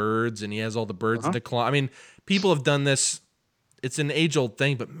with the birds, and he has all the birds in the claw. I mean, people have done this. It's an age-old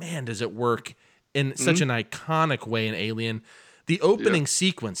thing, but man, does it work in such an iconic way in Alien. The opening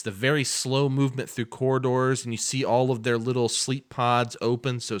sequence, the very slow movement through corridors, and you see all of their little sleep pods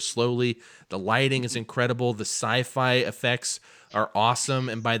open so slowly. The lighting is incredible. The sci-fi effects are awesome.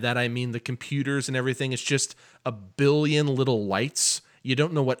 And by that, I mean the computers and everything. It's just a billion little lights. You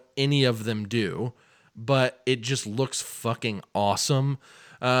don't know what any of them do, but it just looks fucking awesome.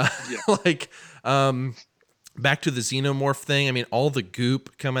 Back to the xenomorph thing. I mean, all the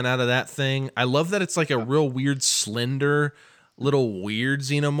goop coming out of that thing. I love that it's like a real weird, slender, little weird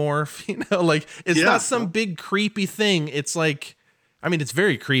xenomorph. You know, like it's not some big creepy thing. It's like, I mean, it's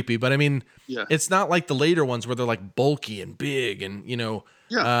very creepy, but I mean, it's not like the later ones where they're like bulky and big and, you know,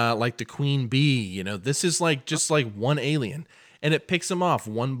 like the queen bee. You know, this is like just like one alien. And it picks them off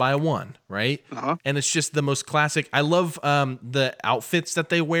one by one, right? And it's just the most classic. I love the outfits that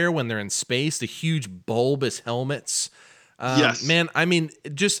they wear when they're in space, the huge bulbous helmets. Man, I mean,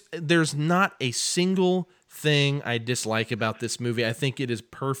 just there's not a single thing I dislike about this movie. I think it is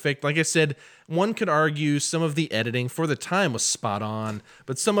perfect. Like I said, one could argue some of the editing for the time was spot on,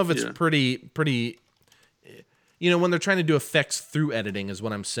 but some of it's pretty, you know, when they're trying to do effects through editing is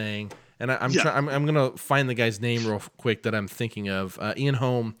what I'm saying. And I'm gonna find the guy's name real quick that I'm thinking of. Ian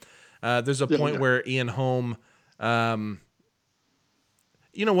Holm. There's a point where Ian Holm.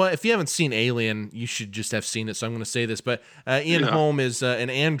 You know what? If you haven't seen Alien, you should just have seen it. So I'm going to say this, but Ian Holm is an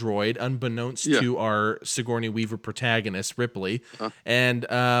android, unbeknownst to our Sigourney Weaver protagonist Ripley. And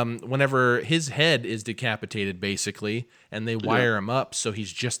whenever his head is decapitated, basically, and they wire him up, so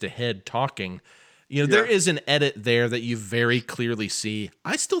he's just a head talking. You know, there is an edit there that you very clearly see.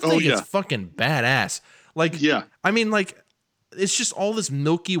 I still think it's fucking badass. Like, I mean, like, it's just all this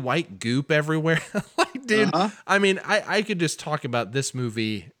milky white goop everywhere. Like, dude, I mean, I could just talk about this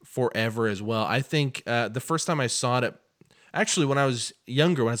movie forever as well. I think the first time I saw it, actually, when I was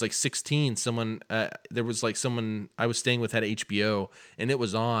younger, when I was like 16, there was like someone I was staying with had HBO, and it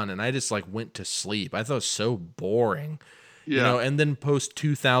was on, and I just like went to sleep. I thought it was so boring. You know, and then post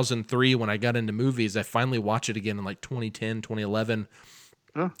 2003, when I got into movies, I finally watched it again in like 2010, 2011.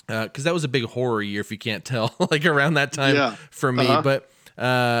 Because that was a big horror year, if you can't tell, like around that time for me. But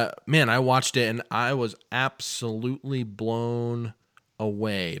man, I watched it and I was absolutely blown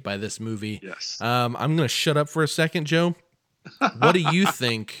away by this movie. Yes. I'm gonna shut up for a second, Joe. What do you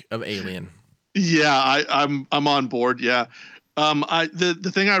think of Alien? Yeah, I'm on board. Yeah.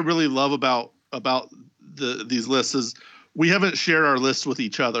 The thing I really love about these lists is we haven't shared our lists with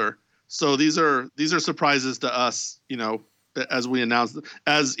each other. So these are surprises to us, you know, as we announce,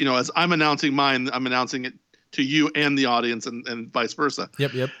 as you know, as I'm announcing mine, I'm announcing it to you and the audience, and vice versa.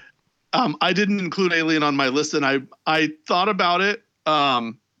 Yep. I didn't include Alien on my list, and I thought about it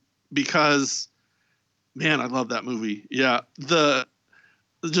because, man, I love that movie. Yeah,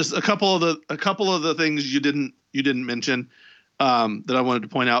 just a couple of the things you didn't mention that I wanted to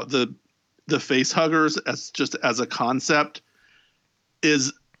point out. The face huggers as a concept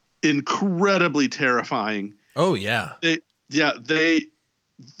is incredibly terrifying. Oh yeah.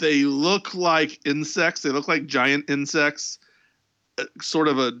 They look like insects. They look like giant insects, sort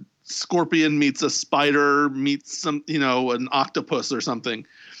of a scorpion meets a spider meets an octopus or something.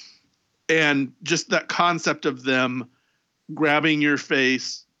 And just that concept of them grabbing your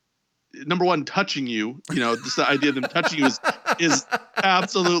face, number one, touching you, just the idea of them touching you is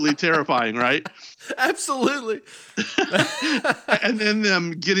absolutely terrifying, right? Absolutely. And then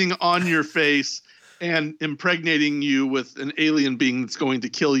them getting on your face and impregnating you with an alien being that's going to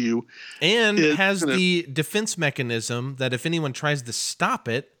kill you. And has the defense mechanism that if anyone tries to stop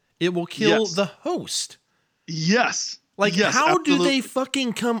it, it will kill the host. Yes. Like, yes, how absolutely. do they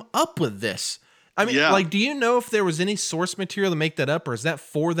fucking come up with this? I mean, like, do you know if there was any source material to make that up, or is that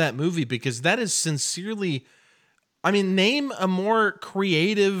for that movie? Because that is sincerely, I mean, name a more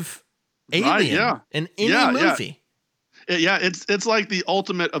creative alien in any movie. Yeah, it's like the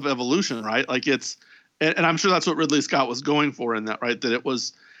ultimate of evolution, right? Like and I'm sure that's what Ridley Scott was going for in that, right? That it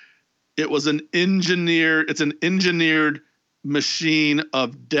was an engineered machine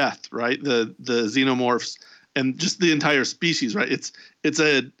of death, right? The xenomorphs and just the entire species, right? It's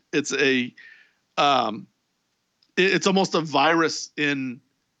almost a virus in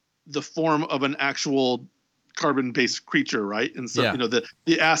the form of an actual carbon-based creature, right? And so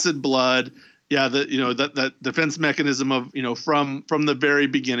the acid blood, that defense mechanism of from the very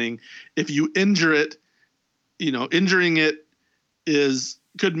beginning. If you injure it, injuring it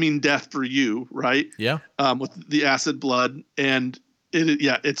could mean death for you, right? Yeah. With the acid blood, and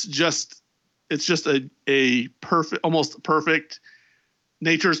it's just a perfect, almost perfect,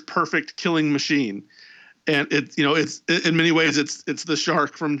 nature's perfect killing machine. And it's in many ways it's the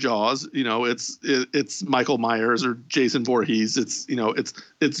shark from Jaws. It's Michael Myers or Jason Voorhees. It's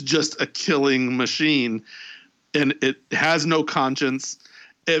just a killing machine, and it has no conscience.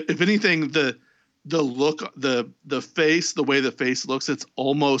 If anything, the look, the face, the way the face looks, it's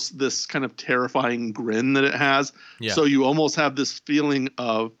almost this kind of terrifying grin that it has. Yeah. So you almost have this feeling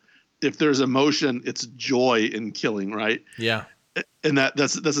of, if there's emotion, it's joy in killing, right? Yeah. And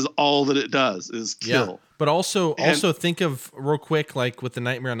this is all that it does is kill. Yeah. But also think of real quick, like with the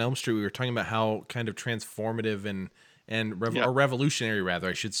Nightmare on Elm Street, we were talking about how kind of transformative or revolutionary, rather,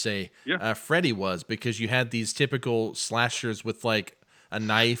 I should say, Freddy was, because you had these typical slashers with like a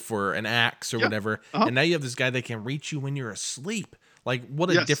knife or an axe or whatever, and now you have this guy that can reach you when you're asleep. Like, what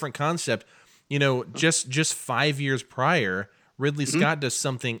a different concept. Just 5 years prior, Ridley Scott does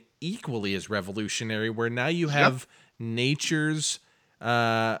something equally as revolutionary, where now you have nature's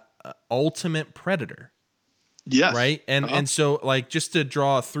ultimate predator. Yes. Right. And so, like, just to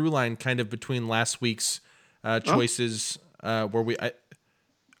draw a through line kind of between last week's choices, where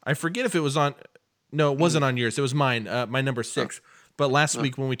I forget if it was on, no, it wasn't on yours. It was mine, my number 6. But last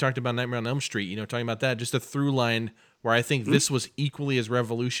week when we talked about Nightmare on Elm Street, talking about that, just a through line where I think this was equally as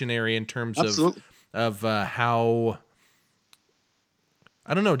revolutionary in terms of how,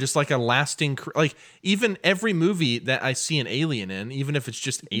 I don't know, just like a lasting, like even every movie that I see an alien in, even if it's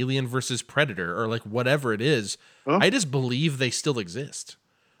just Alien versus Predator or like whatever it is, I just believe they still exist.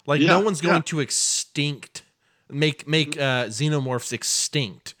 Like no one's going to make xenomorphs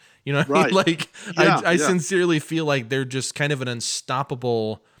extinct. You know what I mean? Like I sincerely feel like they're just kind of an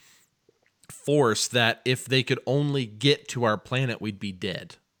unstoppable force that if they could only get to our planet, we'd be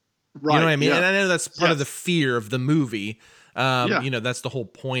dead. Right. You know what I mean? And I know that's part of the fear of the movie. That's the whole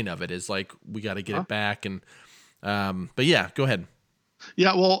point of it, is like, we got to get it back. And, but yeah, go ahead.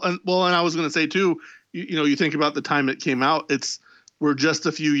 Yeah. And I was going to say too, you think about the time it came out, we're just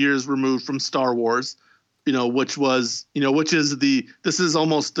a few years removed from Star Wars, which is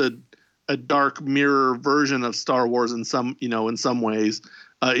almost a dark mirror version of Star Wars in some ways,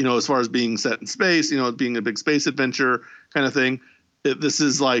 as far as being set in space, being a big space adventure kind of thing. This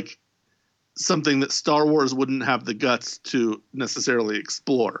is like something that Star Wars wouldn't have the guts to necessarily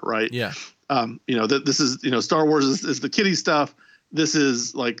explore, right? Yeah. This is, Star Wars is the kiddie stuff. This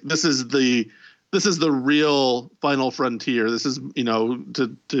is the real final frontier. This is,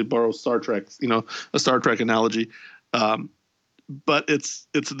 to borrow Star Trek, a Star Trek analogy. But it's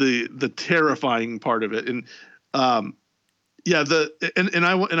the terrifying part of it. And, I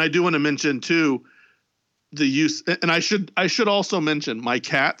do want to mention too, the use, and I should also mention my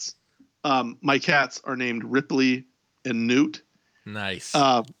cats. My cats are named Ripley and Newt. Nice.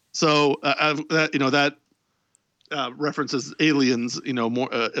 So that references aliens, more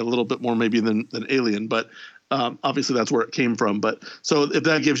a little bit more maybe than Alien, but obviously that's where it came from. But so if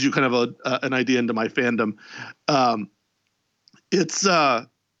that gives you kind of an idea into my fandom, it's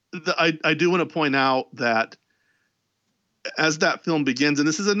I do want to point out that as that film begins, and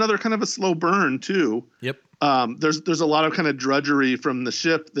this is another kind of a slow burn too. Yep. There's a lot of kind of drudgery from the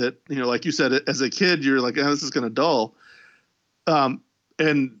ship that, like you said, as a kid, you're like, this is kind of dull.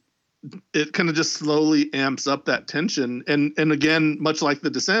 And it kind of just slowly amps up that tension. And again, much like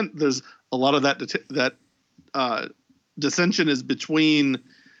The Descent, there's a lot of that dissension is between,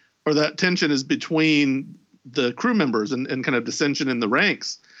 or that tension is between the crew members and kind of dissension in the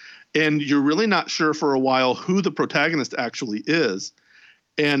ranks. And you're really not sure for a while who the protagonist actually is.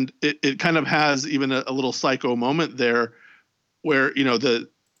 And it kind of has even a little psycho moment there where, the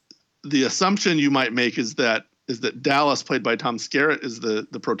assumption you might make is that Dallas, played by Tom Skerritt, is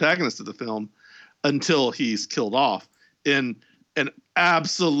the protagonist of the film until he's killed off in an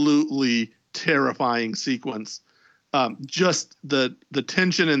absolutely terrifying sequence. Just the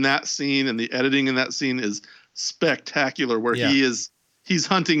tension in that scene and the editing in that scene is spectacular, where he's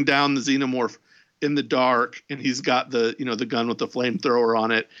hunting down the xenomorph in the dark, and he's got the gun with the flamethrower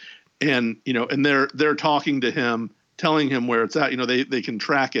on it, and they're talking to him, telling him where it's at. They can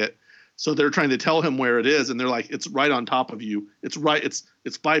track it. So they're trying to tell him where it is, and they're like, it's right on top of you. It's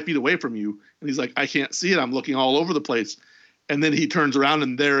 5 feet away from you. And he's like, I can't see it. I'm looking all over the place. And then he turns around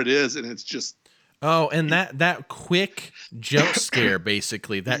and there it is. And it's just. Oh, and that quick jump scare,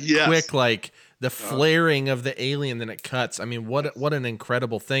 basically, that quick, like the flaring of the alien, then it cuts. I mean, what an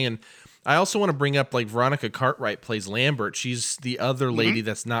incredible thing. And I also want to bring up, like, Veronica Cartwright plays Lambert. She's the other lady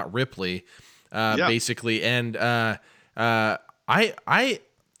that's not Ripley, basically. And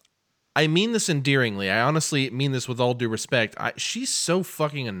I mean this endearingly. I honestly mean this with all due respect. She's so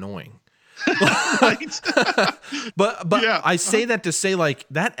fucking annoying. but I say that to say, like,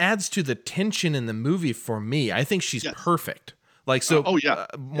 that adds to the tension in the movie for me. I think she's perfect. Like, so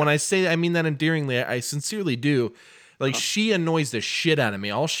when I say I mean that endearingly, I sincerely do. Like, she annoys the shit out of me.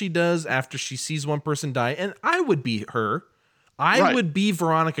 All she does after she sees one person die, and I would be her. I would be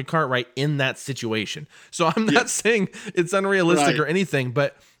Veronica Cartwright in that situation. So I'm not saying it's unrealistic or anything,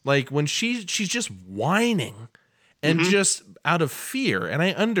 but like when she's just whining and just out of fear, and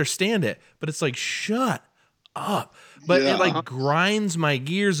I understand it, but it's like, shut up. But it like grinds my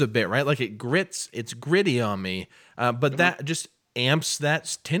gears a bit, right? Like it's gritty on me. But that just amps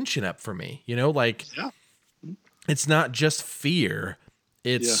that tension up for me, like it's not just fear.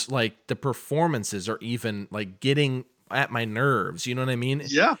 It's like the performances are even like getting at my nerves. You know what I mean?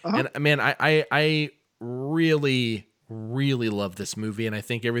 Yeah. And man, I really, really love this movie. And I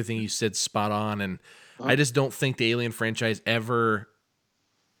think everything you said spot on. And I just don't think the Alien franchise ever.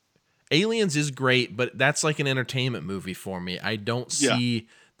 Aliens is great, but that's like an entertainment movie for me. I don't see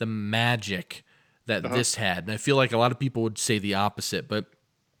the magic that this had. And I feel like a lot of people would say the opposite, but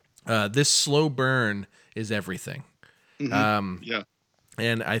this slow burn is everything. And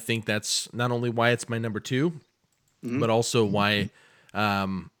I think that's not only why it's my number 2, but also why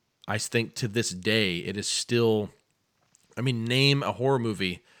I think to this day it is still, I mean, name a horror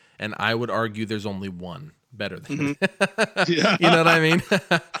movie, and I would argue there's only one better than it. You know what I mean?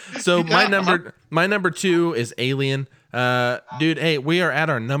 So my number 2 is Alien. Dude, hey, we are at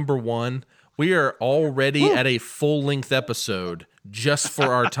our number 1. We are already at a full-length episode just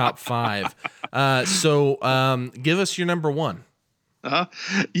for our top 5. So give us your number 1.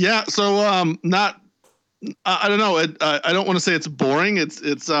 Yeah. So I don't know. I don't want to say it's boring.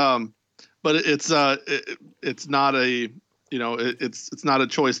 But it's not a, it's not a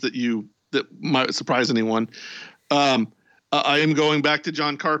choice that might surprise anyone. I am going back to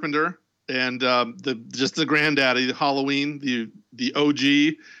John Carpenter and the granddaddy, Halloween, the OG,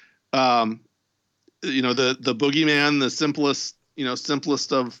 the boogeyman, the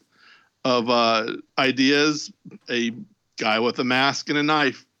simplest of ideas, a guy with a mask and a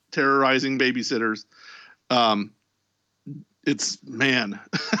knife terrorizing babysitters. It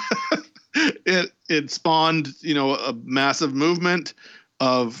spawned, a massive movement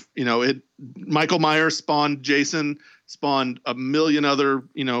of, Michael Myers spawned Jason, spawned a million other,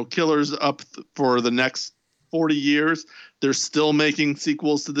 killers up for the next 40 years. They're still making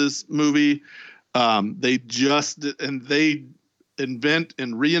sequels to this movie. They invent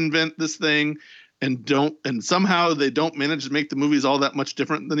and reinvent this thing and somehow they don't manage to make the movies all that much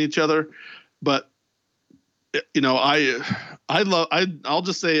different than each other. But I'll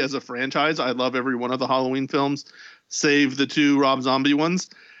just say, as a franchise, I love every one of the Halloween films, save the 2 Rob Zombie ones.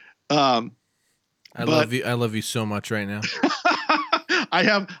 I love you so much right now. I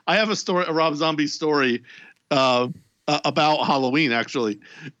have a story, a Rob Zombie story, about Halloween actually.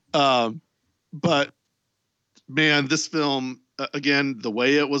 But man, this film, again, the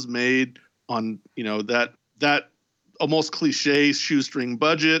way it was made on, that almost cliche shoestring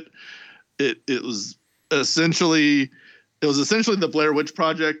budget, it was essentially the Blair Witch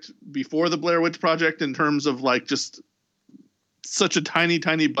Project before the Blair Witch Project, in terms of like just such a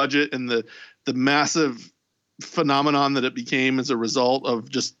tiny budget, and the massive phenomenon that it became as a result of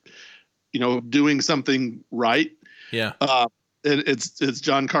just, doing something right. Yeah. It's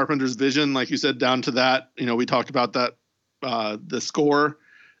John Carpenter's vision, like you said, down to that. We talked about that, the score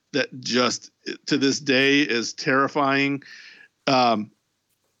that just to this day is terrifying.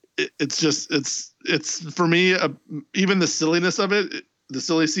 It's for me, even the silliness of it, the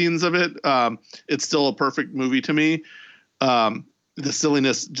silly scenes of it, it's still a perfect movie to me. The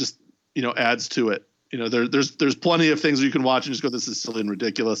silliness just, adds to it. There's plenty of things you can watch and just go, this is silly and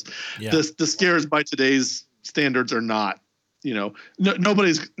ridiculous. Yeah. The scares by today's standards are not. Nobody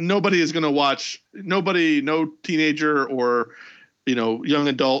is going to watch. No teenager or young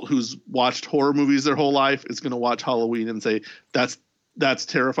adult who's watched horror movies their whole life is going to watch Halloween and say that's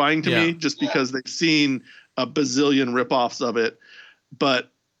terrifying to me, just because they've seen a bazillion ripoffs of it.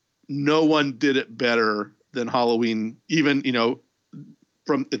 But no one did it better than Halloween. Even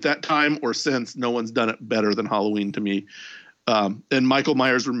from at that time or since, no one's done it better than Halloween to me. And Michael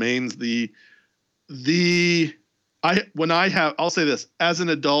Myers remains I'll say this as an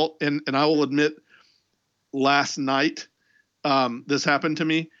adult, and I will admit, last night, this happened to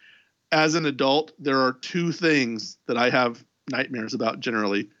me. As an adult, there are two things that I have nightmares about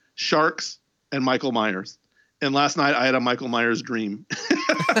generally: sharks and Michael Myers. And last night I had a Michael Myers dream.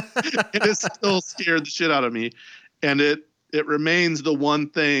 It still scared the shit out of me. And it remains the one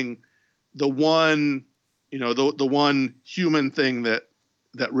thing, the one human thing that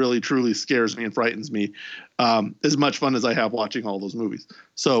really truly scares me and frightens me. As much fun as I have watching all those movies.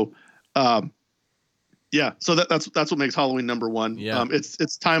 So, so that's what makes Halloween number one. Yeah.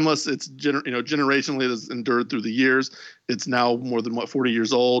 It's timeless. It's generationally, it has endured through the years. It's now more than 40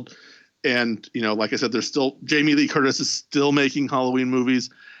 years old. And, like I said, there's still Jamie Lee Curtis is still making Halloween movies,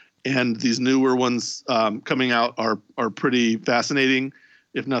 and these newer ones coming out are pretty fascinating,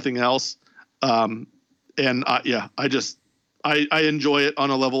 if nothing else. I enjoy it on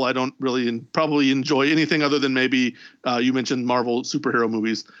a level I don't really probably enjoy anything other than maybe you mentioned Marvel superhero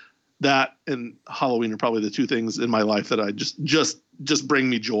movies. That and Halloween are probably the two things in my life that I just bring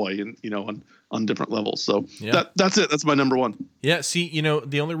me joy, and on different levels. So that's it. That's my number one. Yeah. See,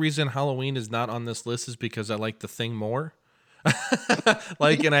 the only reason Halloween is not on this list is because I like The Thing more.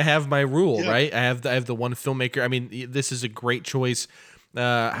 And I have my rule, right? I have the one filmmaker. I mean, this is a great choice.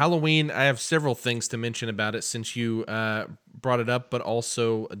 Halloween, I have several things to mention about it since you brought it up, but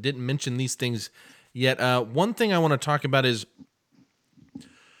also didn't mention these things yet. One thing I want to talk about is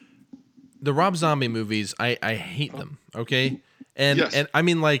the Rob Zombie movies. I hate them. Okay. And I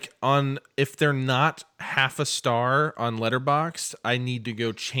mean, like, if they're not half a star on Letterboxd, I need to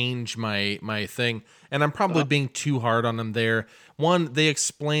go change my thing. And I'm probably being too hard on them there. One, they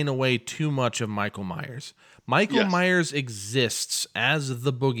explain away too much of Michael Myers. Michael Myers exists as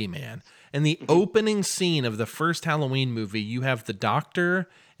the boogeyman. In the opening scene of the first Halloween movie, you have the doctor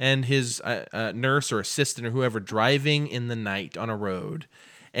and his nurse or assistant or whoever driving in the night on a road.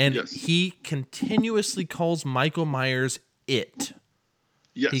 And he continuously calls Michael Myers it.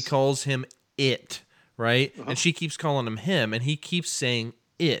 Yes. He calls him it, right? And she keeps calling him him, and he keeps saying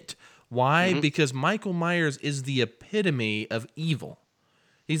it. Why? Because Michael Myers is the epitome of evil.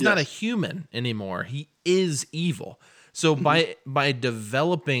 He's not a human anymore. He is evil. So by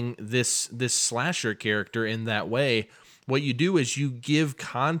developing this slasher character in that way, what you do is you give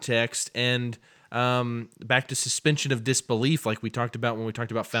context and back to suspension of disbelief, like we talked about when we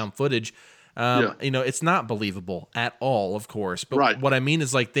talked about found footage. It's not believable at all, of course. But what I mean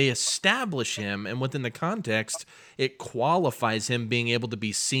is, like, they establish him, and within the context, it qualifies him being able to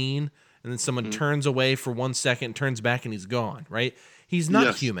be seen. And then someone turns away for 1 second, turns back, and he's gone, right? He's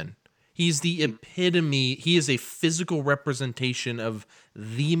not human. He's the epitome. He is a physical representation of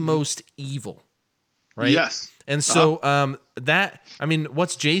the most evil, right? Yes. And so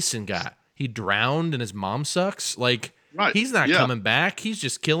what's Jason got? He drowned and his mom sucks? Like, he's not coming back. He's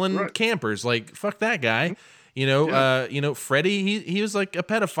just killing campers. Like, fuck that guy. Freddy, he was like a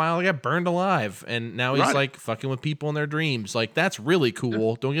pedophile. He got burned alive, and now he's like fucking with people in their dreams. Like, that's really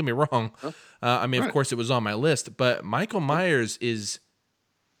cool. Don't get me wrong. Of course it was on my list, but Michael Myers is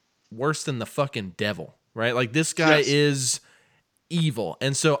worse than the fucking devil, right? Like, this guy is evil.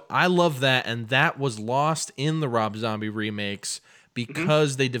 And so I love that, and that was lost in the Rob Zombie remakes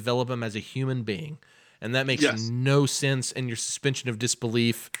because they develop him as a human being. And that makes Yes. no sense, and your suspension of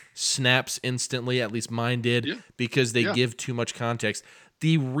disbelief snaps instantly, at least mine did, Yeah. because they Yeah. give too much context.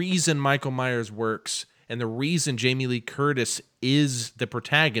 The reason Michael Myers works and the reason Jamie Lee Curtis is the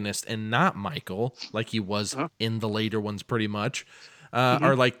protagonist and not Michael, like he was in the later ones pretty much,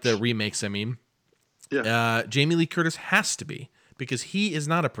 or like the remakes, I mean, Yeah. Jamie Lee Curtis has to be, because he is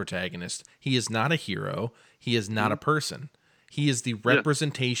not a protagonist. He is not a hero. He is not a person. He is the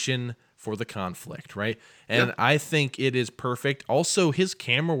representation for the conflict, right? And I think it is perfect. Also, his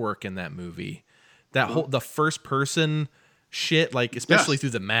camera work in that movie, that whole the first person shit, like especially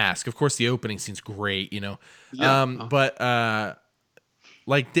through the mask. Of course, the opening scene's great, you know. But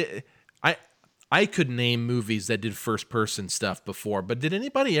like I could name movies that did first person stuff before, but did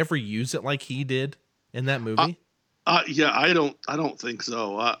anybody ever use it like he did in that movie? Yeah, I don't think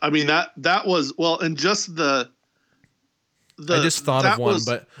so. I mean that was well, and just the I just thought of one,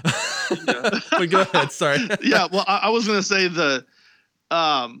 but but go ahead. Sorry. Yeah, well, I was gonna say the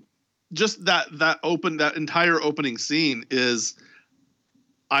just that entire opening scene is,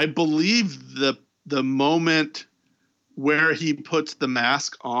 I believe, the moment where he puts the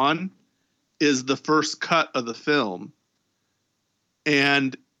mask on is the first cut of the film.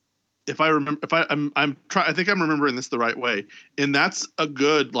 And if I remember, I think I'm remembering this the right way, and that's a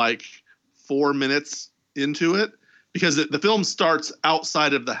good like 4 minutes into it, because the film starts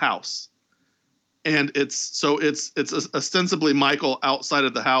outside of the house, and it's ostensibly Michael outside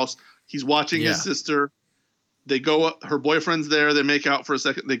of the house. He's watching his sister. They go up, her boyfriend's there. They make out for a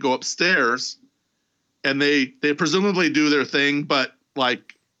second. They go upstairs, and they presumably do their thing, but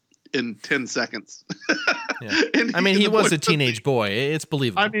like in 10 seconds. Yeah. I mean, he was a teenage boy. It's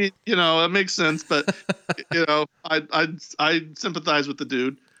believable. I mean, that makes sense, but I sympathize with the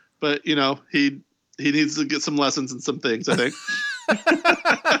dude, but he needs to get some lessons in some things, I think.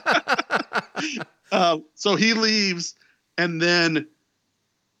 So he leaves, and then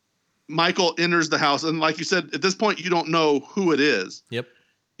Michael enters the house, and like you said, at this point you don't know who it is. Yep.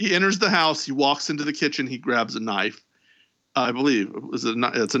 He enters the house. He walks into the kitchen. He grabs a knife. I believe it's a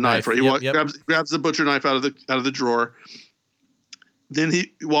knife, right? He grabs the butcher knife out of the drawer. Then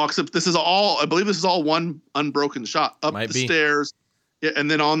he walks up. I believe this is all one unbroken shot up the stairs. Yeah,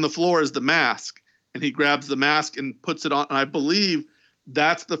 and then on the floor is the mask, and he grabs the mask and puts it on. And I believe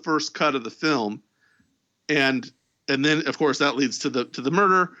that's the first cut of the film. And then of course that leads to the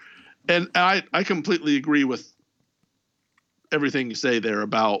murder. And I completely agree with everything you say there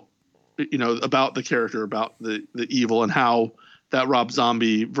about the character, about the evil, and how that Rob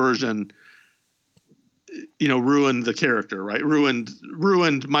Zombie version ruined the character, right?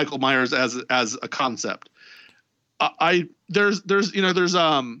 Ruined Michael Myers as a concept. There's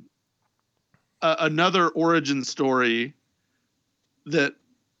another origin story that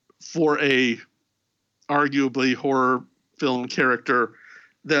for a arguably horror film character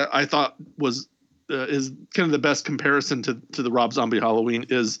that I thought is kind of the best comparison to the Rob Zombie Halloween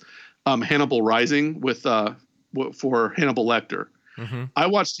is Hannibal Rising for Hannibal Lecter. Mm-hmm. I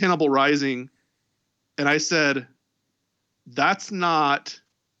watched Hannibal Rising, and I said, that's not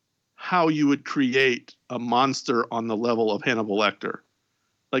how you would create a monster on the level of Hannibal Lecter.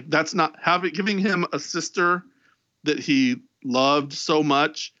 Like, that's not giving him a sister that he loved so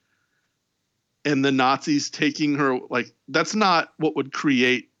much, and the Nazis taking her, like, that's not what would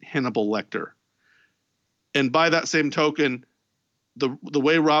create Hannibal Lecter. And by that same token, the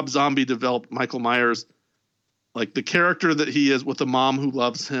way Rob Zombie developed Michael Myers, like the character that he is with a mom who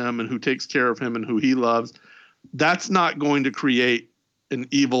loves him and who takes care of him and who he loves, that's not going to create an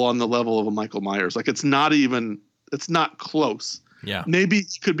evil on the level of a Michael Myers. Like, it's not close. Yeah. Maybe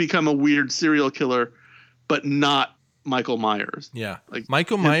he could become a weird serial killer, but not Michael Myers. Yeah. Like,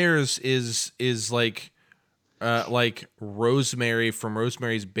 Michael Myers is like Rosemary from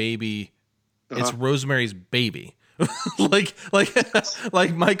Rosemary's Baby. It's Rosemary's Baby. like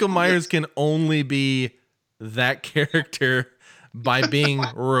Michael Myers can only be that character by being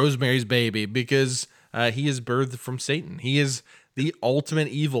Rosemary's Baby, because he is birthed from Satan. He is the ultimate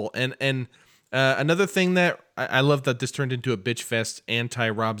evil. And another thing that I love, that this turned into a bitch fest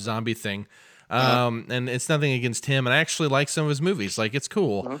anti-Rob Zombie thing. And it's nothing against him, and I actually like some of his movies. Like, it's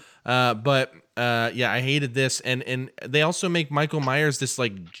cool. But I hated this. And they also make Michael Myers this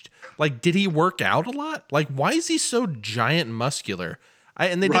like, did he work out a lot? Like, why is he so giant and muscular?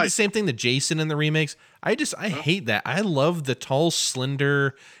 And they did the same thing to Jason in the remakes. I hate that. I love the tall,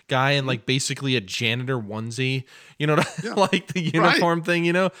 slender guy in like basically a janitor onesie, like the uniform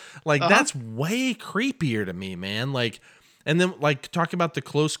thing, like that's way creepier to me, man. Like, and then like talk about the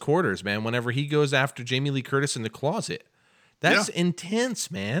close quarters, man. Whenever he goes after Jamie Lee Curtis in the closet, That's intense,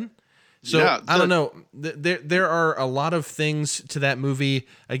 man. So Yeah, I don't know. There are a lot of things to that movie.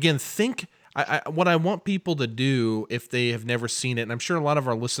 Again, what I want people to do if they have never seen it, and I'm sure a lot of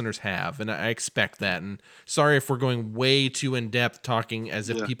our listeners have, and I expect that. And sorry if we're going way too in depth talking as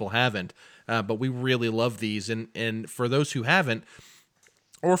if people haven't, but we really love these. And for those who haven't,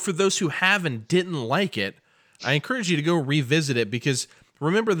 or for those who have and didn't like it, I encourage you to go revisit it, because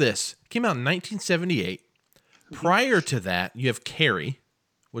remember this, it came out in 1978. Prior to that, you have Carrie,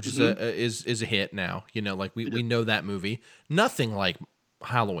 which is a hit now. You know, like we know that movie. Nothing like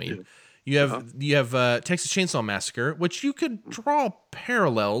Halloween. You have Texas Chainsaw Massacre, which you could draw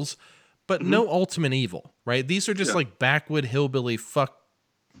parallels, but no Ultimate Evil, right? These are just like backwood hillbilly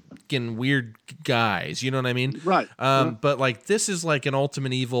fucking weird guys. You know what I mean? Right. But like this is like an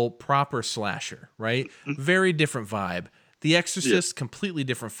Ultimate Evil proper slasher, right? Very different vibe. The Exorcist, completely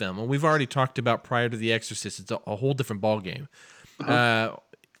different film. And we've already talked about prior to The Exorcist, it's a whole different ballgame.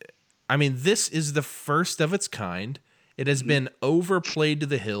 I mean, this is the first of its kind. It has been overplayed to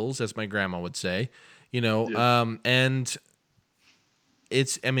the hills, as my grandma would say, you know, and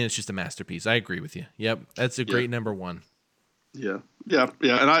it's just a masterpiece. I agree with you. Yep. That's a great number one. Yeah.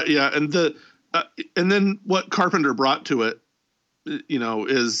 And then what Carpenter brought to it, you know,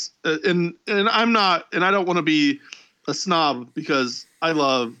 is, and I don't want to be a snob, because I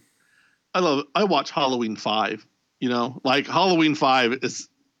watch Halloween 5, you know, like Halloween 5 is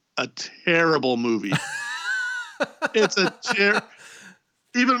a terrible movie. It's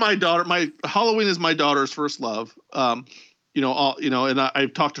even my Halloween is my daughter's first love. You know, and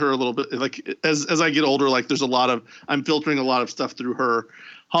I've talked to her a little bit, like as I get older, like I'm filtering a lot of stuff through her.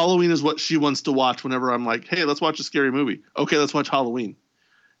 Halloween is what she wants to watch whenever I'm like, hey, let's watch a scary movie. Okay, let's watch Halloween.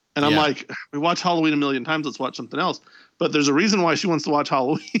 And I'm like, we watch Halloween a million times. Let's watch something else. But there's a reason why she wants to watch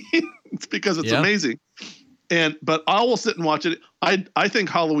Halloween. It's because it's amazing. But I will sit and watch it. I think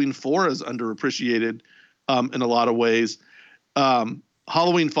Halloween 4 is underappreciated in a lot of ways.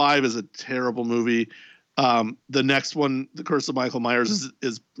 Halloween 5 is a terrible movie. The next one, The Curse of Michael Myers,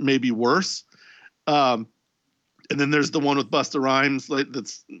 is maybe worse. And then there's the one with Busta Rhymes,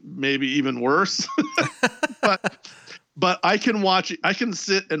 that's maybe even worse. But I can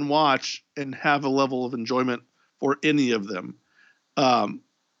sit and watch and have a level of enjoyment for any of them,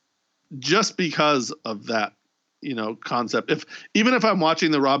 just because of that, you know, concept. Even if I'm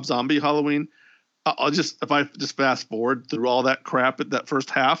watching the Rob Zombie Halloween, if I just fast forward through all that crap at that first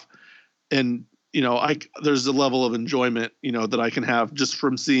half, and you know, there's a level of enjoyment, you know, that I can have just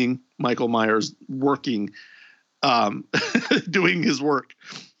from seeing Michael Myers working, doing his work.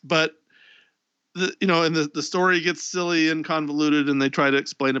 But the story gets silly and convoluted, and they try to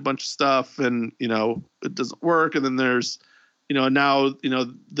explain a bunch of stuff, and you know, it doesn't work. And then there's, you know, now, you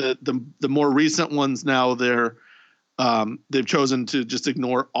know, the more recent ones, now they've chosen to just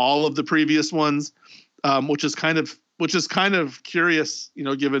ignore all of the previous ones, which is kind of curious, you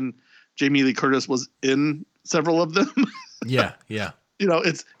know, given Jamie Lee Curtis was in several of them. Yeah. You know,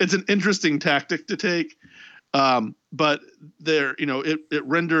 it's an interesting tactic to take, but there, you know, it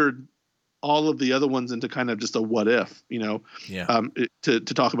rendered all of the other ones into kind of just a what if, you know, to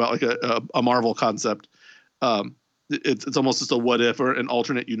talk about like a Marvel concept. It's almost just a what if or an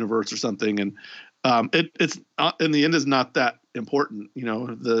alternate universe or something. And it's in the end is not that important, you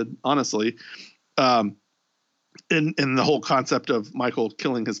know, honestly. And the whole concept of Michael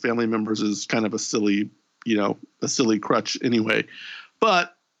killing his family members is kind of a silly crutch anyway.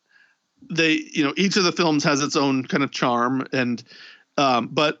 But each of the films has its own kind of charm. And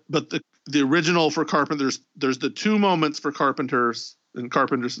but the original for Carpenter, there's the two moments for Carpenter's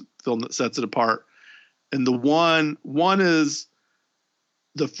film that sets it apart. And the one is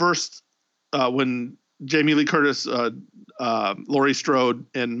the first, when Jamie Lee Curtis, Laurie Strode,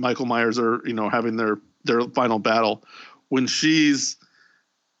 and Michael Myers are, you know, having their final battle, when she's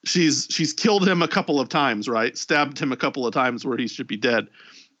killed him a couple of times, right? Stabbed him a couple of times where he should be dead.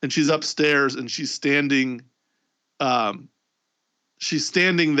 And she's upstairs and she's standing there,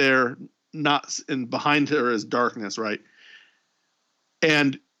 and behind her is darkness, right?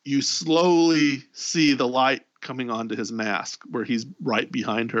 And you slowly see the light coming onto his mask where he's right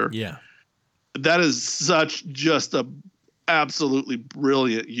behind her. Yeah. That is such just a absolutely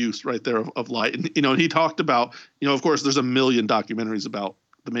brilliant use right there of light. And, you know, he talked about, you know, of course there's a million documentaries about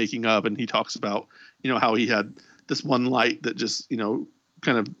the making of, and he talks about, you know, how he had this one light that just, you know,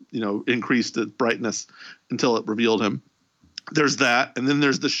 kind of, you know, increased the brightness until it revealed him. There's that. And then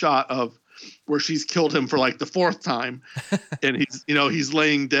there's the shot of where she's killed him for like the fourth time and he's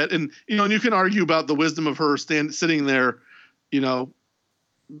laying dead. And, you know, and you can argue about the wisdom of her sitting there, you know,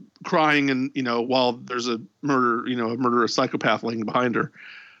 crying, and while there's a murderous psychopath laying behind her.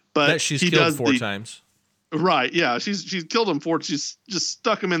 But that she's he killed does 4 times. right. Yeah, she's killed him 4. She's just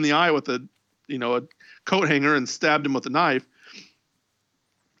stuck him in the eye with a coat hanger and stabbed him with a knife.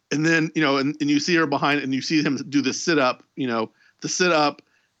 And then and you see her behind, and you see him do the sit up, the sit up,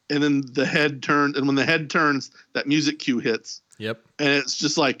 and then the head turns, and when the head turns, that music cue hits. Yep. And it's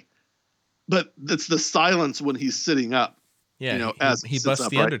just like, but it's the silence when he's sitting up. Yeah, as he sits busts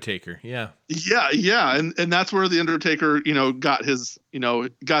up, the right? Undertaker. Yeah. Yeah, and that's where the Undertaker, got his,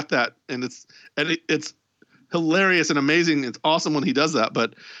 got that, and it's hilarious and amazing. It's awesome when he does that,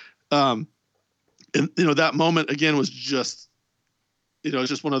 but and that moment again was just, it's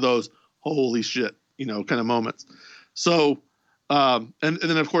just one of those holy shit, kind of moments. So, and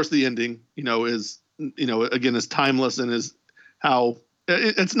then of course the ending, is, again, is timeless, and is how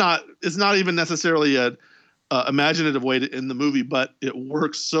it's not even necessarily a imaginative way to end the movie, but it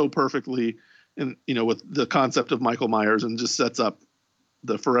works so perfectly, and with the concept of Michael Myers, and just sets up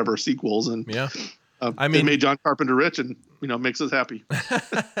the forever sequels. And Yeah. I mean, it made John Carpenter rich, and makes us happy.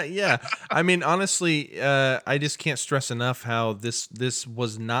 Yeah. I mean, honestly, I just can't stress enough how this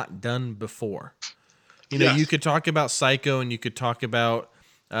was not done before. Yes. You could talk about Psycho, and you could talk about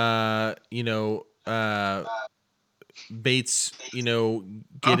Bates,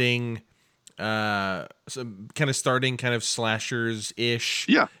 getting some kind of starting kind of slashers ish,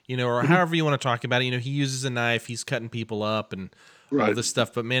 Yeah. Or however you want to talk about it. He uses a knife, he's cutting people up and all this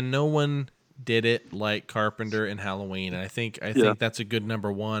stuff, but man, no one did it like Carpenter in Halloween. And I think that's a good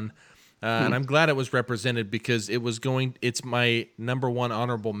number one. And I'm glad it was represented, because it's my number one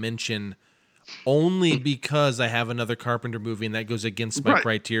honorable mention only because I have another Carpenter movie and that goes against my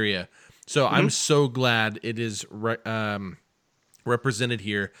criteria. So I'm so glad it is represented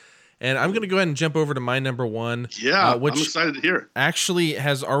here. And I'm going to go ahead and jump over to my number one. Yeah, which I'm excited to hear. Actually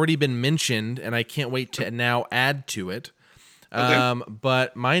has already been mentioned, and I can't wait to now add to it. Okay.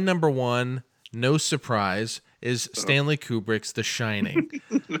 But my number one, no surprise, is Stanley Kubrick's The Shining.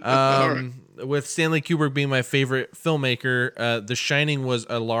 With Stanley Kubrick being my favorite filmmaker, The Shining was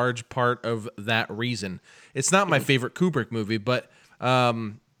a large part of that reason. It's not my favorite Kubrick movie, but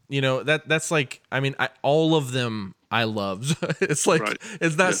that's like, I mean, all of them I loved. It's like,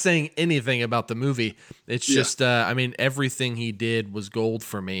 it's not saying anything about the movie. It's just, I mean, everything he did was gold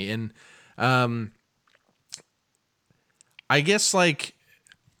for me. And I guess like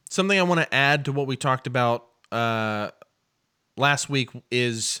something I want to add to what we talked about last week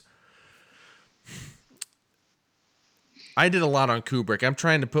is I did a lot on Kubrick. I'm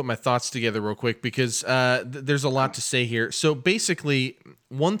trying to put my thoughts together real quick because there's a lot to say here. So basically,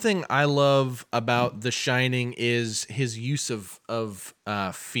 one thing I love about The Shining is his use of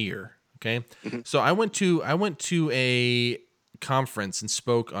fear. Okay, so I went to a conference and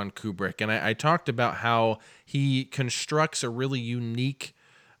spoke on Kubrick, and I talked about how he constructs a really unique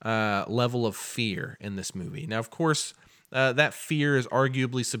level of fear in this movie. Now, of course, that fear is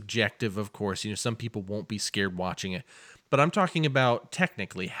arguably subjective. Of course, some people won't be scared watching it. But I'm talking about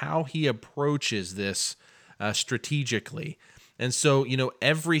technically how he approaches this strategically. And so,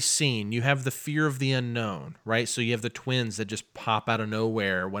 every scene, you have the fear of the unknown, right? So you have the twins that just pop out of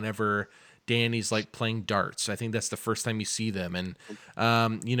nowhere whenever Danny's like playing darts. I think that's the first time you see them. And,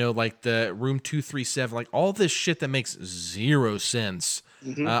 like the room 237, like all this shit that makes zero sense,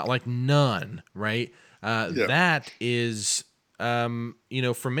 like none, right? That is,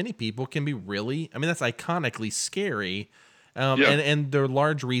 for many people can be really, I mean, that's iconically scary. And the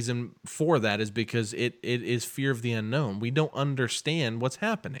large reason for that is because it is fear of the unknown. We don't understand what's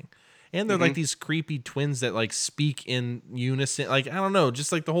happening. And they're like these creepy twins that like speak in unison. Like, I don't know,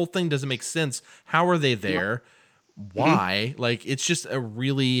 just like the whole thing doesn't make sense. How are they there? Why? Like, it's just a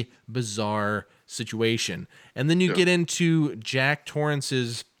really bizarre situation. And then you get into Jack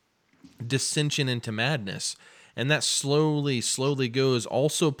Torrance's dissension into madness. And that slowly goes,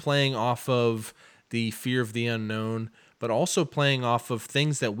 also playing off of the fear of the unknown, but also playing off of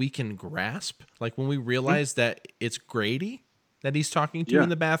things that we can grasp. Like when we realize that it's Grady that he's talking to in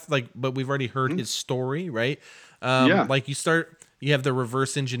the bath, like, but we've already heard his story, right? Like you have the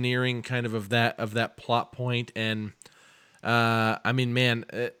reverse engineering kind of that plot point. And I mean, man,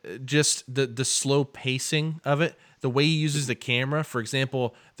 just the slow pacing of it, the way he uses the camera. For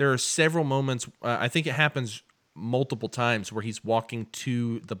example, there are several moments, I think it happens multiple times, where he's walking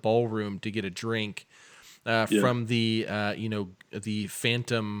to the ballroom to get a drink from the the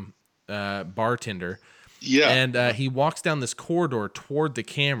phantom bartender. And he walks down this corridor toward the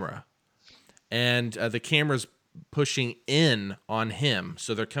camera, and the camera's pushing in on him,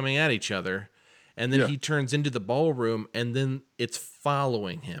 so they're coming at each other. and then Yeah. he turns into the ballroom, and then it's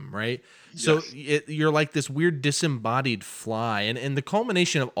following him, right? So you're like this weird disembodied fly, and the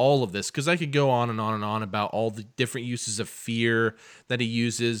culmination of all of this, because I could go on and on and on about all the different uses of fear that he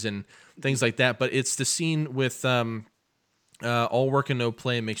uses and things like that, but it's the scene with all work and no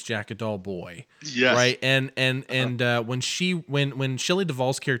play makes Jack a dull boy, Yes. right? And when Shelley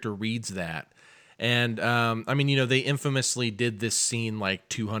Duvall's character reads that. And I mean, they infamously did this scene like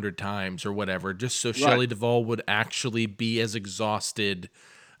 200 times or whatever, just so Shelley Duvall would actually be as exhausted.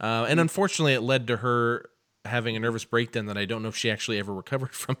 And unfortunately, it led to her having a nervous breakdown that I don't know if she actually ever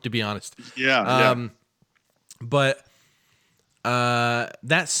recovered from, to be honest. Yeah. But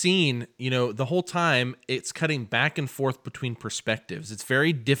that scene, the whole time it's cutting back and forth between perspectives. It's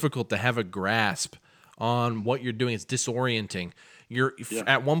very difficult to have a grasp on what you're doing. It's disorienting.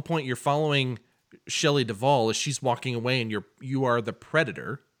 At one point you're following Shelley Duvall as she's walking away, and you are the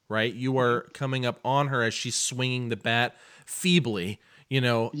predator, right? You are coming up on her as she's swinging the bat feebly,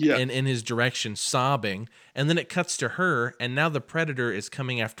 in his direction, sobbing. And then it cuts to her, and now the predator is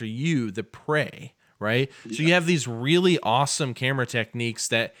coming after you, the prey, right? Yeah. So you have these really awesome camera techniques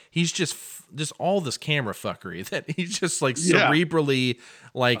that he's just all this camera fuckery that he's just like cerebrally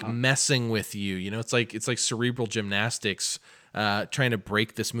messing with you. It's like cerebral gymnastics, trying to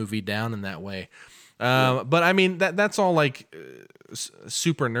break this movie down in that way. But I mean, that's all like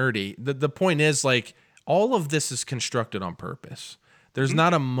super nerdy. The point is, like, all of this is constructed on purpose. There's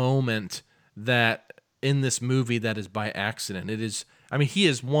not a moment that in this movie that is by accident. It is, I mean, he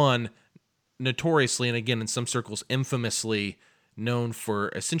is one notoriously, and again, in some circles, infamously known for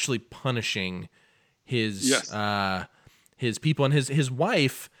essentially punishing his people. And his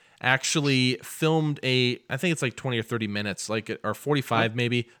wife actually filmed I think it's like 20 or 30 minutes, or 45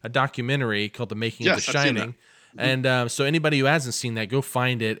 maybe, a documentary called The Making of The Shining. And so anybody who hasn't seen that, go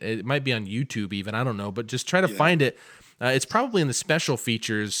find it. It might be on YouTube even, I don't know, but just try to find it. It's probably in the special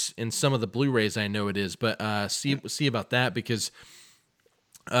features in some of the Blu-rays, I know it is, but see about that, because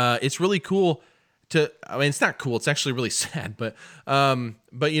it's really cool I mean, it's not cool, it's actually really sad, but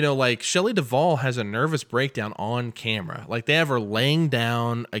like, Shelley Duvall has a nervous breakdown on camera. Like, they have her laying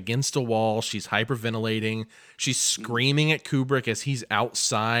down against a wall, she's hyperventilating, she's screaming at Kubrick as he's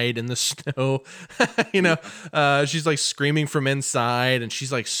outside in the snow. She's like screaming from inside, and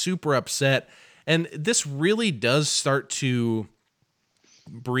she's like super upset. And this really does start to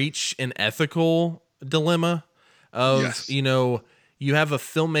breach an ethical dilemma of, you have a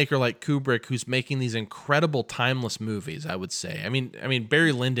filmmaker like Kubrick who's making these incredible timeless movies, I would say. I mean,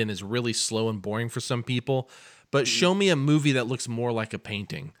 Barry Lyndon is really slow and boring for some people, but show me a movie that looks more like a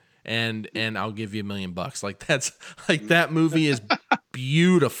painting, and I'll give you $1 million. Like, that's like, that movie is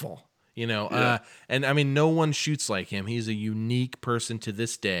beautiful, and I mean, no one shoots like him. He's a unique person to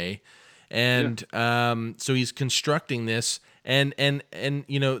this day. And so he's constructing this. And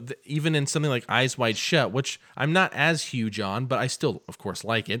even in something like Eyes Wide Shut, which I'm not as huge on, but I still, of course,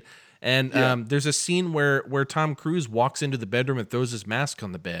 like it. And there's a scene where Tom Cruise walks into the bedroom and throws his mask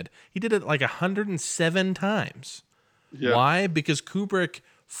on the bed. He did it like 107 times. Yeah. Why? Because Kubrick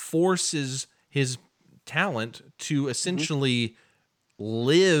forces his talent to essentially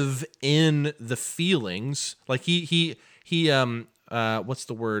live in the feelings. Like he what's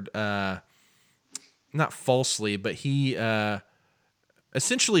the word? Not falsely, but he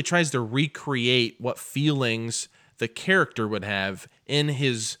essentially tries to recreate what feelings the character would have in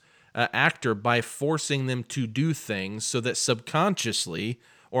his actor by forcing them to do things so that subconsciously,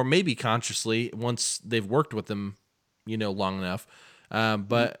 or maybe consciously, once they've worked with them, long enough,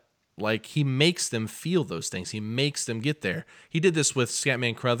 but like, he makes them feel those things. He makes them get there. He did this with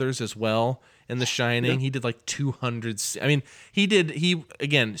Scatman Crothers as well in The Shining. Yeah. He did like 200. I mean,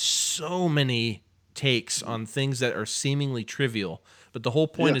 again, so many takes on things that are seemingly trivial, but the whole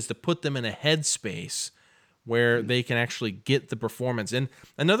point is to put them in a headspace where they can actually get the performance. And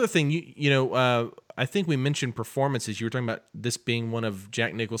another thing, I think we mentioned performances. You were talking about this being one of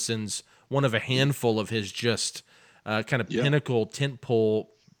Jack Nicholson's, one of a handful of his just kind of pinnacle tentpole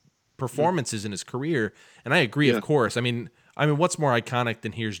performances in his career. And I agree, of course. I mean, what's more iconic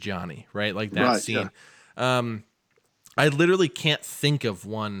than Here's Johnny, right? Like that scene. Yeah. I literally can't think of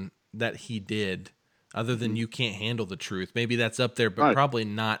one that he did other than You Can't Handle the Truth. Maybe that's up there, but probably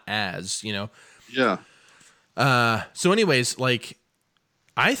not as, Yeah. So anyways, like,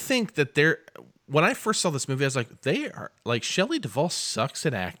 I think that when I first saw this movie, I was like, they are, like, Shelley Duvall sucks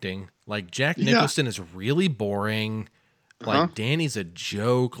at acting. Like, Jack Nicholson is really boring. Like, Danny's a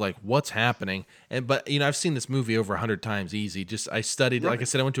joke. Like, what's happening? But I've seen this movie over 100 times easy. I studied, like I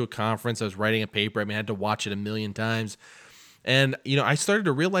said, I went to a conference. I was writing a paper. I had to watch it 1 million times. And, I started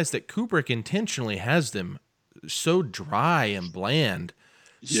to realize that Kubrick intentionally has them so dry and bland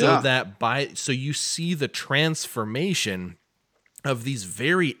so Yeah. that so you see the transformation of these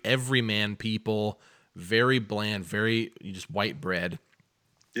very everyman people, very bland, very just white bread,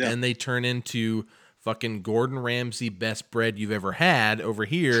 Yeah. and they turn into fucking Gordon Ramsay best bread you've ever had over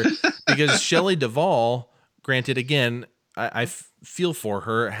here because Shelley Duvall, granted, again, I feel for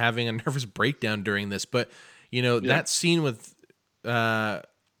her having a nervous breakdown during this, but that scene with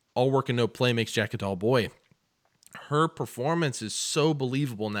all work and no play makes Jack a dull boy. Her performance is so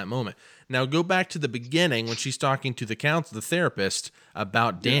believable in that moment. Now go back to the beginning when she's talking to the therapist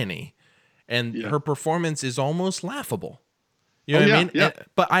about Danny, and her performance is almost laughable. You know what I mean? Yeah.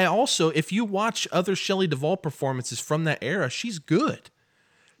 But I also, if you watch other Shelley Duvall performances from that era, she's good.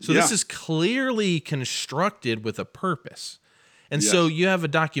 So this is clearly constructed with a purpose. And so you have a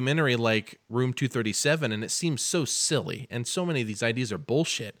documentary like Room 237, and it seems so silly, and so many of these ideas are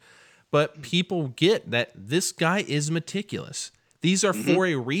bullshit. But people get that this guy is meticulous. These are for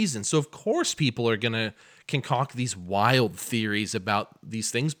a reason. So of course people are going to concoct these wild theories about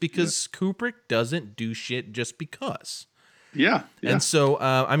these things because Kubrick doesn't do shit just because. Yeah. And so,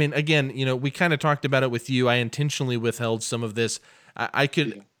 I mean, again, we kind of talked about it with you. I intentionally withheld some of this. I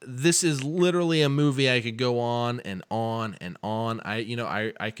could, this is literally a movie I could go on and on and on.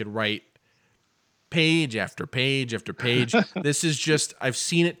 I could write page after page after page. This is just, I've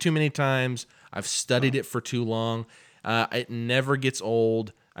seen it too many times. I've studied it for too long. It never gets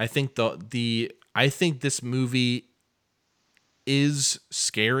old. I think I think this movie is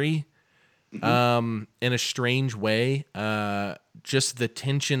scary. In a strange way. Just the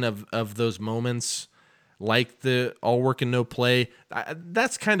tension of those moments, like the all work and no play,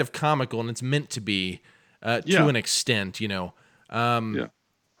 that's kind of comical, and it's meant to be to an extent, But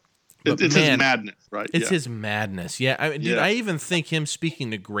it's his madness, right? It's his madness. Yeah. Dude, I even think him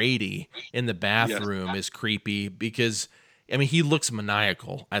speaking to Grady in the bathroom is creepy because, he looks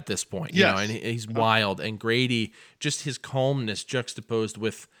maniacal at this point, and he's wild. And Grady, just his calmness juxtaposed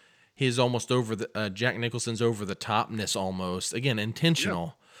with his almost Jack Nicholson's over the topness almost. Again,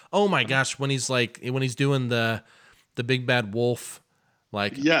 intentional. Oh my gosh, when he's doing the big bad wolf,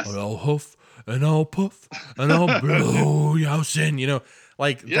 like, I'll huff and I'll puff and I'll blow your house in,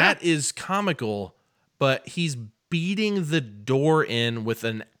 that is comical, but he's beating the door in with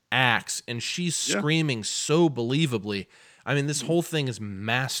an axe and she's screaming so believably. This whole thing is a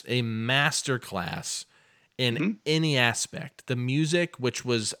masterclass in any aspect. The music, which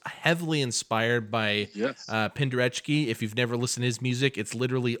was heavily inspired by Penderecki. If you've never listened to his music, it's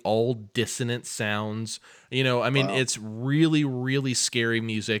literally all dissonant sounds. It's really, really scary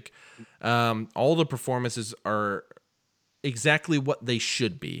music. All the performances are exactly what they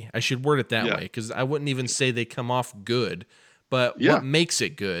should be. I should word it that way, because I wouldn't even say they come off good, but what makes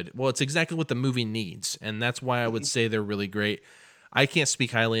it good? Well, it's exactly what the movie needs, and that's why I would say they're really great. I can't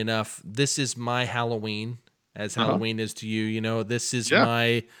speak highly enough. This is my Halloween, as Halloween is to you. This is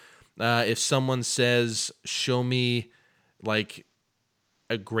my, if someone says, show me like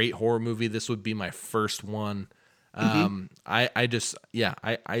a great horror movie, this would be my first one. I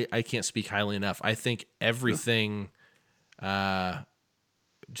can't speak highly enough. I think everything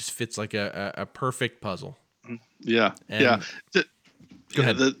just fits like a perfect puzzle. Go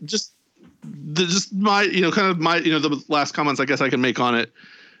ahead. Just my, the last comments I guess I can make on it.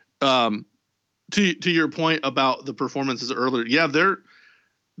 To your point about the performances earlier. Yeah,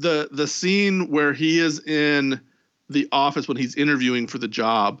 the scene where he is in the office when he's interviewing for the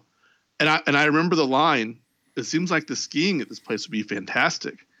job. And I remember the line, it seems like the skiing at this place would be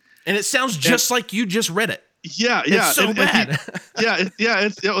fantastic. And it sounds just like you just read it. Yeah. It's so bad.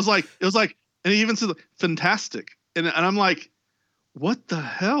 It was like, and he even said fantastic. And I'm like, what the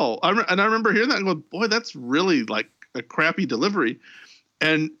hell? I remember hearing that and going, boy, that's really like a crappy delivery.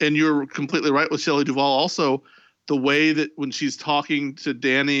 And you're completely right with Shelley Duvall. Also, the way that when she's talking to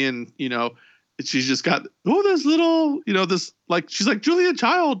Danny and, she's just got, this little, this, like, she's like Julia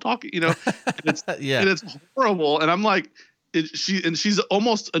Child talking, and it's, and it's horrible. And I'm like, she's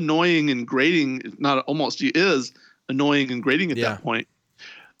almost annoying and grating. Not almost, she is annoying and grating at that point.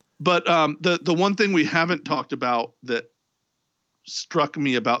 But the one thing we haven't talked about that struck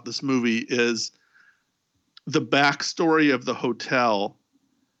me about this movie is the backstory of the hotel.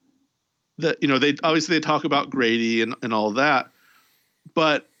 That, they talk about Grady and all of that,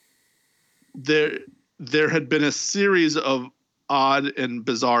 but there had been a series of odd and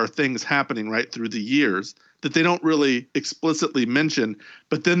bizarre things happening right through the years that they don't really explicitly mention,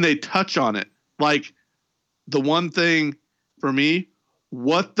 but then they touch on it. Like, the one thing for me,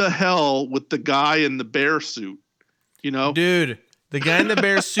 what the hell with the guy in the bear suit? You know, Dude, the guy in the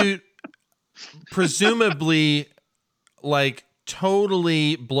bear suit, presumably, like,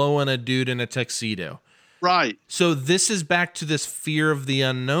 totally blowing a dude in a tuxedo. right? So this is back to this fear of the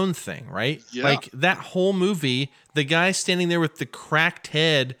unknown thing, right? Yeah. Like that whole movie, the guy standing there with the cracked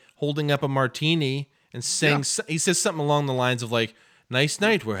head holding up a martini and saying, he says something along the lines of like, nice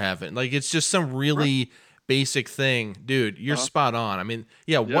night we're having. Like it's just some really basic thing. Dude, you're spot on. I mean,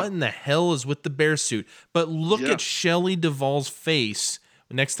 what in the hell is with the bear suit? But look at Shelley Duvall's face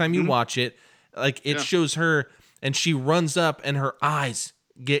next time you watch it. Like it shows her and she runs up and her eyes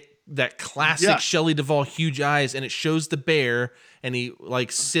get that classic Shelley Duvall huge eyes, and it shows the bear and he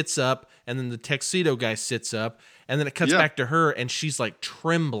like sits up, and then the tuxedo guy sits up, and then it cuts back to her and she's like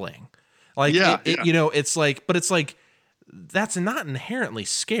trembling. Like you know, it's like, but it's like that's not inherently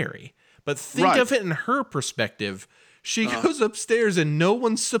scary. But think of it in her perspective. She goes upstairs and no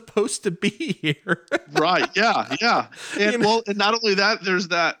one's supposed to be here. Right. Yeah. And well, and not only that, there's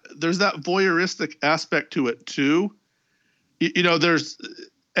that voyeuristic aspect to it too. You know, there's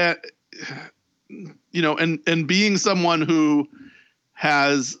you know, and being someone who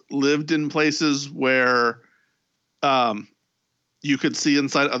has lived in places where you could see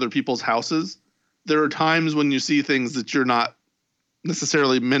inside other people's houses, there are times when you see things that you're not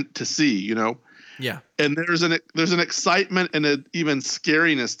necessarily meant to see, you know? Yeah. And there's an excitement and an even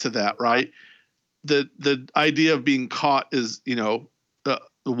scariness to that, right? The idea of being caught is, you know,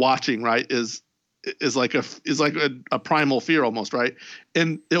 watching, right, is like a primal fear almost, right?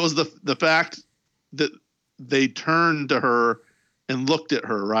 And it was the fact that they turned to her and looked at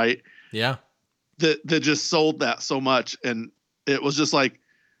her, right? Yeah. That just sold that so much. And it was just like,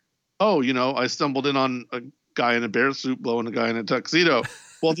 oh, you know, I stumbled in on a guy in a bear suit blowing a guy in a tuxedo.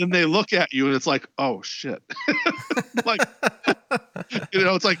 Well, then they look at you and it's like, oh shit. Like, you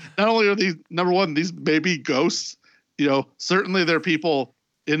know, it's like, not only are these, number one, these maybe ghosts, you know, certainly they're people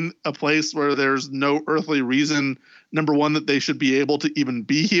in a place where there's no earthly reason, number one, that they should be able to even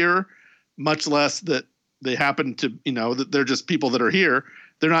be here, much less that they happen to, you know, that they're just people that are here.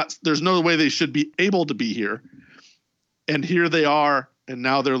 They're not, there's no way they should be able to be here. And here they are, and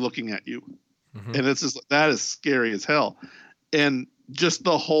now they're looking at you. Mm-hmm. And it's just, that is scary as hell. And just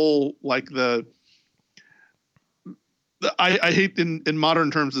the whole, like I hate in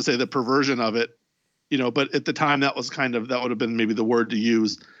modern terms to say the perversion of it, you know, but at the time that was kind of, that would have been maybe the word to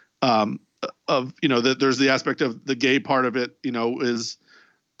use, of, you know, that there's the aspect of the gay part of it, you know, is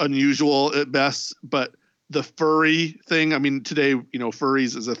unusual at best, but the furry thing, I mean, today, you know,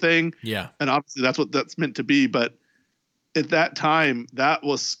 furries is a thing. Yeah. And obviously that's what that's meant to be. But at that time, that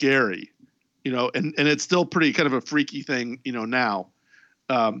was scary, you know, and it's still pretty kind of a freaky thing, you know, now.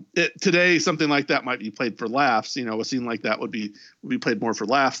 Today, something like that might be played for laughs. You know, a scene like that would be played more for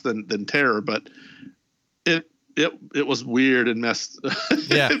laughs than terror. But it was weird and messed.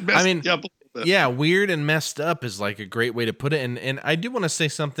 Yeah, I mean, yeah, weird and messed up is like a great way to put it. And I do want to say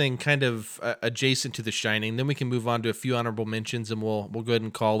something kind of adjacent to The Shining. Then we can move on to a few honorable mentions, and we'll go ahead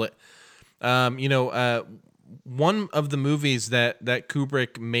and call it. You know, one of the movies that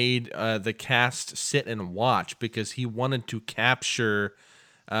Kubrick made the cast sit and watch because he wanted to capture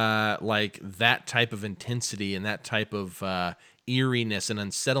like that type of intensity and that type of eeriness and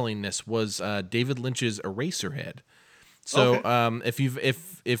unsettlingness was David Lynch's Eraserhead. So if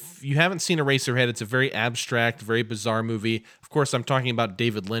you haven't seen Eraserhead, it's a very abstract, very bizarre movie. Of course, I'm talking about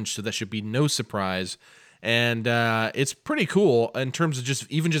David Lynch, so that should be no surprise. And it's pretty cool in terms of just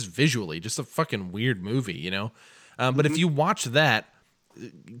visually, just a fucking weird movie, you know? But if you watch that,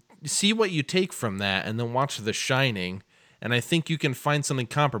 see what you take from that, and then watch The Shining, and I think you can find something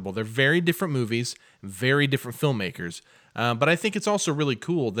comparable. They're very different movies, very different filmmakers. But I think it's also really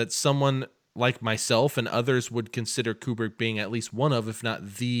cool that someone like myself and others would consider Kubrick being at least one of, if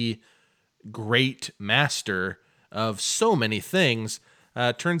not the great master of so many things,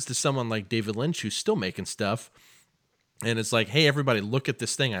 turns to someone like David Lynch who's still making stuff. And it's like, hey, everybody, look at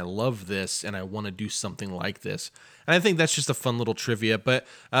this thing. I love this, and I want to do something like this. And I think that's just a fun little trivia. But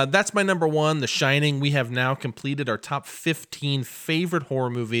that's my number one, The Shining. We have now completed our top 15 favorite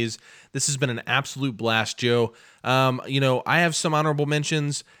horror movies. This has been an absolute blast, Joe. You know, I have some honorable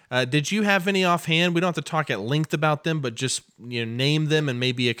mentions. Did you have any offhand? We don't have to talk at length about them, but just, you know, name them and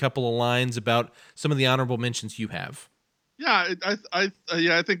maybe a couple of lines about some of the honorable mentions you have. Yeah,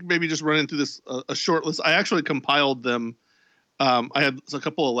 I think maybe just running through this a short list. I actually compiled them. I had a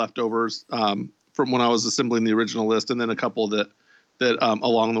couple of leftovers from when I was assembling the original list, and then a couple that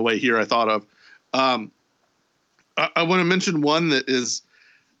along the way here I thought of. I want to mention one that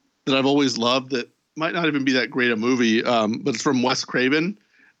I've always loved that might not even be that great a movie, but it's from Wes Craven,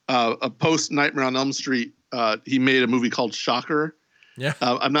 a post Nightmare on Elm Street he made a movie called Shocker. Yeah.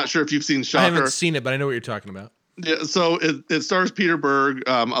 I'm not sure if you've seen I Shocker. haven't seen it, but I know what you're talking about. Yeah, so it stars Peter Berg.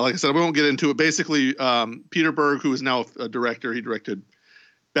 Like I said, we won't get into it. Basically, Peter Berg, who is now a director, he directed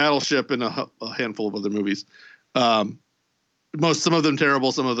Battleship and a handful of other movies. Some of them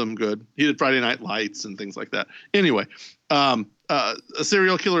terrible, some of them good. He did Friday Night Lights and things like that. Anyway, a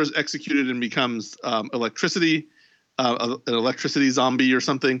serial killer is executed and becomes an electricity zombie or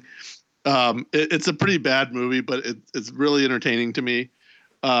something. It's a pretty bad movie, but it's really entertaining to me.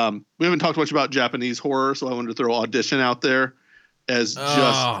 We haven't talked much about Japanese horror, so I wanted to throw Audition out there as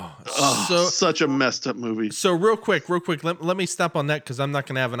such a messed up movie. So real quick, let me stop on that because I'm not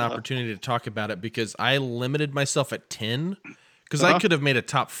going to have an opportunity to talk about it because I limited myself at 10 because I could have made a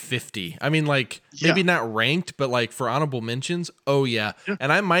top 50. I mean, like maybe not ranked, but like for honorable mentions. Oh yeah.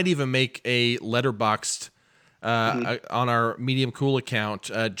 And I might even make a Letterboxd on our Medium Cool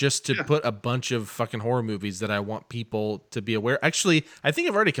account just to put a bunch of fucking horror movies that I want people to be aware. Actually, I think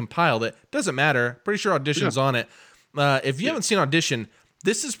I've already compiled it. Doesn't matter. Pretty sure Audition's on it. If you haven't seen Audition,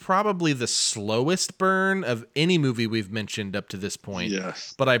 this is probably the slowest burn of any movie we've mentioned up to this point.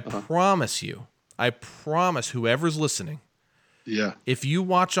 Yes. But I promise whoever's listening, if you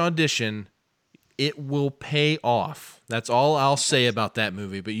watch Audition, it will pay off. That's all I'll say about that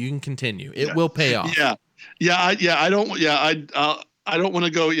movie, but you can continue. It will pay off. I don't want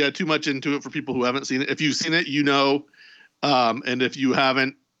to go too much into it for people who haven't seen it. If you've seen it, you know, and if you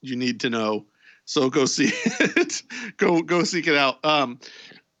haven't, you need to know. So go see it. go seek it out. I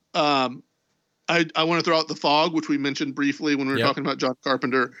want to throw out The Fog, which we mentioned briefly when we were talking about John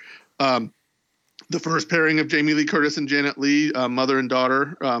Carpenter. The first pairing of Jamie Lee Curtis and Janet Leigh, mother and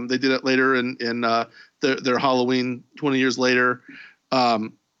daughter. They did it later in their Halloween 20 years later,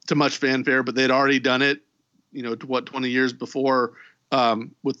 to much fanfare, but they'd already done it, 20 years before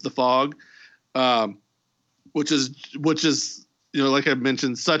with The Fog, which is like I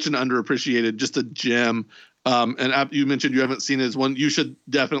mentioned, such an underappreciated, just a gem. And you mentioned you haven't seen it as one. You should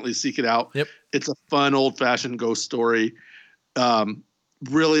definitely seek it out. Yep. It's a fun old fashioned ghost story.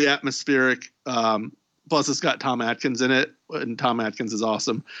 Really atmospheric. Plus it's got Tom Atkins in it, and Tom Atkins is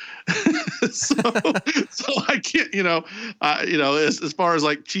awesome. so I can't, as far as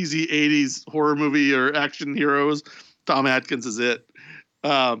like cheesy 80s horror movie or action heroes, Tom Atkins is it.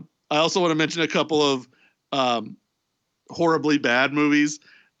 I also want to mention a couple of horribly bad movies.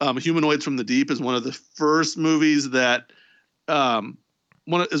 Humanoids from the Deep is one of the first movies that one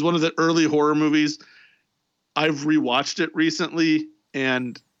of the early horror movies. I've rewatched it recently,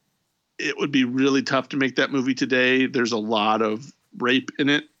 and it would be really tough to make that movie today. There's a lot of rape in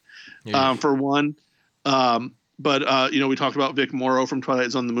it, for one. But we talked about Vic Morrow from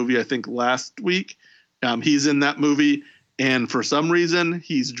Twilight Zone, the movie, I think last week. He's in that movie, and for some reason,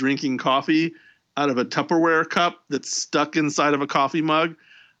 he's drinking coffee out of a Tupperware cup that's stuck inside of a coffee mug.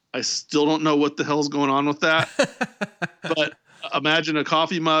 I still don't know what the hell's going on with that. But imagine a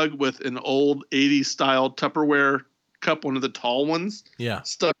coffee mug with an old 80s style Tupperware cup, one of the tall ones,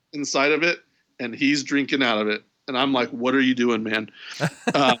 stuck inside of it, and he's drinking out of it. And I'm like, what are you doing, man?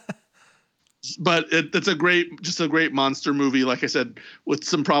 But it's a great monster movie, like I said, with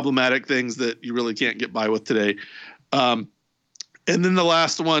some problematic things that you really can't get by with today. And then the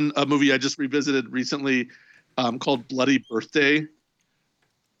last one, a movie I just revisited recently, called Bloody Birthday.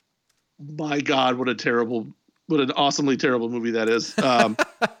 My God, what an awesomely terrible movie that is.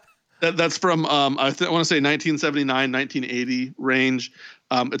 That's from, I want to say 1979, 1980 range.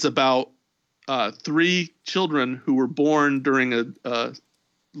 It's about 3 children who were born during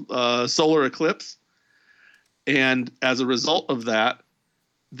a solar eclipse. And as a result of that,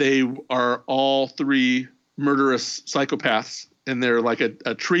 they are all 3 murderous psychopaths. And they're like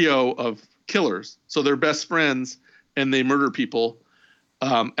a trio of killers. So they're best friends, and they murder people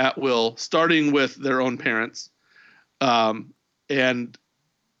at will, starting with their own parents. And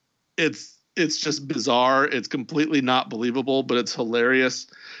it's just bizarre. It's completely not believable, but it's hilarious.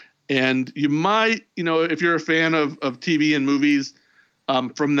 And you might, if you're a fan of TV and movies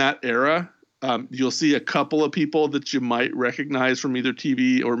from that era, you'll see a couple of people that you might recognize from either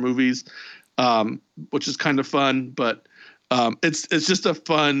TV or movies, which is kind of fun. But it's just a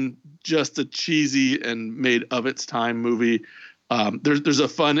fun, just a cheesy and made of its time movie. There's a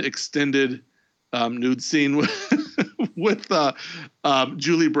fun extended nude scene with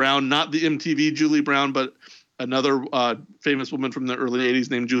Julie Brown, not the MTV Julie Brown, but another famous woman from the early 80s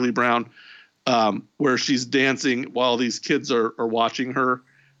named Julie Brown, where she's dancing while these kids are watching her.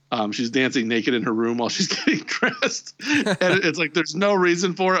 She's dancing naked in her room while she's getting dressed. And it's like there's no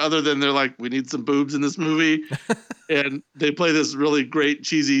reason for it other than they're like, we need some boobs in this movie. And they play this really great,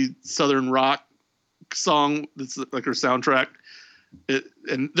 cheesy Southern rock song that's like her soundtrack.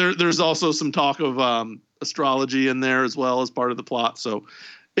 And there's also some talk of astrology in there as well as part of the plot. So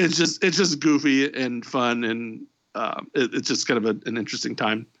it's just goofy and fun, and it's just kind of an interesting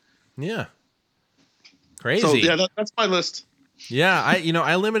time. Yeah. Crazy. So yeah, that's my list. Yeah,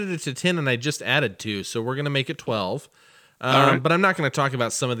 I limited it to 10 and I just added 2, so we're going to make it 12. All right. But I'm not going to talk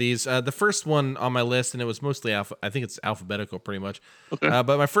about some of these. The first one on my list, and it was mostly I think it's alphabetical pretty much. Okay.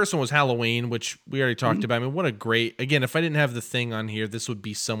 But my first one was Halloween, which we already talked about. I mean, what a great, again, if I didn't have the thing on here, this would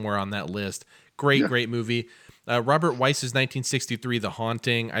be somewhere on that list. Great movie. Robert Weiss's 1963, The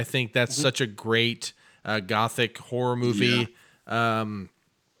Haunting. I think that's such a great gothic horror movie.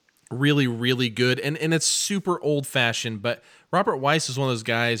 Really, really good. And it's super old fashioned, but Robert Weiss is one of those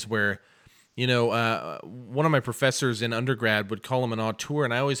guys where, one of my professors in undergrad would call him an auteur,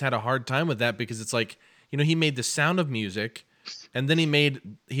 and I always had a hard time with that because it's like, he made The Sound of Music, and then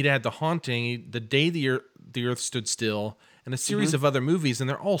he had The Haunting, The Day the Earth Stood Still, and a series of other movies, and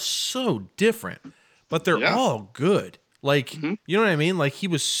they're all so different, but they're all good. Like, you know what I mean? Like, he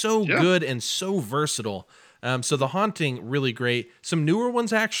was so good and so versatile. So The Haunting, really great. Some newer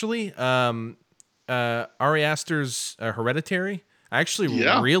ones, actually. Ari Aster's Hereditary. I actually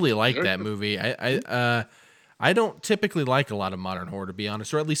really like that movie. I don't typically like a lot of modern horror, to be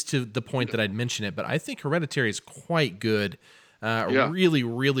honest, or at least to the point that I'd mention it, but I think Hereditary is quite good. Really,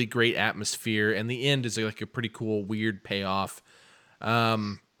 really great atmosphere, and the end is like a pretty cool, weird payoff.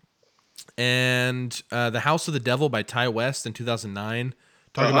 And The House of the Devil by Ty West in 2009.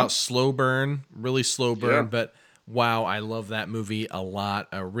 Talking about slow burn, really slow burn, but wow, I love that movie a lot.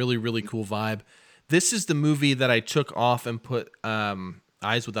 A really, really cool vibe. This is the movie that I took off and put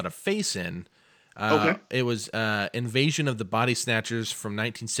Eyes Without a Face in. It was Invasion of the Body Snatchers from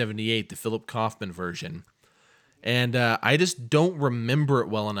 1978, the Philip Kaufman version. And I just don't remember it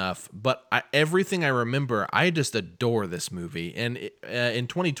well enough, but everything I remember, I just adore this movie. And in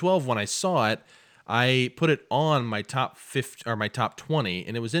 2012, when I saw it, I put it on my top 50 or my top 20,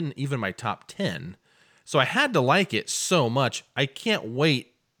 and it was in even my top 10. So I had to like it so much. I can't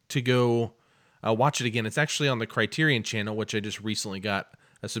wait to go watch it again. It's actually on the Criterion Channel, which I just recently got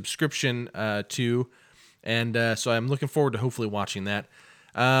a subscription to, and so I'm looking forward to hopefully watching that.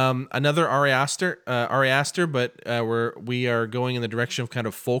 Another Ari Aster, but we are going in the direction of kind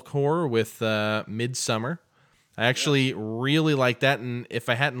of folk horror with Midsommar. I actually really like that, and if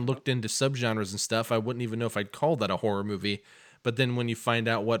I hadn't looked into subgenres and stuff, I wouldn't even know if I'd call that a horror movie. But then when you find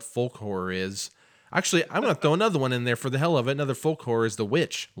out what folk horror is, actually, I'm going to throw another one in there for the hell of it. Another folk horror is The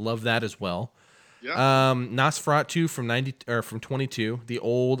Witch. Love that as well. Yeah. Nosferatu from 22, the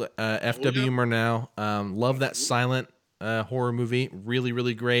old F.W. Murnau. Love that silent horror movie. Really,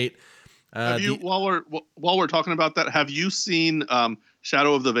 really great. While we're talking about that, have you seen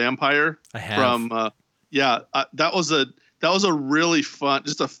Shadow of the Vampire? I have. That was a really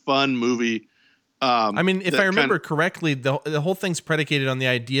fun movie. I mean, if I remember correctly, the whole thing's predicated on the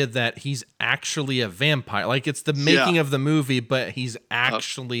idea that he's actually a vampire. Like, it's the making of the movie, but he's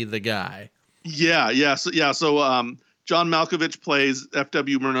actually the guy. So John Malkovich plays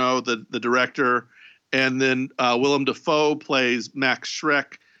F.W. Murnau, the director, and then Willem Dafoe plays Max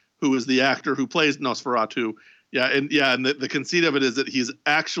Schreck, who is the actor who plays Nosferatu. And the conceit of it is that he's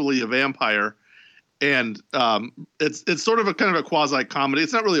actually a vampire. And it's sort of a kind of a quasi comedy.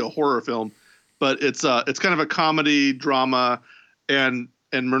 It's not really a horror film, but it's kind of a comedy drama. And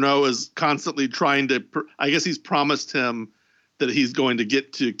Murnau is constantly trying to. I guess he's promised him that he's going to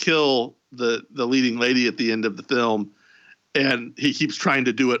get to kill the leading lady at the end of the film, and he keeps trying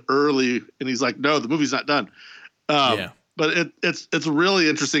to do it early. And he's like, "No, the movie's not done." But it's really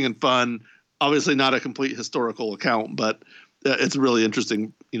interesting and fun. Obviously, not a complete historical account, but it's a really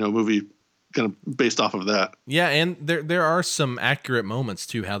interesting movie. Kind of based off of that. Yeah, and there are some accurate moments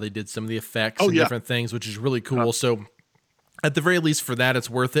too, how they did some of the effects and different things, which is really cool. So at the very least for that, it's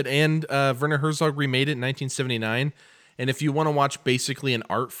worth it. And Werner Herzog remade it in 1979. And if you want to watch basically an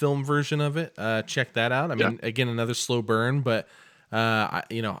art film version of it, check that out. I mean, again, another slow burn, but I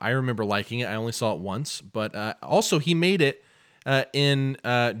remember liking it. I only saw it once, but also he made it in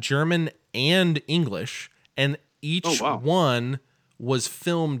German and English, and each one was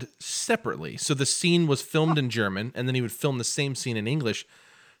filmed separately. So the scene was filmed in German, and then he would film the same scene in English.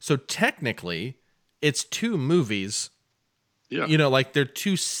 So technically, it's two movies. Yeah. Like they're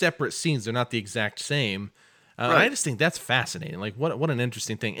two separate scenes. They're not the exact same. Right. I just think that's fascinating. Like what an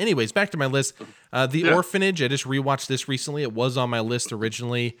interesting thing. Anyways, back to my list. The Orphanage. I just rewatched this recently. It was on my list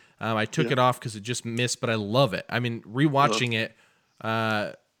originally. I took it off because it just missed, but I love it. I mean, rewatching it,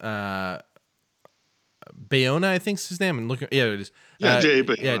 Bayona, I think's his name. And look, yeah, it is. Yeah, J.A.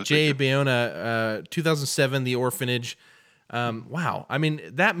 Bayona. Yeah, J.A. Bayona, 2007, The Orphanage. Wow, I mean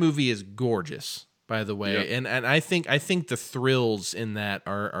that movie is gorgeous, by the way, Yeah. and I think the thrills in that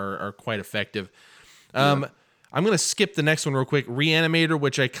are quite effective. I'm gonna skip the next one real quick. Reanimator,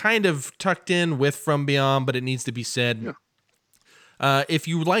 which I kind of tucked in with From Beyond, but it needs to be said. Yeah. If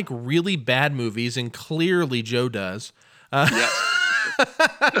you like really bad movies, and clearly Joe does. Yes.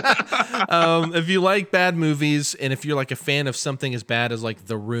 If you like bad movies, and if you're like a fan of something as bad as like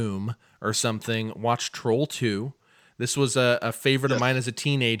The Room or something, watch Troll 2. This was a favorite of mine as a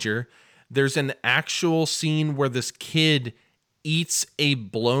teenager. There's an actual scene where this kid eats a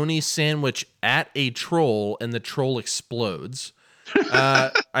bologna sandwich at a troll, and the troll explodes.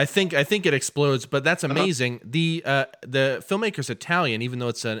 I think it explodes, but that's amazing. The filmmaker's Italian, even though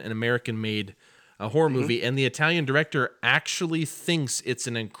it's an American-made horror movie, and the Italian director actually thinks it's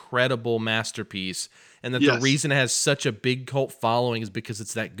an incredible masterpiece, and that the reason it has such a big cult following is because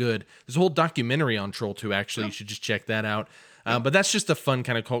it's that good. There's a whole documentary on Troll 2, actually. You should just check that out. But that's just a fun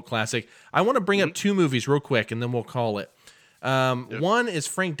kind of cult classic. I want to bring up two movies real quick, and then we'll call it. One is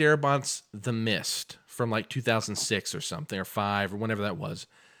Frank Darabont's The Mist from like 2006 or something, or 5, or whenever that was.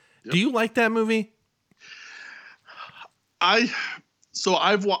 Do you like that movie? I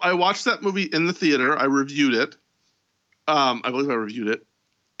watched that movie in the theater. I reviewed it. I believe I reviewed it.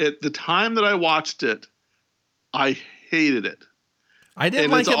 At the time that I watched it, I hated it. I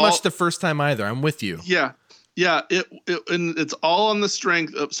didn't like it much the first time either. I'm with you. Yeah. And it's all on the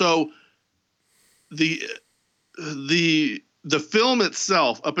strength of the film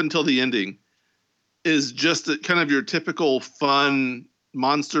itself up until the ending is just kind of your typical fun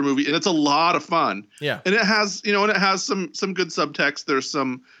monster movie, and it's a lot of fun. Yeah. And it has some good subtext. There's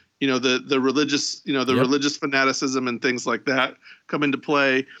some, the religious, religious fanaticism and things like that come into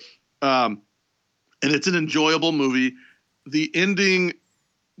play. And it's an enjoyable movie. The ending,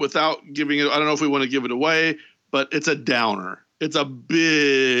 without giving it, I don't know if we want to give it away, but it's a downer. It's a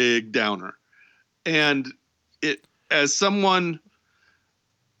big downer. And as someone...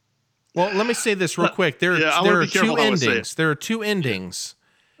 Well, let me say this real quick. There are two endings. There are two endings.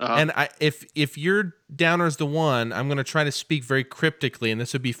 And if your downer is the one, I'm going to try to speak very cryptically, and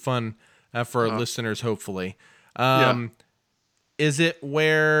this would be fun for our listeners, hopefully. Is it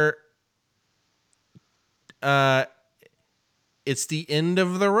where it's the end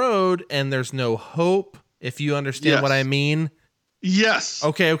of the road and there's no hope, if you understand what I mean? Yes.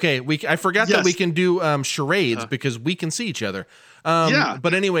 Okay. I forgot that we can do charades because we can see each other.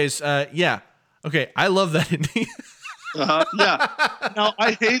 But anyways, Okay, I love that ending. Now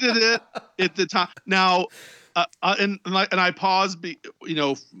I hated it at the time. Now, and I paused.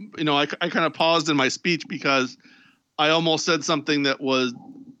 I kind of paused in my speech because I almost said something that was,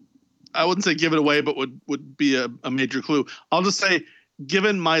 I wouldn't say give it away, but would be a major clue. I'll just say,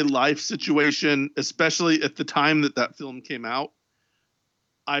 given my life situation, especially at the time that film came out,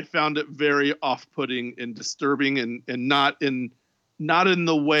 I found it very off-putting and disturbing, and not in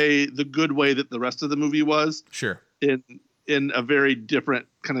the good way that the rest of the movie was. Sure. In a very different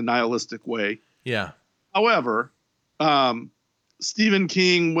kind of nihilistic way. Yeah. However, Stephen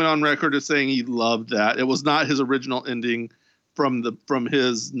King went on record as saying he loved that. It was not his original ending from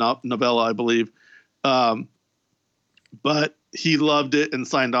his novella, I believe. But he loved it and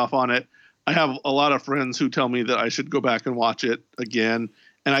signed off on it. I have a lot of friends who tell me that I should go back and watch it again.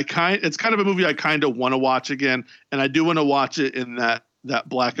 And it's kind of a movie I kind of want to watch again. And I do want to watch it in that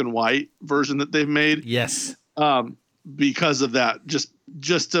black and white version that they've made. Yes. Because of that,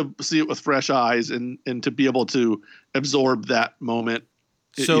 just to see it with fresh eyes and to be able to absorb that moment,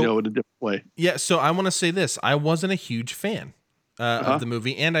 in a different way. Yeah. So I want to say this. I wasn't a huge fan of the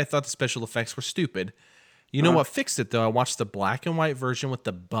movie, and I thought the special effects were stupid. You know what fixed it, though? I watched the black and white version with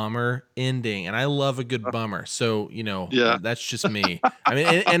the bummer ending, and I love a good bummer. So, that's just me.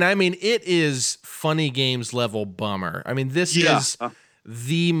 I mean, it is Funny Games level bummer. I mean, this is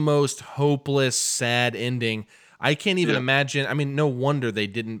the most hopeless, sad ending. I can't even imagine. I mean, no wonder they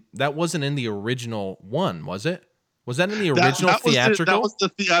didn't. That wasn't in the original one, was it? Was that in the original theatrical? That was the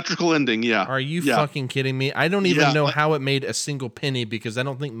theatrical ending, yeah. Are you fucking kidding me? I don't even know how it made a single penny, because I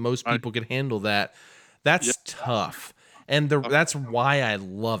don't think most people could handle that. That's tough. And that's why I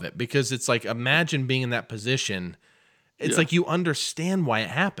love it, because it's like, imagine being in that position. It's like you understand why it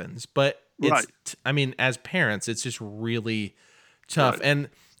happens, but it's, as parents, it's just really tough. Right.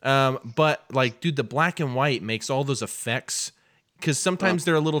 And, but like, dude, the black and white makes all those effects, because sometimes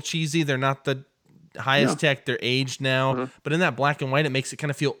they're a little cheesy. They're not the highest tech. They're aged now. But in that black and white, it makes it kind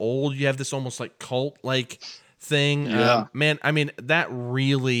of feel old. You have this almost like cult like thing. Yeah. Man, I mean, that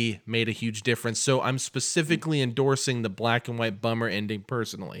really made a huge difference. So I'm specifically endorsing the black and white bummer ending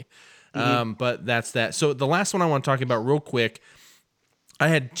personally. But that's that. So the last one I want to talk about real quick, I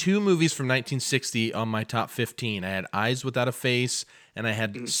had two movies from 1960 on my top 15. I had Eyes Without a Face and I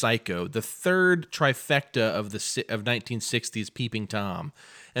had Psycho. The third trifecta of 1960s, Peeping Tom.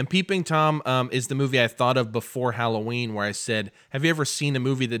 And Peeping Tom is the movie I thought of before Halloween, where I said, have you ever seen a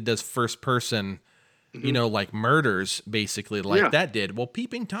movie that does first person, like murders, basically, like that did? Well,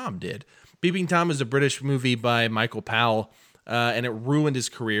 Peeping Tom did. Peeping Tom is a British movie by Michael Powell, and it ruined his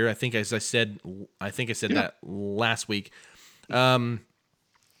career. I think I said that last week.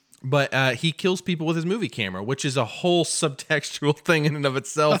 But he kills people with his movie camera, which is a whole subtextual thing in and of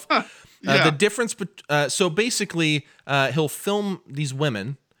itself. The difference, so basically, he'll film these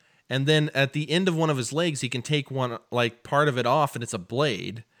women, and then at the end of one of his legs, he can take one, like part of it off, and it's a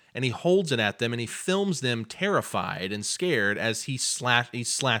blade, and he holds it at them, and he films them terrified and scared as he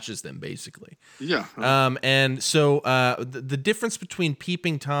slashes them, basically. Yeah. And so the difference between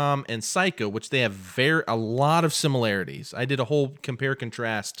Peeping Tom and Psycho, which they have a lot of similarities. I did a whole compare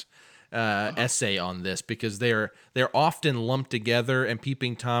contrast essay on this because they're often lumped together, and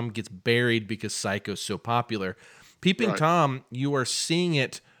Peeping Tom gets buried because Psycho's so popular. Peeping Tom, you are seeing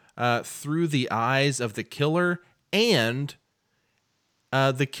it through the eyes of the killer, and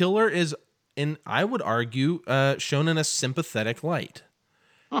the killer is, I would argue, shown in a sympathetic light.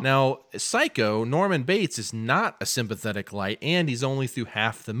 Now, Psycho, Norman Bates, is not a sympathetic light, and he's only through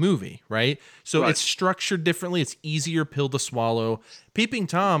half the movie, right? So it's structured differently. It's easier pill to swallow. Peeping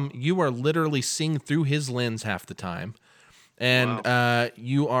Tom, you are literally seeing through his lens half the time, and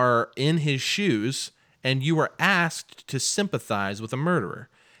you are in his shoes, and you are asked to sympathize with a murderer.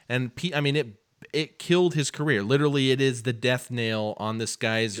 And it killed his career. Literally, it is the death nail on this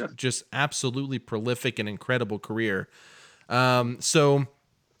guy's just absolutely prolific and incredible career. Peeping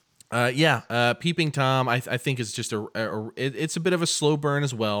Tom, I think is just it's a bit of a slow burn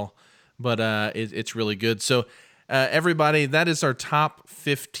as well, but it's really good. So everybody, that is our top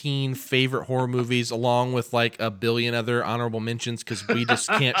 15 favorite horror movies, along with like a billion other honorable mentions because we just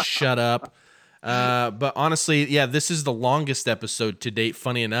can't shut up. But honestly, this is the longest episode to date,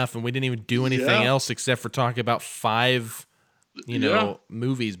 funny enough, and we didn't even do anything else except for talk about 5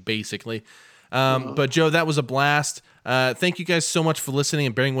 movies, basically. But Joe, that was a blast. Thank you guys so much for listening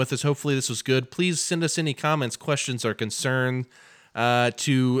and bearing with us. Hopefully this was good. Please send us any comments, questions, or concern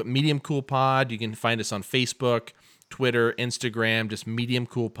to Medium Cool Pod. You can find us on Facebook, Twitter, Instagram, just Medium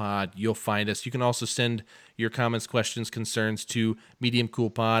Cool Pod. You'll find us. You can also send your comments, questions, concerns to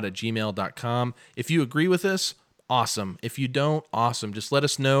mediumcoolpod@gmail.com. If you agree with us, awesome. If you don't, awesome. Just let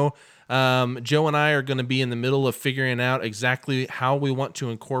us know. Joe and I are going to be in the middle of figuring out exactly how we want to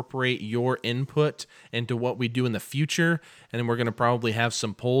incorporate your input into what we do in the future. And then we're going to probably have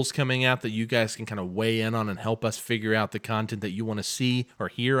some polls coming out that you guys can kind of weigh in on and help us figure out the content that you want to see or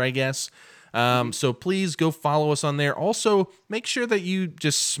hear, I guess. So please go follow us on there. Also, make sure that you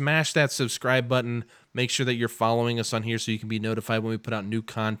just smash that subscribe button. Make sure that you're following us on here so you can be notified when we put out new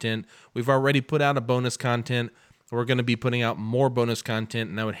content. We've already put out a bonus content. We're going to be putting out more bonus content,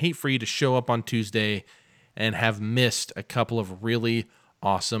 and I would hate for you to show up on Tuesday and have missed a couple of really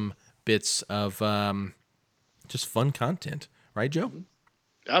awesome bits of just fun content. Right, Joe?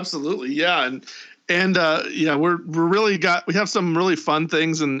 Absolutely. Yeah. And we have some really fun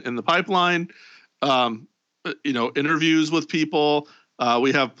things in the pipeline. Interviews with people.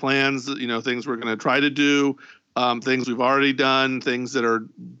 We have plans, things we're going to try to do, things we've already done, things that are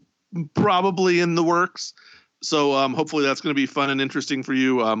probably in the works. So hopefully that's going to be fun and interesting for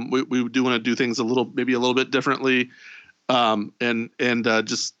you. We do want to do things maybe a little bit differently, and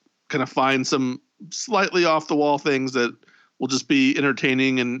just kind of find some slightly off the wall things that will just be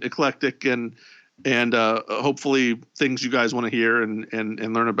entertaining and eclectic and hopefully things you guys want to hear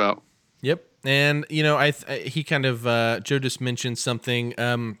and learn about. Yep. And he kind of Joe just mentioned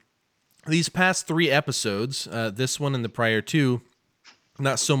something. These past 3 episodes, this one and the prior 2.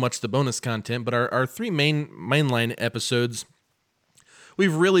 Not so much the bonus content, but our 3 mainline episodes,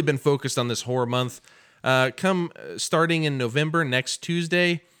 we've really been focused on this horror month. Starting in November, next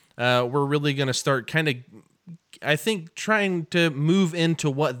Tuesday, we're really going to start kind of, I think, trying to move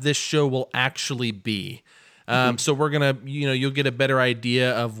into what this show will actually be. So we're going to, you'll get a better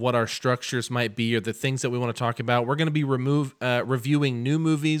idea of what our structures might be or the things that we want to talk about. We're going to be reviewing new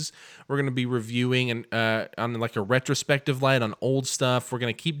movies. We're going to be reviewing on like a retrospective light on old stuff. We're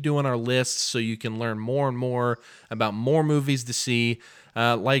going to keep doing our lists so you can learn more and more about more movies to see.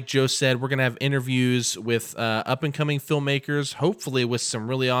 Like Joe said, we're going to have interviews with up-and-coming filmmakers, hopefully with some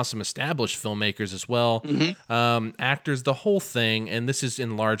really awesome established filmmakers as well, actors, the whole thing. And this is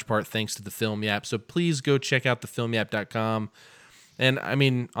in large part thanks to the Film Yap. So please go check out thefilmyap.com. And I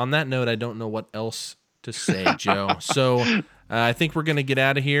mean, on that note, I don't know what else to say, Joe. So I think we're going to get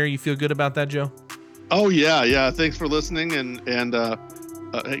out of here. You feel good about that, Joe? Oh, yeah. Thanks for listening, and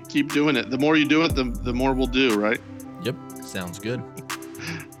hey, keep doing it. The more you do it, the more we'll do, right? Yep. Sounds good.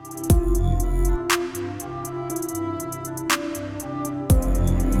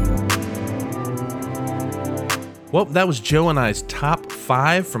 Well, that was Joe and I's top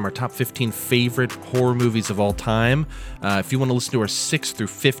 5 from our top 15 favorite horror movies of all time. If you want to listen to our 6 through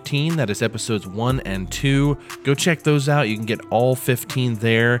 15, that is episodes 1 and 2, go check those out. You can get all 15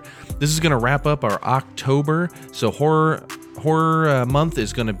 there. This is going to wrap up our October, so horror month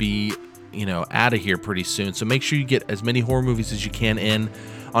is going to be, out of here pretty soon. So make sure you get as many horror movies as you can in.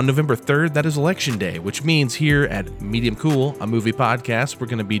 On November 3rd, that is Election Day, which means here at Medium Cool, a movie podcast, we're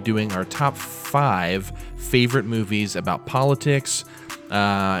going to be doing our top 5 favorite movies about politics.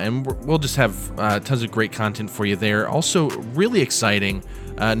 And we'll just have tons of great content for you there. Also, really exciting,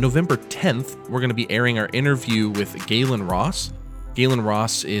 November 10th, we're going to be airing our interview with Gaylen Ross. Gaylen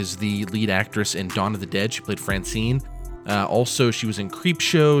Ross is the lead actress in Dawn of the Dead. She played Francine. Also, she was in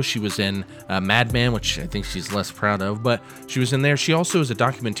Creepshow. She was in Mad Men, which I think she's less proud of, but she was in there. She also is a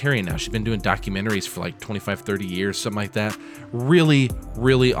documentarian now. She's been doing documentaries for like 25, 30 years, something like that. Really,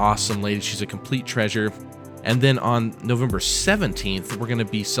 really awesome lady. She's a complete treasure. And then on November 17th, we're going to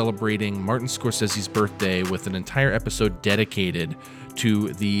be celebrating Martin Scorsese's birthday with an entire episode dedicated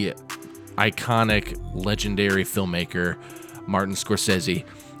to the iconic, legendary filmmaker, Martin Scorsese.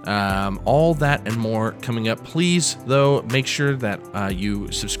 All that and more coming up. Please, though, make sure that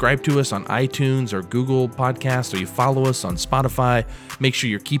you subscribe to us on iTunes or Google Podcasts, or you follow us on Spotify. Make sure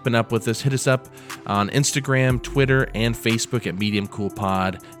you're keeping up with us. Hit us up on Instagram, Twitter, and Facebook at Medium Cool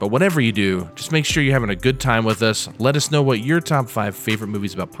Pod. But whatever you do, just make sure you're having a good time with us. Let us know what your top 5 favorite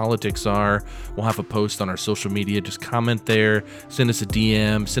movies about politics are. We'll have a post on our social media. Just comment there. Send us a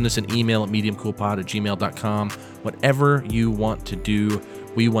DM. Send us an email at mediumcoolpod@gmail.com. Whatever you want to do,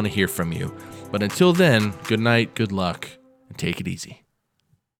 we want to hear from you. But until then, good night, good luck, and take it easy.